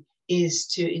is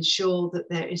to ensure that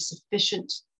there is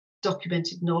sufficient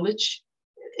documented knowledge.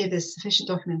 If there's sufficient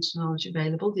documented knowledge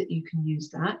available, that you can use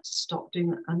that to stop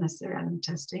doing unnecessary animal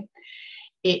testing.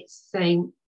 It's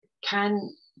saying,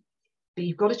 but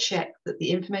you've got to check that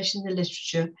the information in the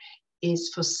literature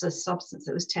is for a substance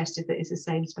that was tested that is the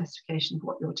same specification of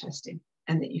what you're testing,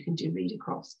 and that you can do read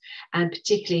across. And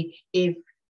particularly if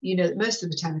you know that most of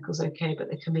the botanicals okay, but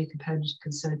there can be a component of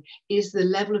concern, is the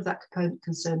level of that component of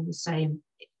concern the same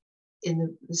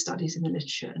in the studies in the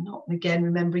literature and not? And again,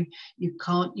 remembering you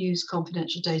can't use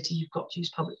confidential data, you've got to use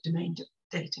public domain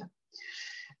data.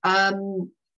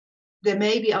 There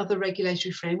may be other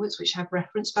regulatory frameworks which have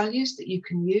reference values that you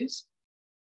can use.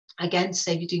 Again,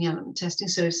 say you're doing animal testing,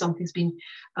 so if something's been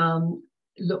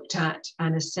looked at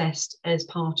and assessed as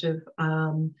part of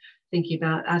thinking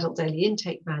about adult daily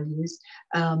intake values,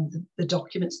 the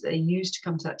documents that they use to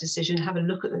come to that decision, have a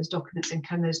look at those documents, and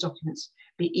can those documents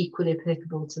be equally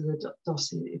applicable to the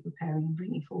dossier that you're preparing and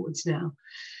bringing forwards now.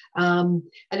 And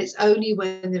it's only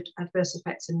when the adverse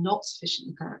effects are not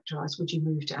sufficiently characterised would you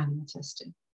move to animal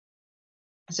testing.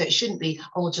 So it shouldn't be,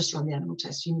 oh, we'll just run the animal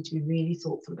test. You need to be really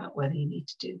thoughtful about whether you need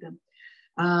to do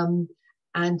them.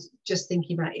 And just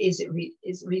thinking about, is it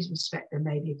reasonable to suspect there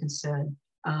may be a concern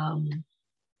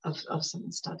of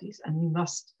some studies, and you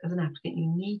must, as an applicant, you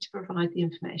need to provide the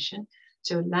information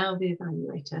to allow the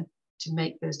evaluator to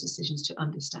make those decisions, to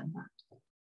understand that.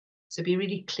 So be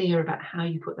really clear about how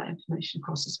you put that information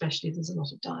across, especially if there's a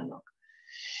lot of dialogue.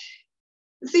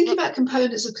 Thinking about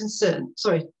components of concern.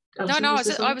 Sorry.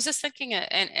 I was just thinking,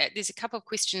 and there's a couple of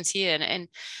questions here, and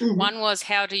one was,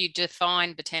 how do you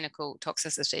define botanical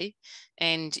toxicity?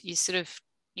 And you sort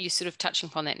of touching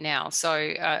upon that now. So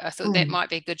I thought that might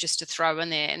be good just to throw in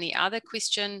there. And the other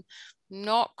question,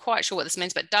 not quite sure what this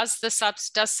means, but does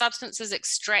substances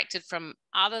extracted from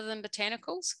other than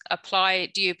botanicals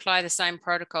do you apply the same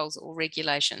protocols or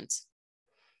regulations?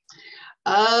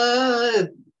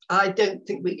 I don't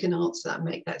think we can answer that and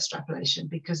make that extrapolation,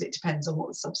 because it depends on what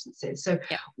the substance is. So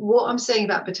what I'm saying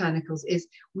about botanicals is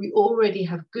we already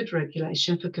have good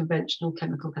regulation for conventional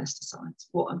chemical pesticides.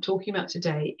 What I'm talking about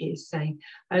today is saying,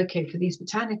 okay, for these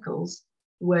botanicals,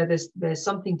 where there's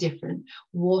something different,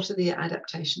 what are the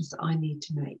adaptations that I need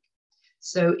to make?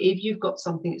 So if you've got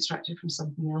something extracted from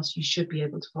something else, you should be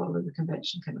able to follow the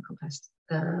conventional chemical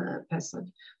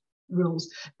pesticide rules.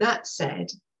 That said,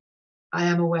 I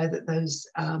am aware that those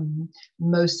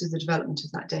most of the development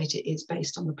of that data is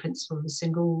based on the principle of a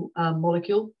single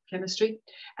molecule chemistry.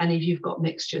 And if you've got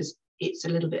mixtures, it's a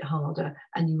little bit harder,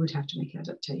 and you would have to make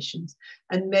adaptations.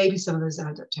 And maybe some of those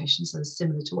adaptations are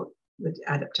similar to what the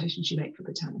adaptations you make for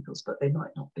botanicals, but they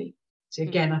might not be. So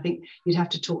again, I think you'd have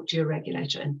to talk to your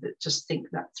regulator and just think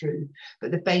that through.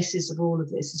 But the basis of all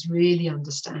of this is really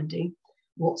understanding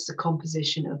what's the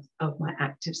composition of my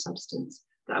active substance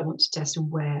that I want to test, and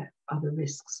where are the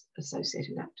risks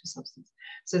associated with active substance.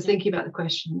 So thinking about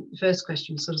the first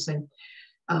question, sort of saying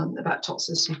about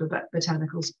toxicity for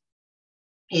botanicals,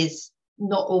 is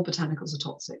not all botanicals are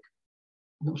toxic.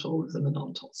 Not all of them are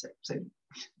non-toxic. So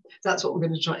that's what we're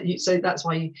going to try. So that's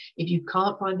why if you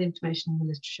can't find the information in the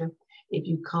literature, if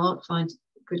you can't find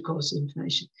good quality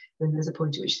information, then there's a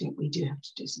point at which you think we do have to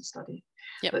do some study.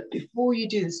 But before you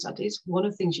do the studies, one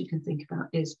of the things you can think about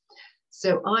is,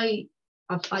 so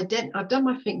I've done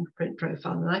my fingerprint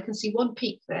profile, and I can see one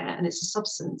peak there, and it's a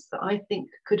substance that I think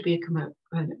could be a component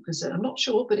of concern. I'm not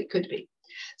sure, but it could be.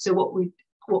 So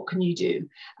what can you do?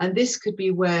 And this could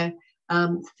be where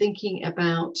thinking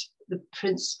about the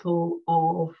principle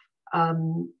of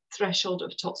threshold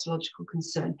of toxicological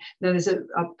concern. Now,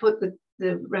 I'll put the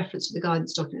reference to the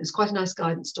guidance document. There's quite a nice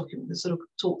guidance document that sort of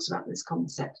talks about this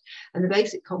concept. And the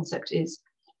basic concept is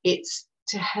it's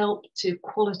to help to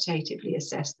qualitatively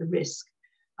assess the risk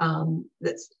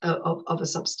that's of a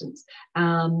substance.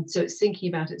 So it's thinking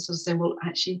about it, sort of saying, well,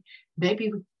 actually,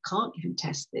 maybe we can't even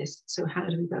test this. So how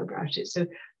do we go about it? So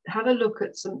have a look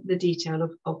at the detail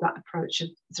of that approach of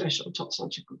threshold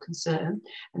toxicological concern.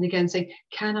 And again, say,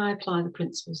 can I apply the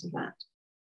principles of that?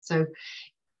 So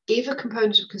if a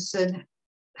component of concern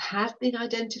has been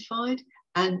identified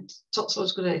and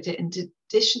toxicological data in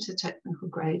addition to technical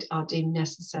grade are deemed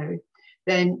necessary,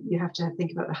 then you have to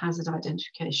think about the hazard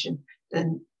identification,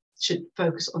 then should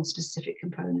focus on specific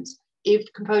components.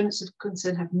 If components of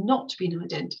concern have not been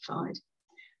identified,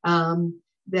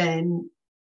 then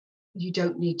you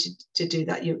don't need to do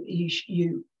that.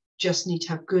 You just need to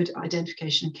have good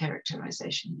identification and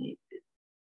characterization.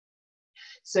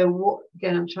 So what,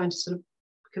 again, I'm trying to sort of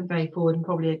convey forward, and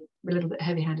probably a little bit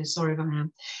heavy-handed, sorry if I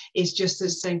am, is just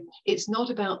as saying it's not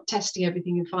about testing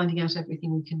everything and finding out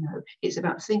everything we can know. It's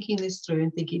about thinking this through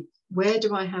and thinking, where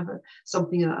do I have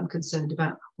something that I'm concerned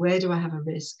about? Where do I have a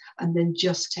risk? And then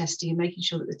just testing and making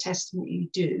sure that the testing that you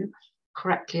do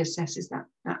correctly assesses that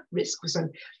risk. So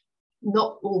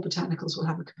not all botanicals will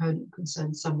have a component of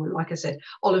concern somewhere. Like I said,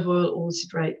 olive oil, always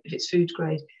great. If it's food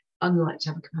grade, unlikely to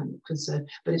have a component of concern.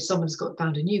 But if someone's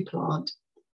found a new plant,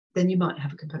 then you might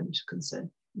have a component of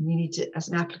concern. And you need to, as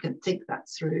an applicant, think that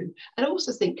through. And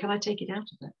also think, can I take it out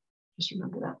of there? Just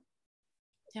remember that.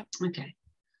 Yep. Okay.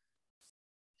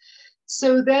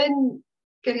 So then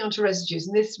getting on to residues,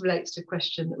 and this relates to a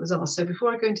question that was asked. So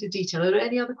before I go into detail, are there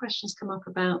any other questions come up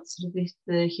about sort of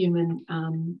the human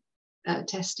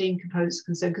testing components of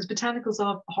concern? Because botanicals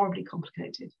are horribly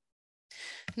complicated.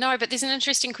 No, but there's an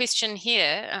interesting question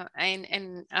here,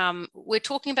 and we're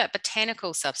talking about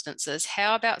botanical substances.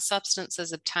 How about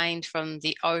substances obtained from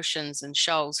the oceans and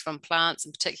shoals, from plants,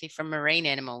 and particularly from marine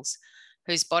animals,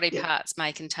 whose body parts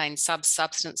may contain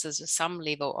substances of some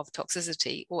level of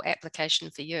toxicity or application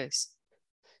for use?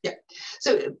 Yeah.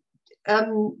 So,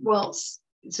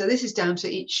 so this is down to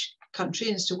each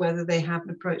country as to whether they have an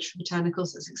approach for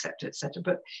botanicals that's accepted, etc.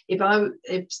 But if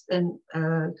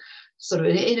sort of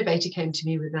an innovator came to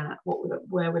me with that, what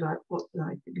would I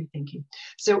be thinking?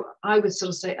 So I would sort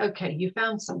of say, okay, you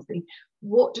found something.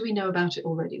 What do we know about it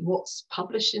already? What's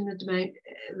published in the domain,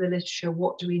 the literature?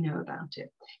 What do we know about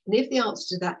it? And if the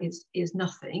answer to that is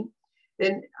nothing,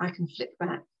 then I can flick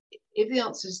back. If the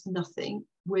answer is nothing,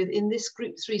 within this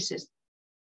group 3 system,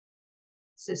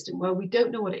 well, we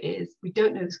don't know what it is, we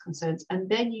don't know its concerns, and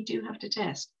then you do have to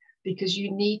test, because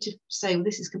you need to say, well,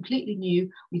 this is completely new,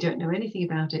 we don't know anything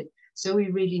about it, so we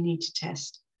really need to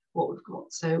test what we've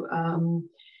got. So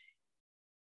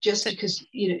just because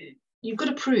you've got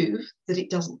to prove that it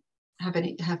doesn't have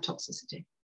toxicity.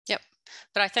 Yep.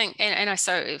 But I think,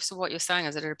 so what you're saying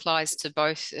is that it applies to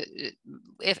both,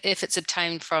 if it's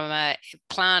obtained from a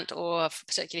plant or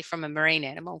particularly from a marine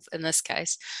animal, in this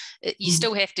case, you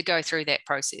still have to go through that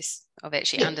process of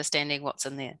actually understanding what's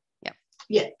in there. Yeah.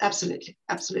 Yeah, absolutely.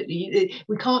 Absolutely.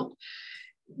 We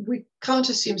can't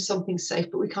assume something's safe,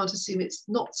 but we can't assume it's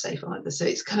not safe either. So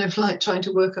it's kind of like trying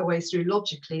to work our way through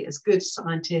logically as good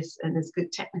scientists and as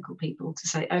good technical people to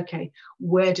say, okay,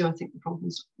 where do I think the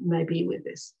problems may be with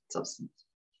this substance?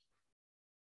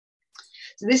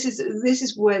 So this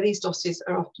is where these dossiers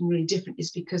are often really different,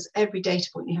 is because every data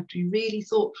point you have to be really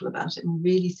thoughtful about it and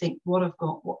really think, what I've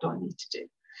got, what do I need to do?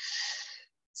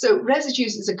 So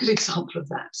residues is a good example of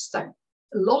that. So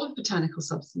a lot of botanical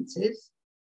substances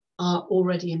are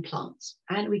already in plants,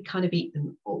 and we kind of eat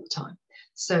them all the time.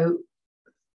 So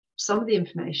some of the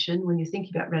information, when you're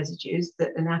thinking about residues,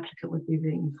 that an applicant would be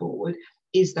bringing forward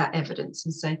is that evidence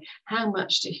and saying, how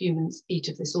much do humans eat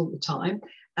of this all the time,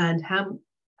 and how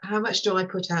much do I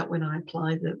put out when I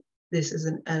apply this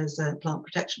as a plant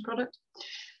protection product?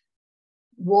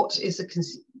 What is the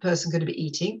person going to be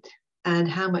eating? And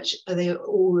how much are they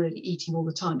already eating all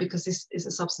the time? Because this is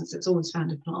a substance that's always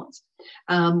found in plants.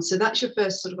 So that's your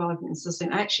first sort of argument. So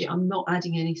saying, actually, I'm not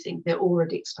adding anything. They're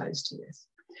already exposed to this.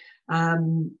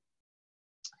 Then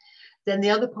the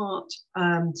other part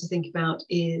to think about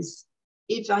is,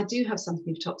 if I do have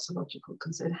something of toxicological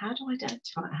concern, how do I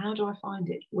identify it? How do I find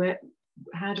it?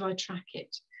 How do I track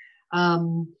it?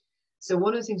 So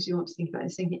one of the things you want to think about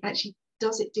is thinking, actually,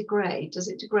 does it degrade? Does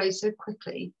it degrade so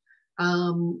quickly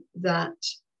that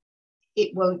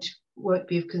it won't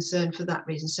be of concern for that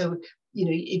reason? So,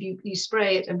 if you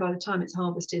spray it and by the time it's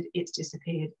harvested, it's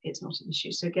disappeared, it's not an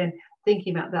issue. So again,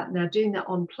 thinking about that. Now, doing that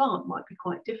on plant might be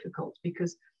quite difficult,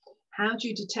 because how do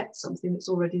you detect something that's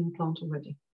already in the plant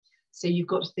already? So you've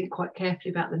got to think quite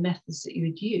carefully about the methods that you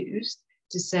would use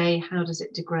to say, how does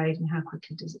it degrade and how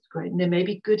quickly does it degrade? And there may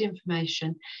be good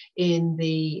information in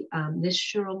the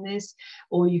literature on this,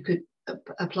 or you could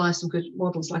apply some good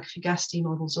models like Fugasti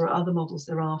models or other models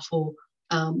there are for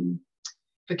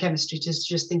chemistry, to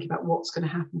just think about what's going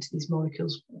to happen to these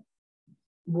molecules.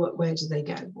 Where do they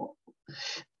go?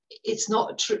 It's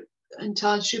not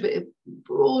entirely true, but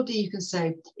broadly you can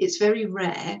say it's very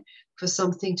rare for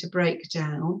something to break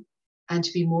down and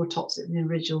to be more toxic than the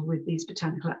original with these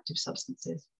botanical active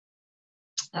substances.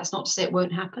 That's not to say it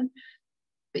won't happen,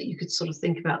 but you could sort of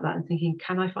think about that and thinking,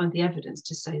 can I find the evidence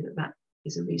to say that that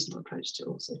is a reasonable approach to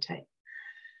also take?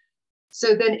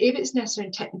 So then if it's necessary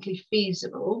and technically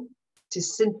feasible to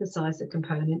synthesize the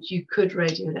component, you could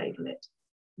radiolabel it.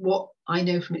 What I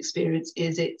know from experience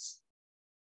is it's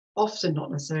often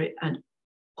not necessary and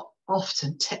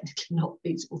often technically not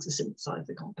feasible to synthesize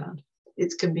the compound.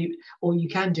 It can be, or you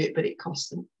can do it, but it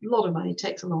costs a lot of money,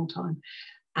 takes a long time,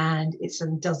 and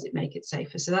does it make it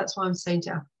safer? So that's why I'm saying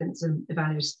to applicants and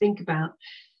evaluators, think about,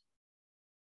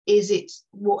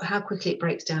 how quickly it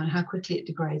breaks down, how quickly it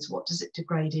degrades, what does it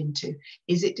degrade into?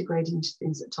 Is it degrading into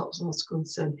things that are toxicological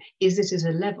concern? Is it at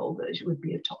a level that it would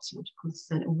be of toxicological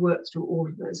concern, and work through all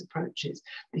of those approaches,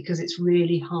 because it's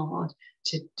really hard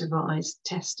to devise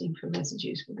testing for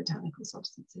residues for botanical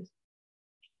substances.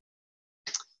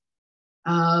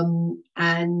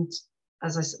 And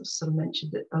as I sort of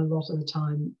mentioned, that a lot of the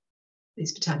time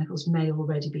these botanicals may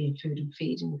already be in food and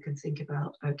feed, and we can think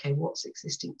about, okay, what's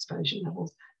existing exposure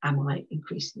levels? Am I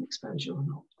increasing exposure or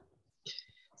not?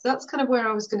 So that's kind of where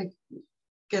I was going to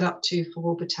get up to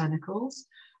for botanicals,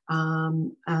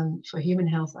 and for human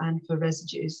health and for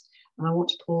residues. And I want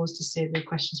to pause to see if there are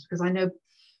questions, because I know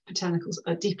botanicals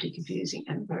are deeply confusing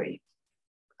and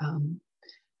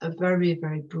a very,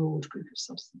 very broad group of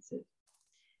substances.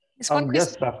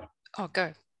 Yes, Dr. Oh,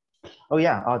 go. Oh,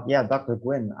 yeah. Yeah, Dr.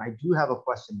 Gwynn, I do have a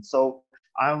question. So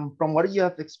from what you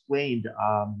have explained,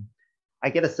 I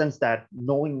get a sense that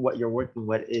knowing what you're working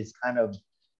with is kind of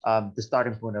the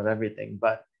starting point of everything.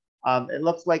 But it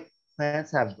looks like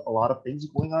plants have a lot of things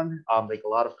going on, like a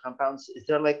lot of compounds. Is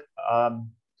there like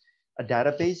a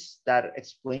database that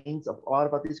explains a lot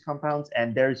about these compounds?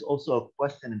 And there's also a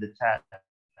question in the chat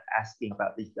asking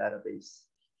about these database.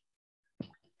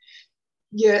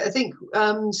 Yeah, I think,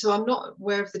 so I'm not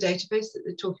aware of the database that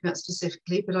they're talking about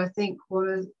specifically, but I think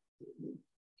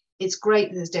it's great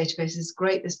that there's databases, it's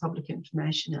great there's public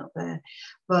information out there,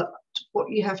 but what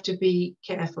you have to be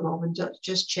careful of and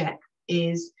just check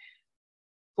is,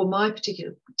 for my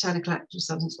particular botanical active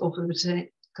substance or for the botanical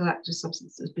active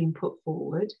substance that's been put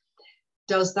forward,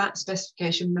 does that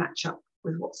specification match up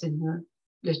with what's in the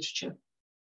literature?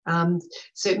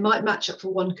 So it might match up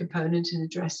for one component and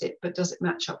address it, but does it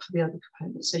match up for the other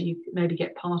components? So you maybe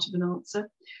get part of an answer.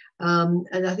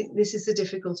 And I think this is the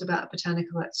difficult about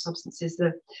botanical active substances,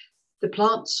 the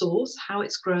plant source, how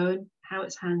it's grown, how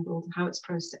it's handled, how it's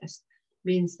processed,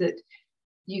 means that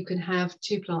you can have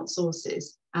two plant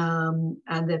sources, and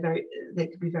they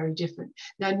could be very different.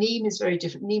 Now, neem is very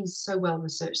different. Neem is so well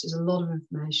researched. There's a lot of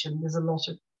information. There's a lot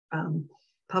of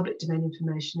public domain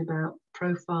information about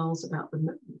profiles, about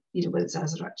the, whether it's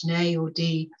azadirachtin A or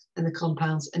D and the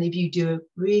compounds. And if you do a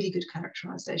really good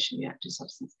characterization of the active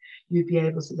substance, you'd be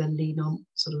able to then lean on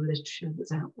sort of literature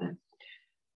that's out there.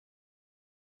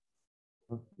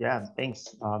 Yeah, thanks,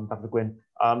 Dr. Gwynn.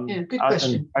 Yeah, good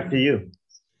question. Back to you.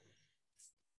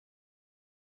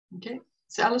 Okay,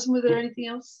 so Alison, was there anything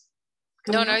else?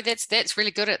 No, that's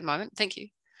really good at the moment. Thank you.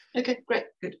 Okay, great,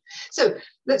 good. So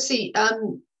let's see.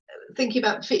 Thinking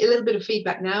about a little bit of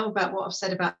feedback now about what I've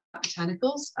said about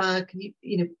botanicals. Can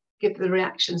you give the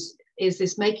reactions? Is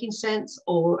this making sense,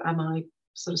 or am I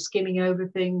sort of skimming over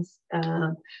things?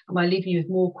 Am I leaving you with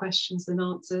more questions than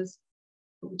answers?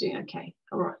 We're doing okay.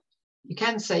 All right. You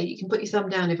can put your thumb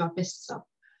down if I've missed some.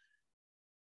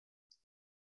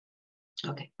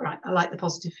 Okay, right. I like the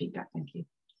positive feedback. Thank you.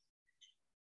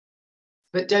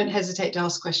 But don't hesitate to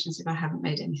ask questions if I haven't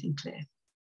made anything clear.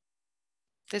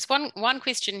 There's one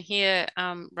question here,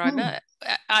 Roma.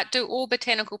 Do all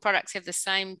botanical products have the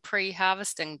same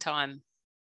pre-harvesting time?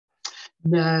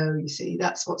 No, you see,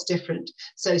 that's what's different.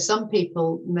 So some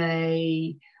people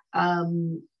may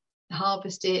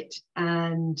harvest it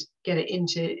and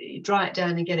dry it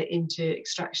down and get it into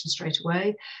extraction straight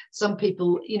away. Some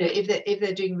people, if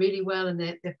they're doing really well and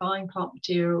they're buying plant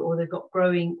material, or they've got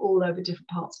growing all over different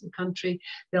parts of the country,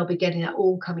 they'll be getting that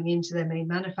all coming into their main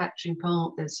manufacturing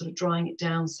part. They're sort of drying it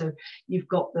down. So you've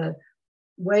got the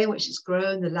way in which it's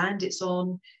grown, the land it's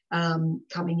on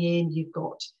coming in. You've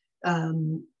got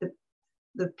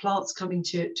the plants coming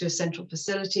to a central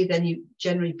facility, then you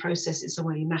generally process it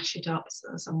somewhere, you mash it up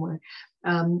somewhere.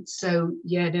 So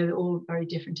yeah, they're all very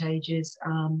different ages.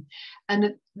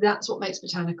 And that's what makes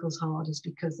botanicals hard, is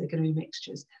because they're going to be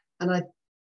mixtures. And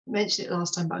mentioned it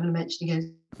last time, but I'm going to mention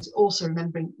again, is also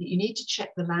remembering that you need to check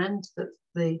the land that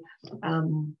the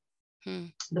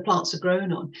plants are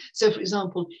grown on. So, for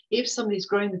example, if somebody's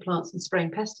growing the plants and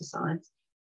spraying pesticides,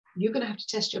 you're going to have to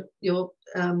test your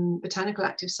botanical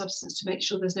active substance to make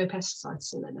sure there's no pesticides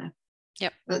still in there.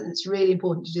 Yep. But it's really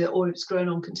important to do that, or if it's grown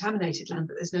on contaminated land,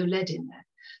 but there's no lead in there.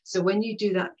 So when you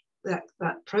do that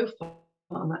profile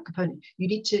on that component, you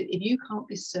need to, if you can't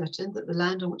be certain that the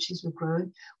land on which these were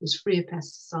grown was free of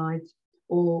pesticides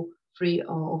or free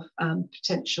of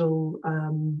potential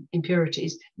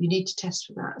impurities, you need to test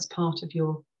for that as part of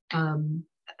your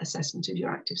assessment of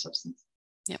your active substance.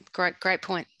 Yep, great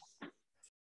point.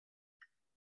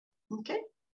 Okay,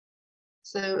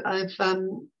 so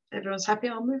everyone's happy.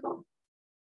 I'll move on.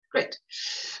 Great.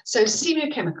 So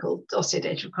semiochemical dossier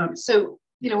data requirements. So,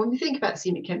 you know, when we think about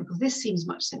semiochemicals, this seems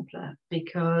much simpler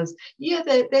because, yeah,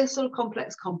 they're sort of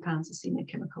complex compounds of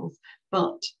semiochemicals,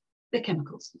 but they're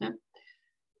chemicals, you know?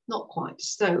 Not quite.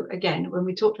 So again, when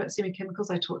we talked about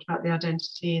semiochemicals, I talked about the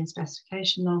identity and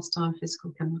specification last time,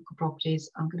 physical chemical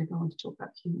properties. I'm going to go on to talk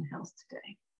about human health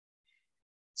today.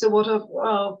 So what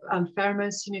are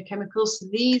pheromones, semiochemicals? So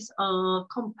these are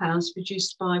compounds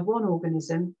produced by one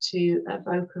organism to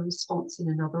evoke a response in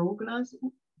another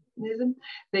organism.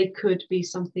 They could be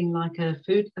something like a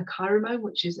chiromone,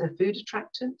 which is a food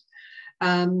attractant.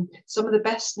 Some of the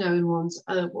best known ones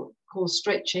are what are called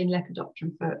straight chain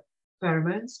lepidopteran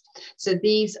pheromones. So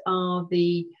these are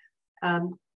the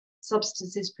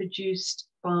substances produced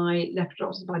by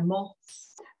lepidopterans, by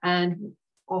moths, and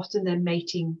often they're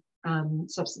mating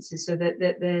substances, so that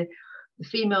the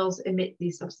females emit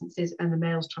these substances and the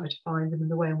males try to find them.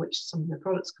 And the way in which some of the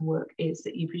products can work is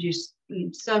that you produce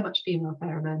so much female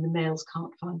pheromone, the males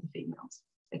can't find the females.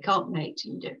 They can't mate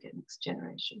and you don't get next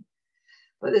generation.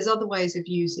 But there's other ways of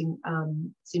using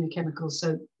semiochemicals.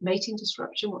 So mating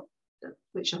disruption,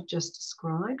 which I've just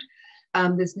described.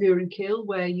 There's lure and kill,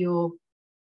 where you're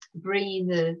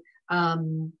bringing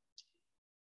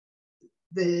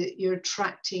you're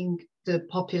attracting the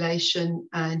population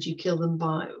and you kill them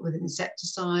with an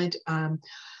insecticide. Then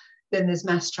there's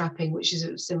mass trapping, which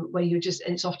is where you're just,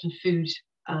 and it's often food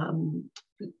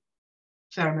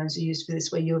pheromones are used for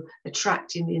this, where you're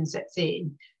attracting the insects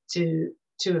in to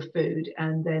a food,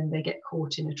 and then they get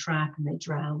caught in a trap and they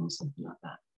drown or something like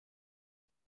that.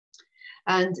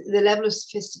 And the level of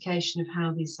sophistication of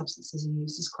how these substances are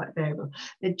used is quite variable.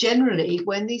 But generally,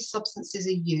 when these substances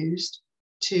are used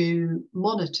to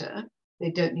monitor, they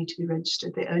don't need to be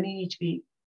registered. They only need to be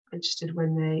registered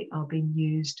when they are being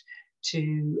used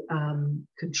to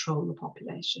control the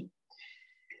population.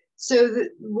 So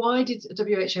why did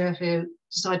WHO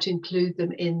decide to include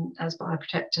them as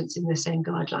bioprotectants in the same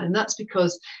guideline? And that's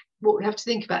because what we have to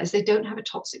think about is they don't have a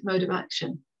toxic mode of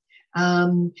action.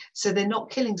 So they're not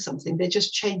killing something, they're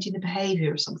just changing the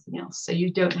behavior of something else. So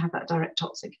you don't have that direct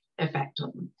toxic effect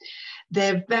on them.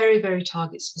 They're very, very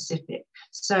target specific.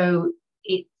 So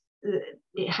it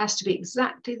has to be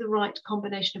exactly the right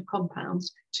combination of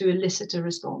compounds to elicit a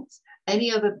response.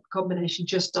 Any other combination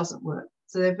just doesn't work.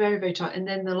 So they're very, very tight. And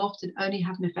then they'll often only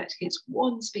have an effect against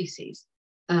one species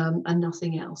and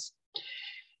nothing else.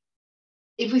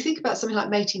 If we think about something like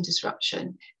mating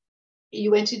disruption,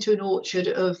 you went into an orchard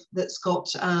that's got,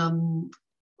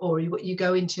 or you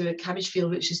go into a cabbage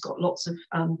field which has got lots of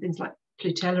things like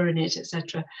Plutella in it,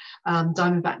 etc.,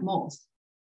 diamondback moths.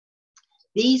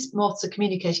 These moths are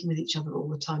communicating with each other all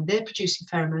the time. They're producing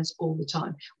pheromones all the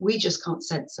time. We just can't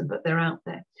sense them, but they're out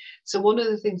there. So one of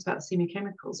the things about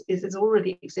semiochemicals is there's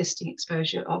already existing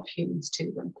exposure of humans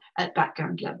to them at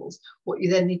background levels. What you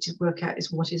then need to work out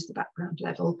is what is the background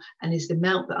level, and is the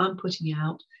amount that I'm putting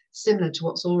out similar to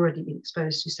what's already been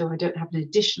exposed to, so I don't have an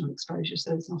additional exposure,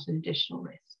 so there's not an additional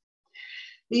risk.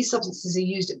 These substances are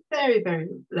used at very, very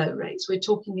low rates. We're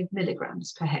talking of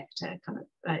milligrams per hectare, kind of,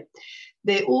 right?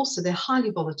 They're highly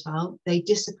volatile. They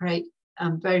dissipate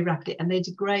very rapidly, and they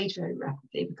degrade very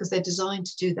rapidly because they're designed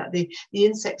to do that. The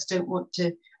insects don't want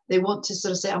to, they want to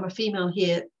sort of say, I'm a female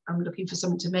here, I'm looking for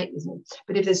someone to mate with me.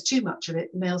 But if there's too much of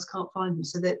it, the males can't find them.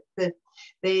 So that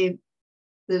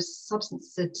the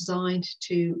substances are designed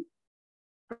to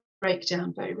break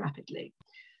down very rapidly.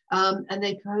 And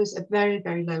they pose a very,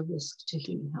 very low risk to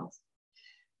human health.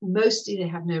 Mostly they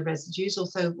have no residues.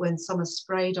 Also, when some are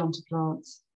sprayed onto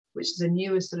plants, which is a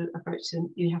newer sort of approach,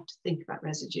 you have to think about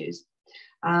residues.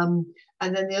 And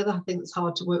then the other thing that's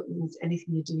hard to work with is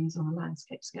anything you're doing is on a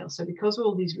landscape scale. So because of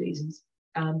all these reasons,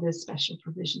 there's special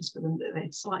provisions for them that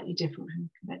they're slightly different from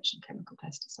conventional chemical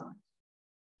pesticides.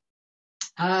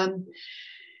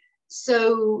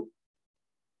 So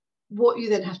what you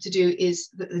then have to do is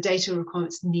that the data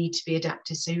requirements need to be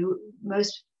adapted. So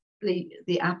most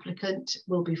the applicant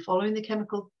will be following the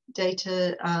chemical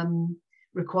data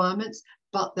requirements,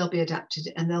 but they'll be adapted,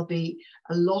 and there'll be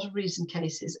a lot of reason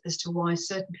cases as to why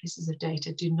certain pieces of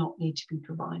data do not need to be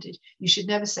provided. You should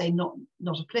never say not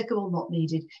applicable, not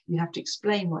needed. You have to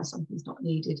explain why something's not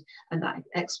needed, and that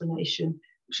explanation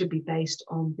should be based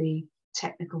on the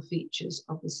technical features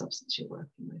of the substance you're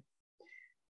working with.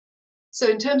 So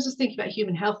in terms of thinking about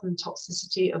human health and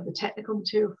toxicity of the technical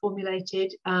material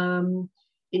formulated,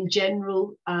 in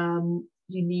general,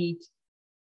 you need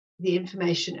the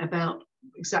information about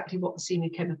exactly what the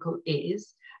semiochemical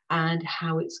is and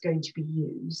how it's going to be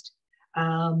used,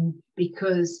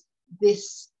 because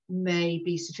this may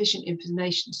be sufficient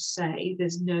information to say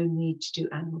there's no need to do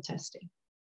animal testing.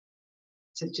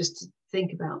 So just to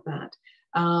think about that.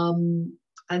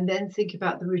 And then think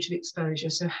about the route of exposure.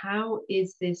 So how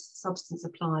is this substance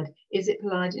applied? Is it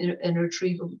applied in a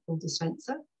retrievable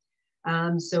dispenser?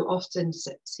 So often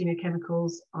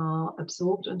semiochemicals are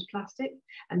absorbed onto plastic,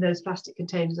 and those plastic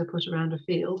containers are put around a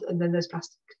field, and then those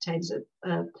plastic containers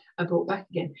are brought back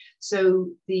again. So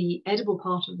the edible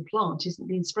part of the plant isn't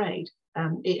being sprayed.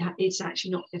 It's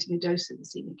actually not getting a dose of the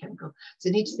semiochemical. So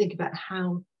you need to think about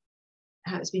how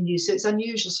it's been used. So it's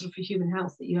unusual sort of for human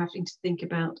health that you're having to think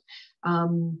about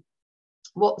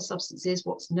what the substance is,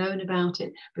 what's known about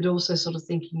it, but also sort of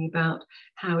thinking about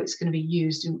how it's going to be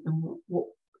used and what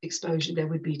exposure there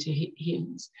would be to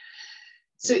humans.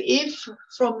 So if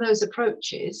from those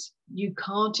approaches you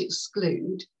can't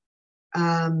exclude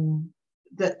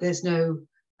that there's no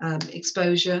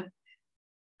exposure,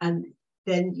 and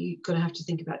then you're going to have to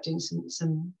think about doing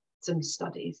some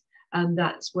studies, and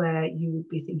that's where you would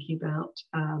be thinking about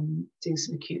doing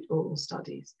some acute oral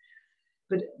studies.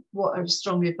 But what I would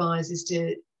strongly advise is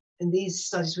to, and these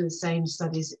studies were the same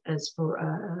studies as for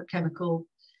a chemical.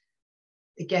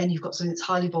 Again, you've got something that's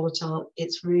highly volatile.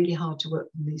 It's really hard to work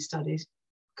with these studies.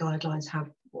 Guidelines have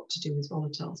what to do with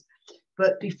volatiles.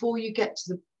 But before you get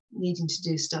to the needing to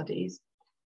do studies,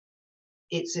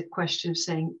 it's a question of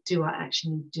saying, do I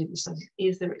actually need to do the studies?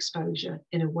 Is there exposure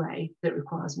in a way that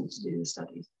requires me to do the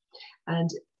studies? And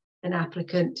an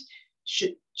applicant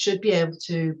should be able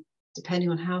to, depending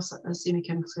on how a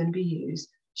semiochemical is going to be used,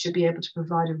 should be able to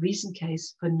provide a reason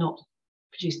case for not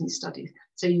producing these studies.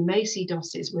 So you may see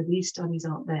dossiers where these studies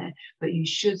aren't there, but you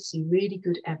should see really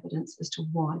good evidence as to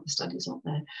why the studies aren't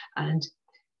there, and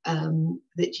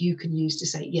that you can use to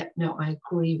say, yeah, no, I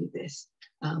agree with this,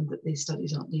 that these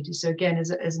studies aren't needed. So again, as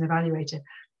an evaluator,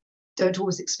 don't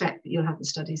always expect that you'll have the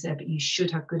studies there, but you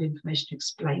should have good information to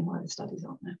explain why the studies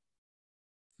aren't there.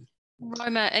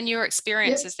 Roma, in your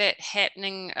experience, Yep. Is that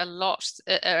happening a lot?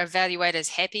 Are evaluators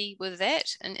happy with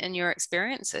that in your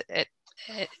experience?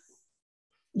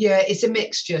 Yeah, it's a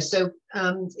mixture. So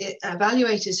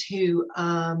evaluators who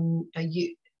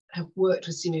have worked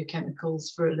with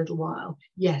semiochemicals for a little while,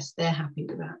 yes, they're happy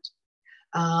with that.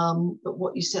 But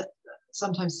what you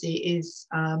sometimes see is,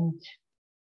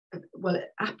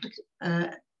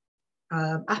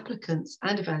 applicants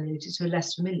and evaluators who are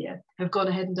less familiar have gone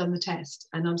ahead and done the test.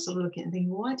 And I'm sort of looking and thinking,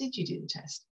 why did you do the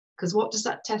test? Because what does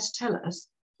that test tell us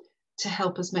to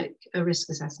help us make a risk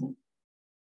assessment?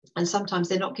 And sometimes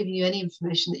they're not giving you any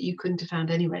information that you couldn't have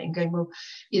found anyway, and going, well,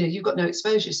 you've got no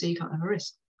exposure, so you can't have a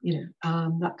risk.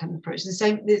 That kind of approach. So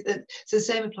the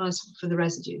same applies for the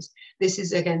residues. This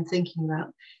is again thinking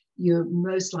about, you're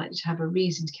most likely to have a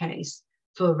reasoned case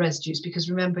for residues, because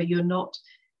remember,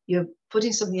 you're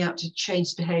putting something out to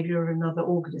change the behavior of another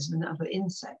organism, another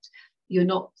insect. You're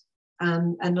not,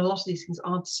 and a lot of these things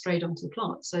aren't sprayed onto the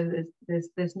plant, so there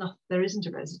isn't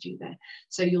a residue there.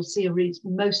 So you'll see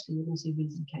mostly you're going to see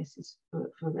reason cases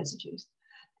for residues.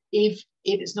 If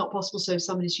it's not possible, so if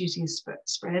somebody's using a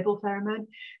sprayable pheromone,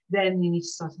 then you need to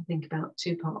start to think about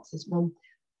two parts. There's one,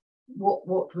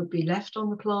 what would be left on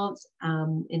the plants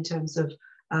in terms of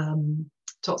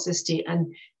toxicity,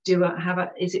 and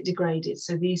is it degraded?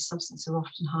 So these substances are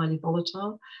often highly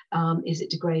volatile. Is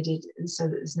it degraded so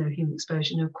that there's no human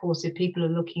exposure? And of course, if people are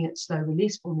looking at slow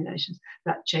release formulations,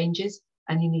 that changes,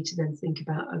 and you need to then think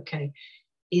about, okay,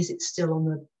 is it still on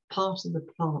the part of the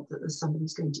plant that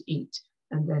somebody's going to eat?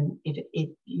 And then if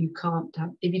you don't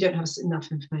have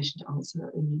enough information to answer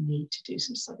that, then you need to do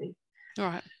some study. All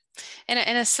right.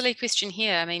 And a silly question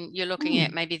here. I mean, you're looking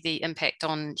at maybe the impact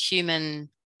on human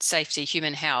safety,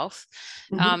 human health.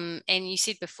 And you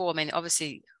said before, I mean,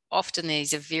 obviously, often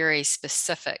these are very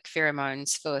specific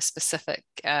pheromones for a specific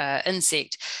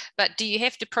insect. But do you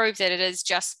have to prove that it is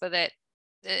just for that,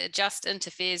 just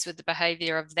interferes with the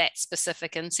behavior of that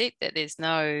specific insect, that there's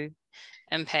no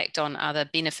impact on other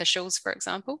beneficials, for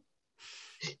example?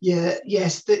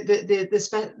 Yes,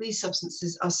 these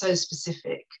substances are so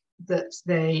specific that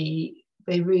they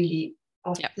really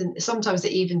often, sometimes they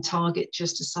even target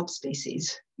just a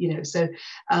subspecies, you know, so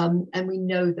and we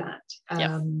know that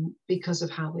because of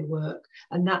how they work,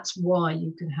 and that's why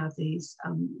you can have these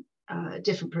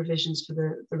different provisions for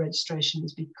the registration,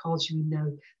 is because you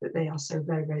know that they are so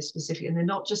very, very specific, and they're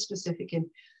not just specific in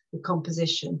the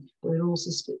composition, but they're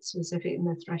also specific in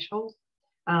their threshold,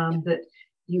 that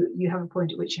you have a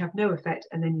point at which you have no effect,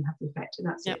 and then you have the effect, and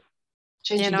that's it.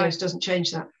 Changing dose doesn't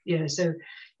change that, you know. So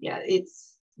yeah,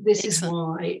 this is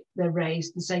why they're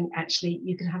raised and saying actually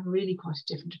you can have really quite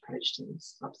a different approach to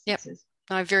these substances.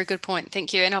 No, very good point.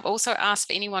 Thank you. And I've also asked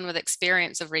for anyone with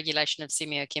experience of regulation of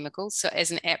semiochemicals. So as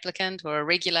an applicant or a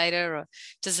regulator or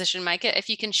decision maker, if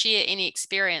you can share any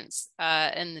experience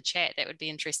in the chat, that would be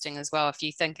interesting as well. If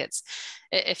you think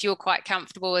if you're quite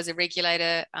comfortable as a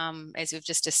regulator, as we've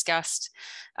just discussed,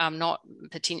 not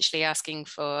potentially asking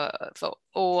for a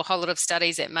whole lot of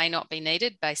studies that may not be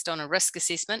needed based on a risk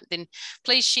assessment, then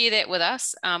please share that with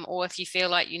us. Or if you feel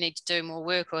like you need to do more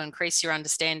work or increase your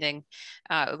understanding,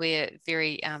 we're very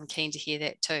keen to hear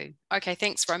that too. Okay,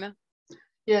 thanks, Roma.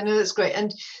 Yeah, no, that's great.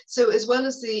 And so as well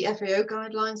as the FAO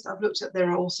guidelines I've looked at,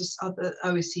 there are also other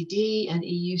OECD and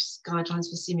EU guidelines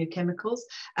for semiochemicals.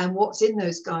 And what's in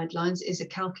those guidelines is a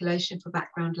calculation for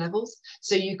background levels.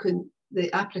 So the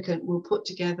applicant will put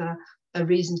together a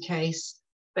reasoned case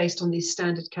based on these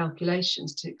standard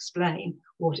calculations to explain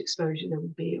what exposure there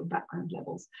would be on background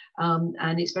levels.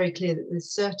 And it's very clear that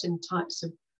there's certain types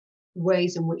of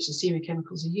ways in which the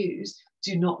semiochemicals are used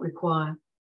do not require,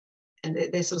 and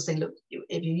they're sort of saying, look,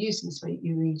 if you're using this way,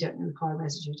 you really don't require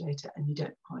residue data and you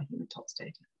don't require human tox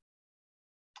data.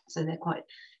 So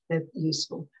they're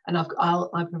useful. And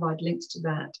I provide links to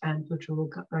that, and Putra will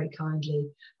very kindly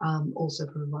also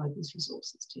provide these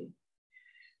resources to you.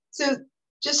 So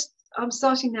I'm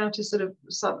starting now to sort of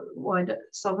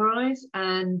summarize,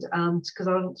 and because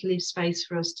I want to leave space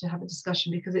for us to have a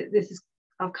discussion, because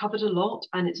I've covered a lot,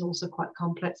 and it's also quite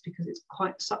complex because it's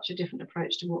quite such a different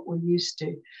approach to what we're used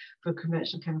to for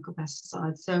conventional chemical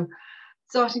pesticides. So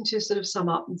starting to sort of sum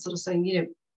up and sort of saying, you know,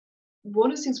 one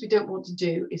of the things we don't want to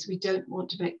do is we don't want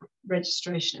to make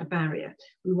registration a barrier.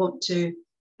 We want to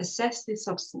assess these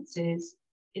substances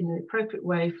in the appropriate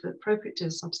way for appropriate to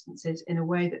the substances in a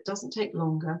way that doesn't take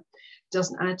longer,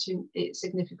 doesn't add to it,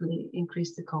 significantly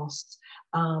increase the costs,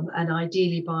 and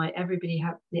ideally by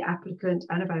the applicant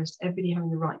and everybody having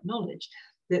the right knowledge,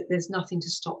 that there's nothing to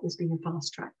stop this being a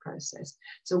fast track process.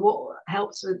 So what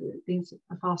helps with it being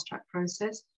a fast track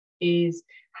process is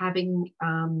having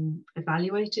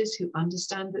evaluators who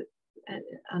understand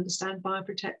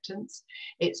bioprotectants.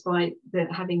 It's by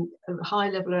having a high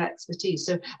level of expertise.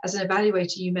 So as an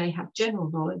evaluator, you may have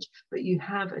general knowledge, but you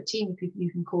have a team of people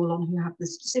you can call on who have the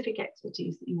specific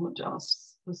expertise that you want to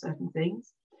ask for certain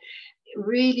things.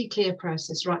 Really clear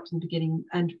process right from the beginning,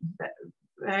 and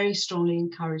very strongly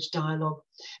encourage dialogue,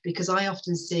 because I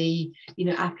often see, you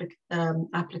know,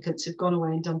 applicants who've gone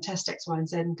away and done test X, Y, and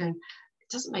Z and going, it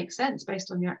doesn't make sense based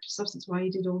on your active substance why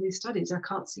you did all these studies. I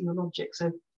can't see your logic.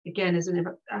 So again, as an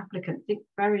applicant, think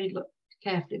very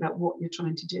carefully about what you're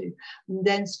trying to do, and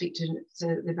then speak to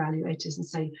the evaluators and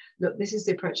say, look, this is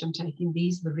the approach I'm taking.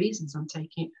 These are the reasons I'm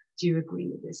taking it. Do you agree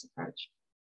with this approach?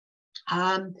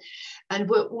 And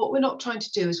what we're not trying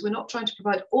to do is we're not trying to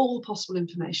provide all the possible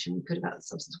information we could about the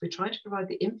substance. We're trying to provide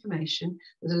the information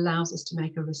that allows us to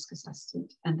make a risk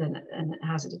assessment and then a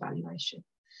hazard evaluation.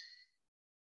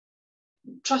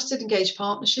 Trusted engaged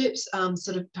partnerships,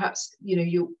 sort of perhaps, you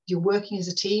know, you're working as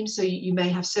a team, so you may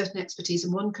have certain expertise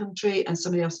in one country and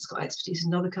somebody else has got expertise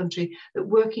in another country, but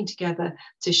working together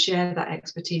to share that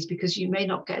expertise, because you may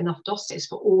not get enough dossiers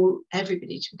for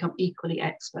everybody to become equally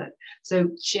expert. So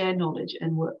share knowledge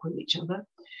and work with each other.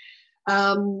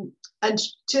 And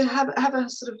to have a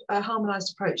sort of a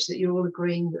harmonized approach that you're all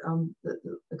agreeing on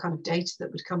the kind of data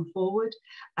that would come forward,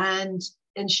 and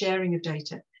sharing of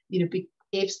data. You know,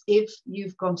 if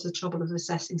you've gone to the trouble of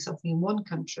assessing something in one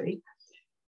country,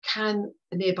 can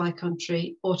a nearby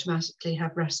country automatically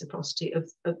have reciprocity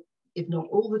of if not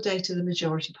all the data, the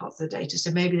majority parts of the data?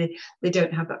 So maybe they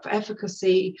don't have that for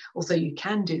efficacy, although you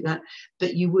can do that,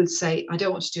 but you would say, I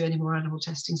don't want to do any more animal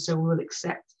testing, so we'll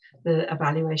accept the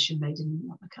evaluation made in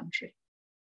another country.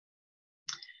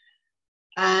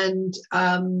 And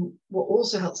what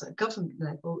also helps at government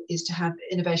level is to have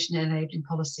innovation enabling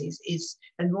policies.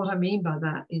 And what I mean by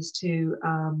that is to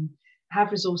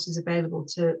have resources available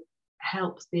to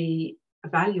help the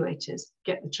evaluators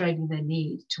get the training they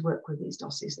need to work with these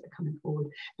dossiers that are coming forward,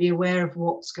 be aware of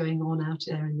what's going on out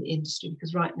there in the industry,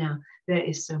 because right now there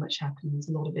is so much happening, there's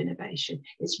a lot of innovation,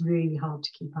 it's really hard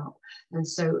to keep up. And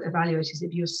so evaluators,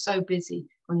 if you're so busy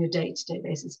on your day-to-day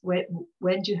basis,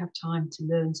 when do you have time to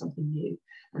learn something new?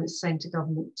 And it's saying to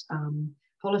government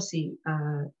policy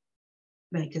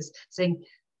makers, saying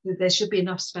that there should be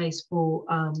enough space for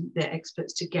their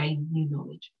experts to gain new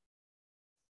knowledge.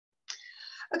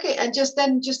 Okay, and just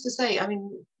to say, I mean,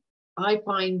 I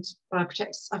find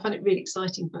bioprotectants, I find it really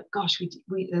exciting, but gosh,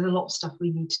 there's a lot of stuff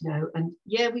we need to know. And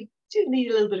yeah, we do need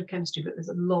a little bit of chemistry, but there's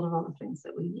a lot of other things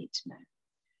that we need to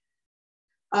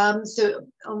know. So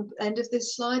on the end of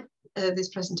this slide, this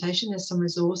presentation, there's some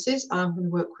resources. I'm going to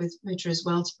work with Muta as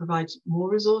well to provide more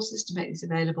resources to make these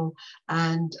available.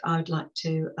 And I'd like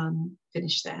to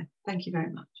finish there. Thank you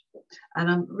very much.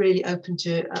 And I'm really open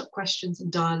to questions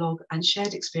and dialogue, and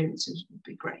shared experiences would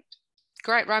be great.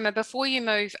 Great, Roma. Before you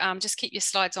move, just keep your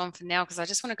slides on for now, because I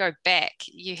just want to go back.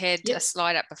 You had a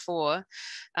slide up before.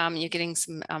 You're getting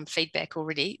some feedback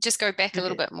already. Just go back a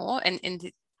little bit more, and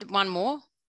one more.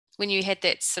 When you had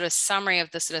that sort of summary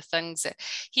of the sort of things that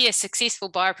here,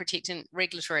 successful bioprotectant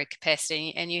regulatory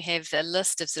capacity, and you have a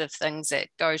list of sort of things that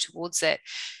go towards that.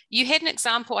 You had an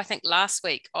example, I think, last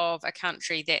week of a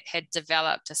country that had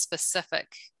developed a specific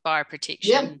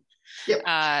bioprotection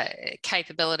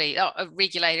capability, a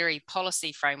regulatory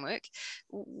policy framework.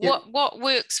 What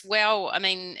works well? I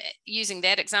mean, using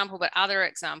that example, but other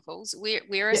examples,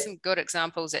 where are some good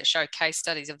examples that show case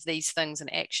studies of these things in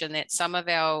action that some of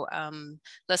our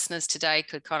listeners today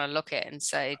could kind of look at and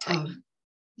say,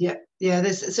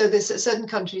 there's certain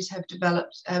countries have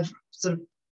sort of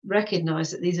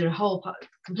recognise that these are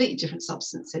completely different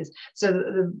substances. So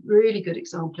the really good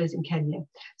example is in Kenya.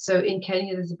 So in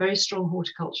Kenya, there's a very strong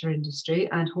horticulture industry,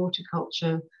 and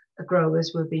horticulture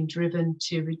growers were being driven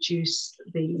to reduce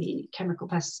the chemical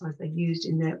pesticides they used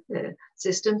in their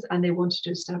systems, and they wanted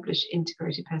to establish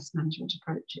integrated pest management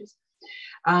approaches.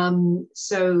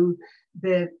 So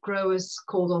the growers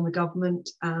called on the government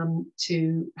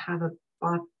to have a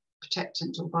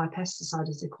bioprotectant or biopesticide,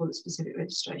 as they call it, specific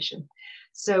registration.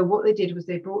 So what they did was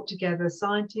they brought together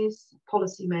scientists,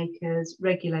 policymakers,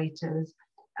 regulators,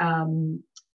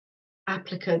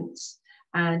 applicants,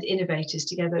 and innovators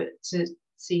together to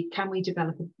see, can we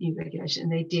develop a new regulation?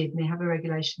 And they did, and they have a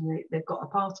regulation. They've got a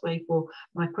pathway for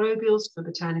microbials, for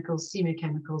botanicals,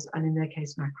 semiochemicals, and in their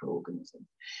case, macroorganisms.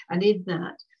 And in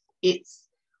that, it's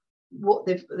what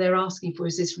they're asking for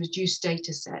is this reduced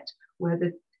data set, where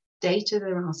the data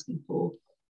they're asking for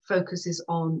focuses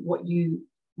on what you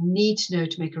need to know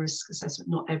to make a risk assessment,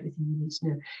 not everything you need to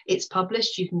know. It's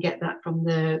published. You can get that from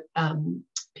the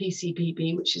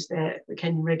PCBB, which is the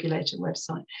Kenyan regulator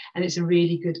website, and it's a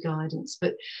really good guidance.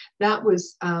 But that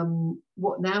was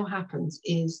what now happens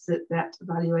is that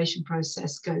evaluation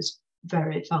process goes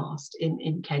very fast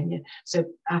in Kenya. So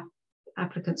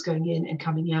applicants going in and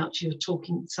coming out, you're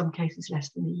talking in some cases less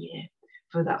than a year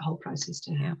for that whole process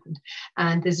to happen.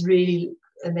 And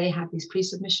they have these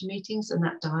pre-submission meetings and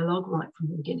that dialogue right from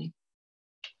the beginning.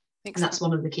 And that's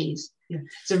one of the keys. Yeah,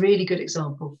 it's a really good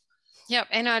example. Yep,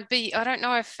 and I don't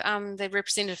know if the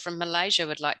representative from Malaysia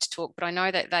would like to talk, but I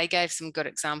know that they gave some good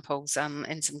examples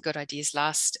and some good ideas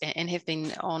last, and have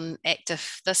been on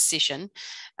active this session.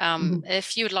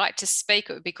 If you would like to speak,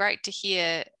 it would be great to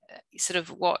hear sort of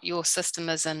what your system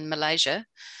is in Malaysia.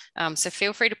 So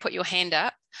feel free to put your hand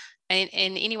up. And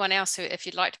anyone else who, if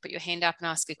you'd like to put your hand up and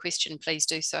ask a question, please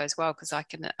do so as well, because I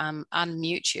can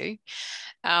unmute you.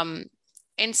 And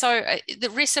so the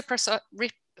reciprocity,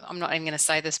 I'm not even going to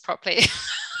say this properly.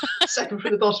 Second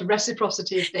from the bottom,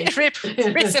 reciprocity of data.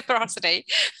 Reciprocity.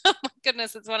 Oh my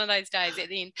goodness, it's one of those days at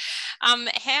the end.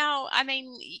 I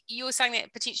mean, you were saying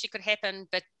that potentially could happen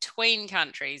between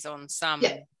countries on some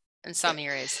in some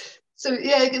areas. So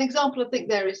yeah, an example I think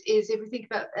there is if we think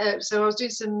about, so I was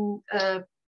doing some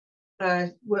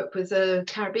work with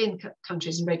Caribbean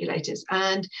countries and regulators,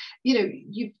 and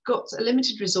you've got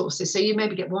limited resources, so you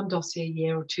maybe get one dossier a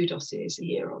year or two dossiers a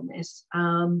year on this,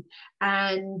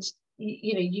 and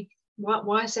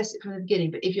why assess it from the beginning?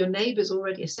 But if your neighbour's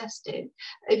already assessed it,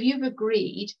 if you've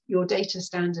agreed your data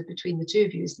standard between the two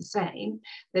of you is the same,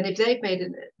 then if they've made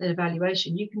an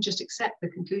evaluation, you can just accept the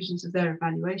conclusions of their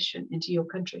evaluation into your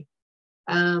country.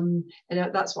 And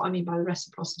that's what I mean by the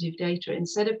reciprocity of data.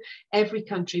 Instead of every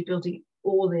country building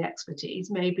all the expertise,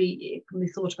 maybe it can be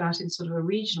thought about in sort of a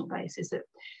regional basis, that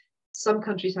some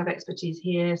countries have expertise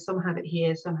here, some have it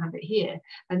here, some have it here,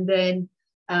 and then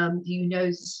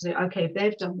okay, if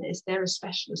they've done this, they're a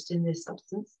specialist in this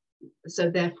substance, so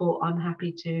therefore I don't have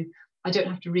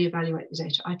to reevaluate the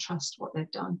data. I trust what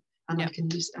they've done, and yeah. I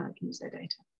can use their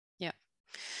data. Yeah.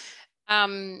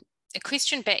 A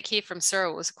question back here from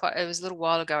Cyril it was a little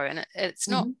while ago, and it's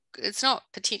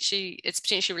potentially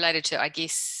related to, I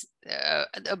guess,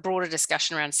 a broader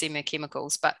discussion around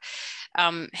semiochemicals, but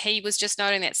he was just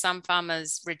noting that some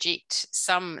farmers reject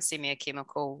some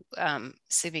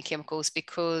semiochemicals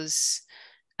because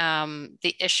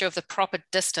the issue of the proper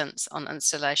distance on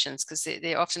installations, because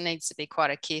there often needs to be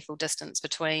quite a careful distance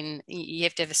between, you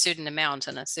have to have a certain amount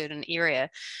in a certain area.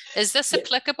 Is this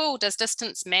applicable? Does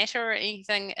distance matter or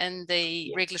anything in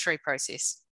the regulatory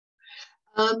process?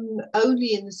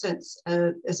 Only in the sense,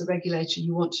 as a regulator,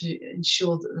 you want to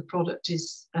ensure that the product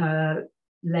is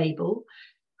label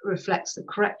reflects the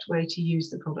correct way to use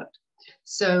the product.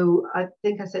 So I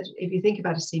think I said, if you think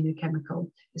about a semiochemical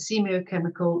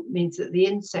means that the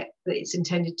insect that it's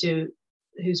intended to,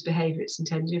 whose behavior it's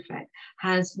intended to affect,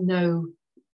 has no,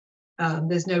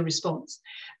 there's no response.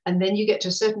 And then you get to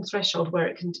a certain threshold where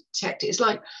it can detect it. It's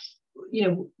like, you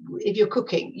know, if you're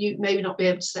cooking, you may not be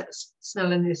able to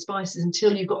smell any of the spices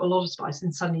until you've got a lot of spice,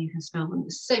 and suddenly you can smell them.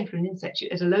 It's the same for an insect.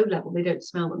 At a low level, they don't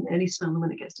smell them. They only smell them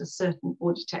when it gets to a certain,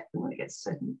 or detect them when it gets to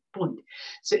a certain point.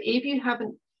 So if you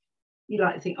haven't, you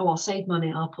like to think, oh, I'll save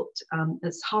money, I'll put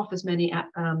as half as many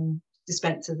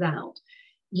dispensers out.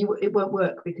 It won't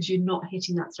work because you're not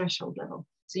hitting that threshold level.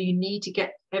 So you need to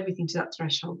get everything to that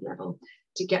threshold level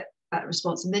to get that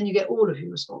response, and then you get all of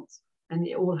your response, and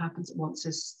it all happens at once. So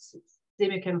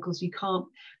semiochemicals, you can't,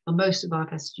 and most of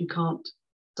biopesticides, you can't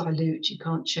dilute, you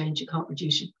can't change, you can't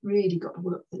reduce. You've really got to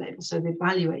work the label. So the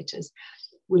evaluators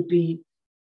would be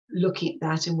looking at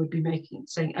that and would be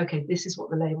saying, okay, this is what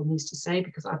the label needs to say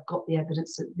because I've got the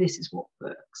evidence that this is what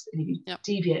works. And if you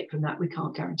deviate from that, we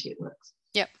can't guarantee it works.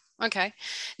 Yep. Okay.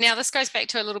 Now this goes back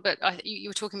to a little bit you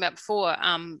were talking about before,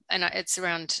 and it's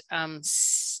around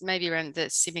maybe around the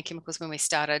semiochemicals when we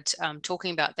started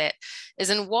talking about that. Is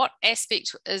in what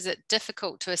aspect is it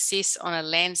difficult to assess on a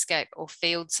landscape or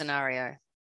field scenario?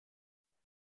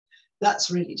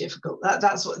 That's really difficult.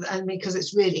 That's what, and because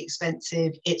it's really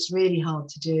expensive, it's really hard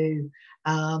to do. You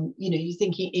know, you're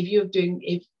thinking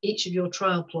if each of your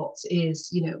trial plots is,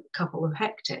 you know, a couple of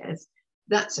hectares,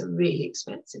 that's a really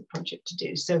expensive project to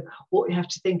do. So what you have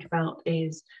to think about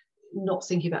is not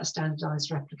thinking about standardized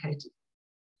replicated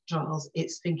trials.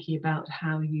 It's thinking about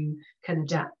how you can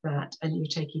adapt that, and you're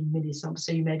taking mini samples.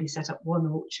 So you maybe set up one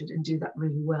orchard and do that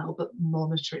really well, but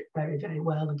monitor it very, very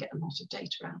well and get a lot of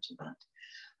data out of that.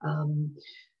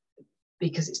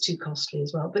 Because it's too costly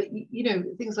as well. But you know,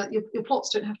 things like your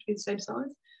plots don't have to be the same size.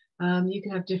 You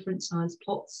can have different size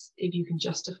plots if you can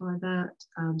justify that.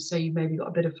 So you've maybe got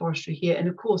a bit of forestry here, and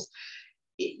of course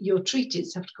your treated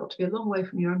have got to be a long way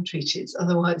from your untreated,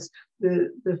 otherwise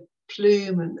the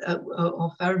plume and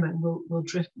or pheromone will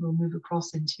move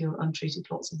across into your untreated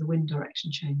plots if the wind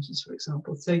direction changes, for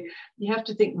example. So you have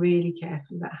to think really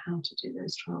carefully about how to do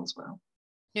those trials well.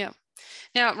 Yeah.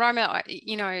 Now, Roma,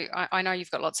 you know, I know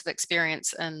you've got lots of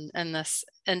experience in this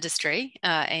industry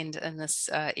and in this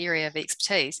area of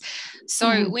expertise.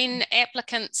 So when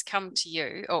applicants come to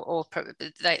you, or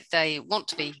they want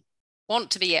to be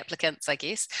applicants, I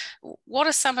guess, what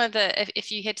are some of the,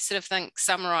 if you had to sort of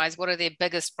summarize, what are their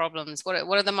biggest problems? What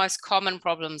are the most common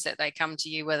problems that they come to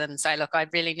you with and say, look, I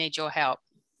really need your help?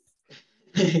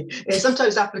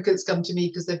 Sometimes applicants come to me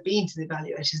because they've been to the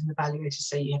evaluators, and the evaluators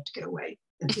say you have to go away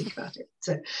and think about it.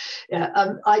 So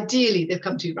yeah, ideally they've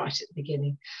come to you right at the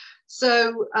beginning.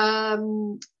 So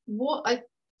what I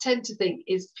tend to think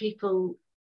is people,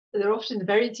 they're often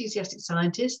very enthusiastic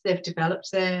scientists. They've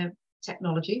developed their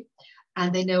technology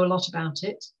and they know a lot about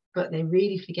it, but they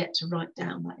really forget to write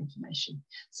down that information.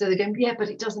 So they're going, yeah, but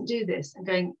it doesn't do this. And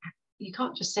going, you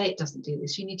can't just say it doesn't do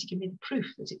this. You need to give me the proof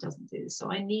that it doesn't do this.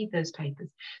 So I need those papers.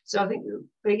 So I think the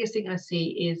biggest thing I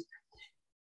see is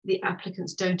the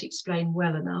applicants don't explain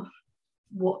well enough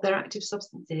what their active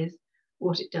substance is,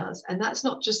 what it does. And that's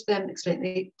not just them explaining,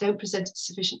 they don't present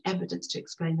sufficient evidence to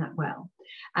explain that well.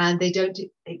 And they don't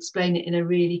explain it in a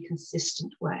really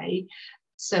consistent way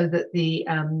so that the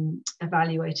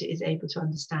evaluator is able to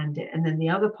understand it. And then the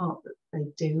other part that they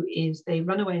do is they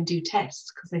run away and do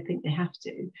tests because they think they have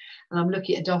to. And I'm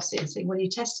looking at a dossier and saying, well, you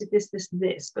tested this, this, and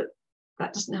this, but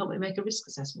that doesn't help me make a risk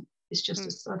assessment. It's just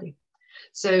a study.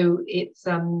 So it's,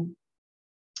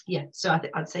 yeah, so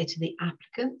I'd say to the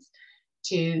applicants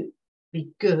to be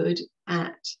good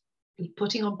at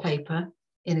putting on paper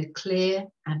in a clear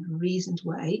and reasoned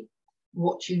way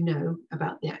what you know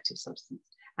about the active substance.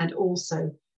 And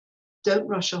also, don't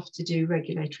rush off to do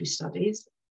regulatory studies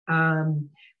so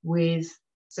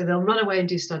they'll run away and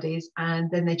do studies, and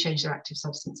then they change their active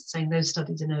substance, saying those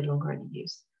studies are no longer any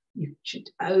use. You should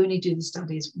only do the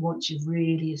studies once you've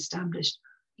really established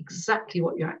exactly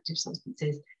what your active substance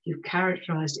is, you've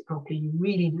characterized it properly, you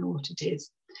really know what it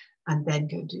is, and then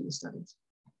go do the studies.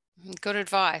 Good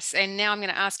advice. And now I'm going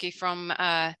to ask you from,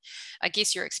 I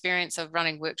guess, your experience of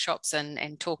running workshops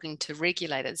and talking to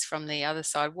regulators from the other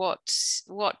side. What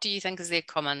do you think is their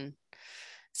common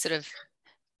sort of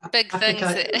big things?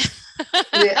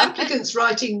 The applicants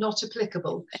writing not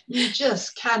applicable. You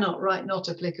just cannot write not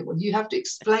applicable. You have to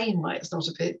explain why it's not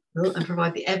applicable and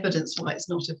provide the evidence why it's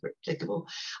not applicable.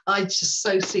 I just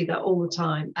so see that all the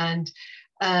time. And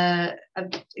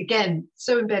again,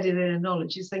 so embedded in a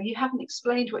knowledge, you're saying you haven't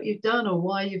explained what you've done or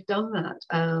why you've done that,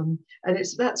 and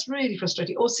that's really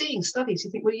frustrating. Or seeing studies, you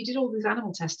think, well, you did all this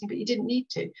animal testing, but you didn't need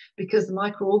to, because the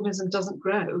microorganism doesn't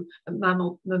grow at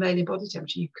mammalian body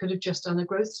temperature. You could have just done a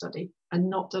growth study and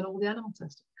not done all the animal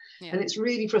testing. Yeah. And it's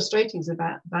really frustrating as an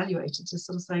evaluator to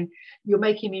sort of saying, you're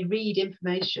making me read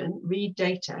information, read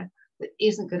data that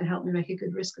isn't going to help me make a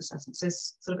good risk assessment. So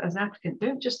sort of as an applicant,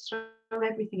 don't just throw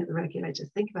everything at the regulator.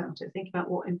 Think about it. Think about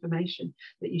what information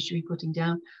that you should be putting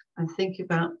down, and think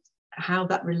about how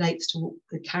that relates to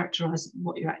the characterize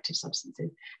what your active substance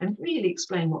is, and really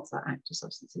explain what's that active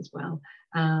substance as well,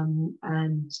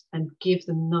 and give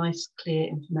them nice, clear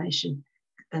information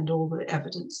and all the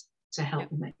evidence to help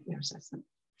them make their assessment.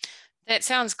 That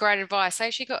sounds great advice. I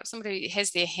actually got somebody who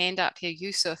has their hand up here,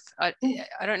 Yusuf. I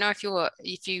don't know if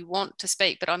you want to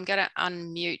speak, but I'm going to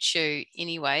unmute you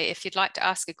anyway. If you'd like to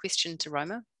ask a question to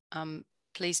Roma,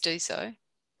 please do so.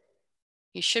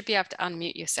 You should be able to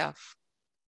unmute yourself.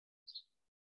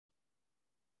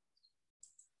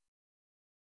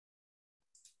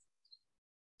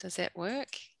 Does that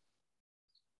work?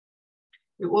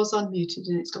 It was unmuted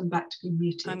and it's gone back to being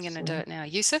muted. I'm going to do it now.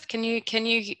 Yusuf, can you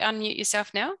unmute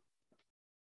yourself now?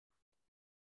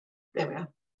 There we are.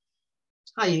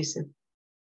 Hi, Yusuf.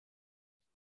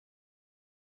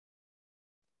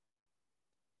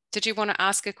 Did you want to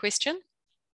ask a question?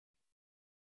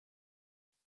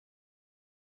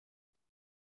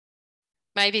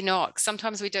 Maybe not.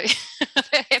 Sometimes we do.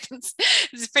 That happens.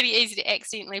 It's pretty easy to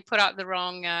accidentally put up the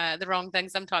wrong thing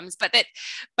sometimes. But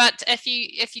if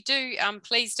you do,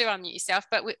 please do unmute yourself.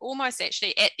 But we're almost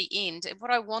actually at the end.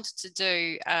 What I wanted to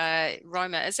do,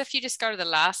 Roma, is if you just go to the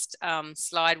last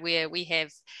slide where we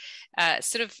have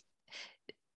sort of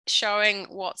showing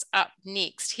what's up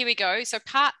next. Here we go. So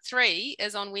part 3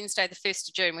 is on Wednesday, the 1st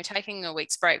of June. We're taking a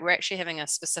week's break. We're actually having a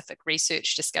specific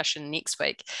research discussion next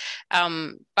week.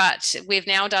 But we've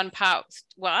now done part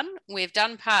 1. We've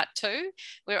done part 2.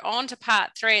 We're on to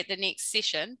part 3 at the next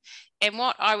session. And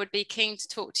what I would be keen to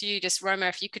talk to you, just Roma,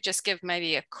 if you could just give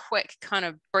maybe a quick kind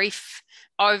of brief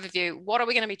overview. What are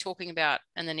we going to be talking about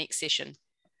in the next session?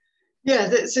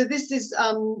 Yeah, so this is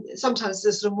sometimes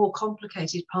the sort of more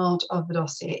complicated part of the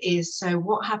dossier is, so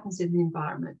what happens in the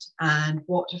environment and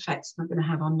what effects they're going to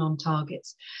have on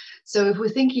non-targets. So if we're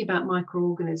thinking about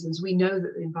microorganisms, we know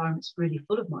that the environment's really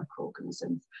full of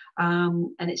microorganisms,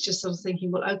 and it's just sort of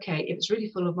thinking, well, okay, if it's really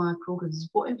full of microorganisms,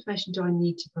 what information do I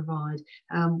need to provide?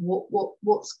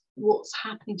 What's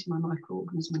happening to my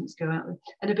microorganisms go out there?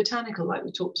 And a botanical, like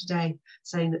we talked today,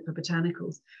 saying that for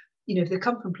botanicals, you know, if they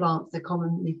come from plants, they're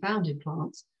commonly found in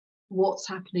plants, what's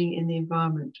happening in the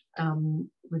environment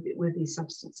with these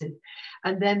substances.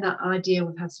 And then that idea,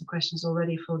 we've had some questions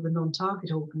already for the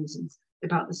non-target organisms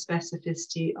about the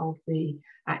specificity of the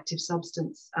active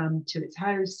substance to its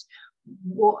host.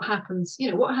 What happens,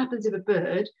 you know, what happens if a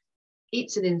bird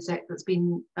eats an insect that's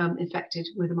been infected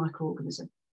with a microorganism?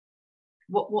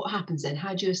 What happens then?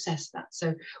 How do you assess that?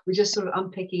 So we're just sort of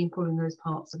unpicking and pulling those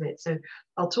parts of it. So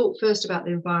I'll talk first about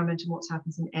the environment and what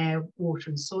happens in air, water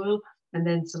and soil, and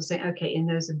then sort of say, okay, in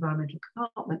those environmental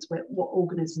compartments, what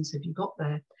organisms have you got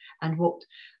there, and what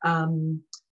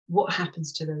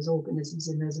happens to those organisms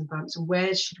in those environments, and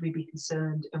where should we be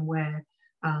concerned, and where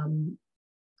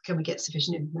can we get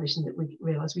sufficient information that we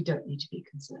realise we don't need to be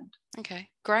concerned. Okay,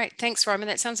 great. Thanks, Roma.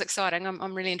 That sounds exciting.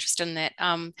 I'm really interested in that.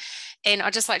 And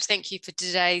I'd just like to thank you for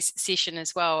today's session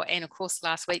as well, and of course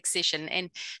last week's session. And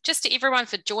just to everyone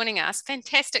for joining us.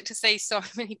 Fantastic to see so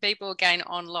many people again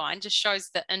online. Just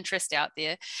shows the interest out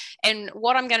there. And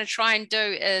what I'm going to try and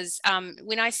do is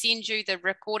when I send you the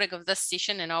recording of this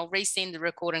session, and I'll resend the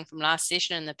recording from last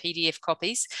session and the PDF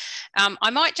copies,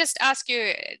 I might just ask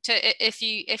you to, if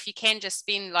you can just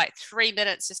spend spend like 3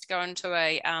 minutes just to go into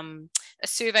a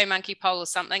survey monkey poll or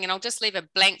something, and I'll just leave a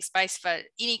blank space for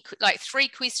any, like 3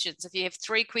 questions. If you have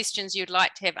 3 questions you'd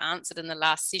like to have answered in the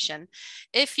last session,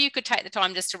 if you could take the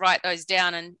time just to write those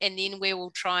down, and then we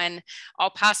will try and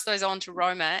I'll pass those on to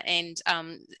Roma, and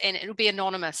it'll be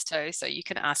anonymous too, so you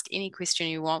can ask any question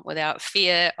you want without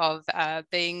fear of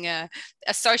being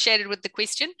associated with the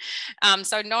question.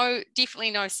 So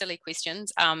definitely no silly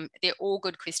questions. They're all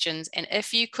good questions, and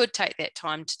if you could take that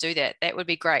time to do that, that would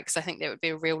be great, because I think that would be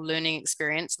a real learning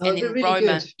experience. Oh, and then really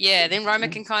Roma, good. then Roma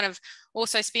can kind of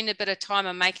also spend a bit of time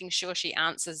on making sure she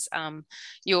answers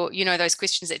those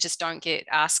questions that just don't get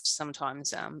asked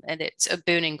sometimes, and it's a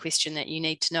burning question that you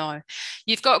need to know.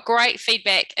 You've got great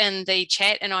feedback in the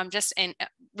chat, and I'm just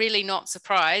really not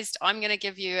surprised. I'm going to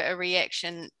give you a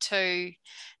reaction to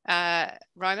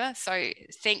Roma. So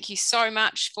thank you so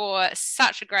much for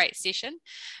such a great session.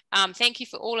 Thank you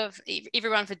for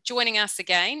everyone for joining us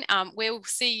again. We'll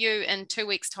see you in 2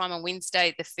 weeks' time on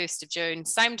Wednesday, the 1st of June,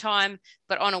 same time,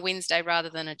 but on a Wednesday rather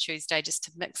than a Tuesday, just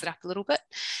to mix it up a little bit.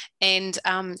 And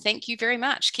thank you very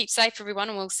much. Keep safe, everyone,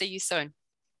 and we'll see you soon.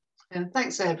 And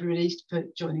thanks everybody for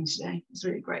joining today. It's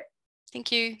really great.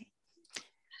 Thank you.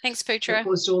 Thanks, Putra. Look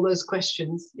forward to all those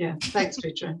questions. Yeah, thanks,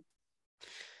 Putra.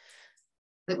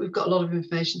 I think we've got a lot of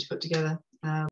information to put together.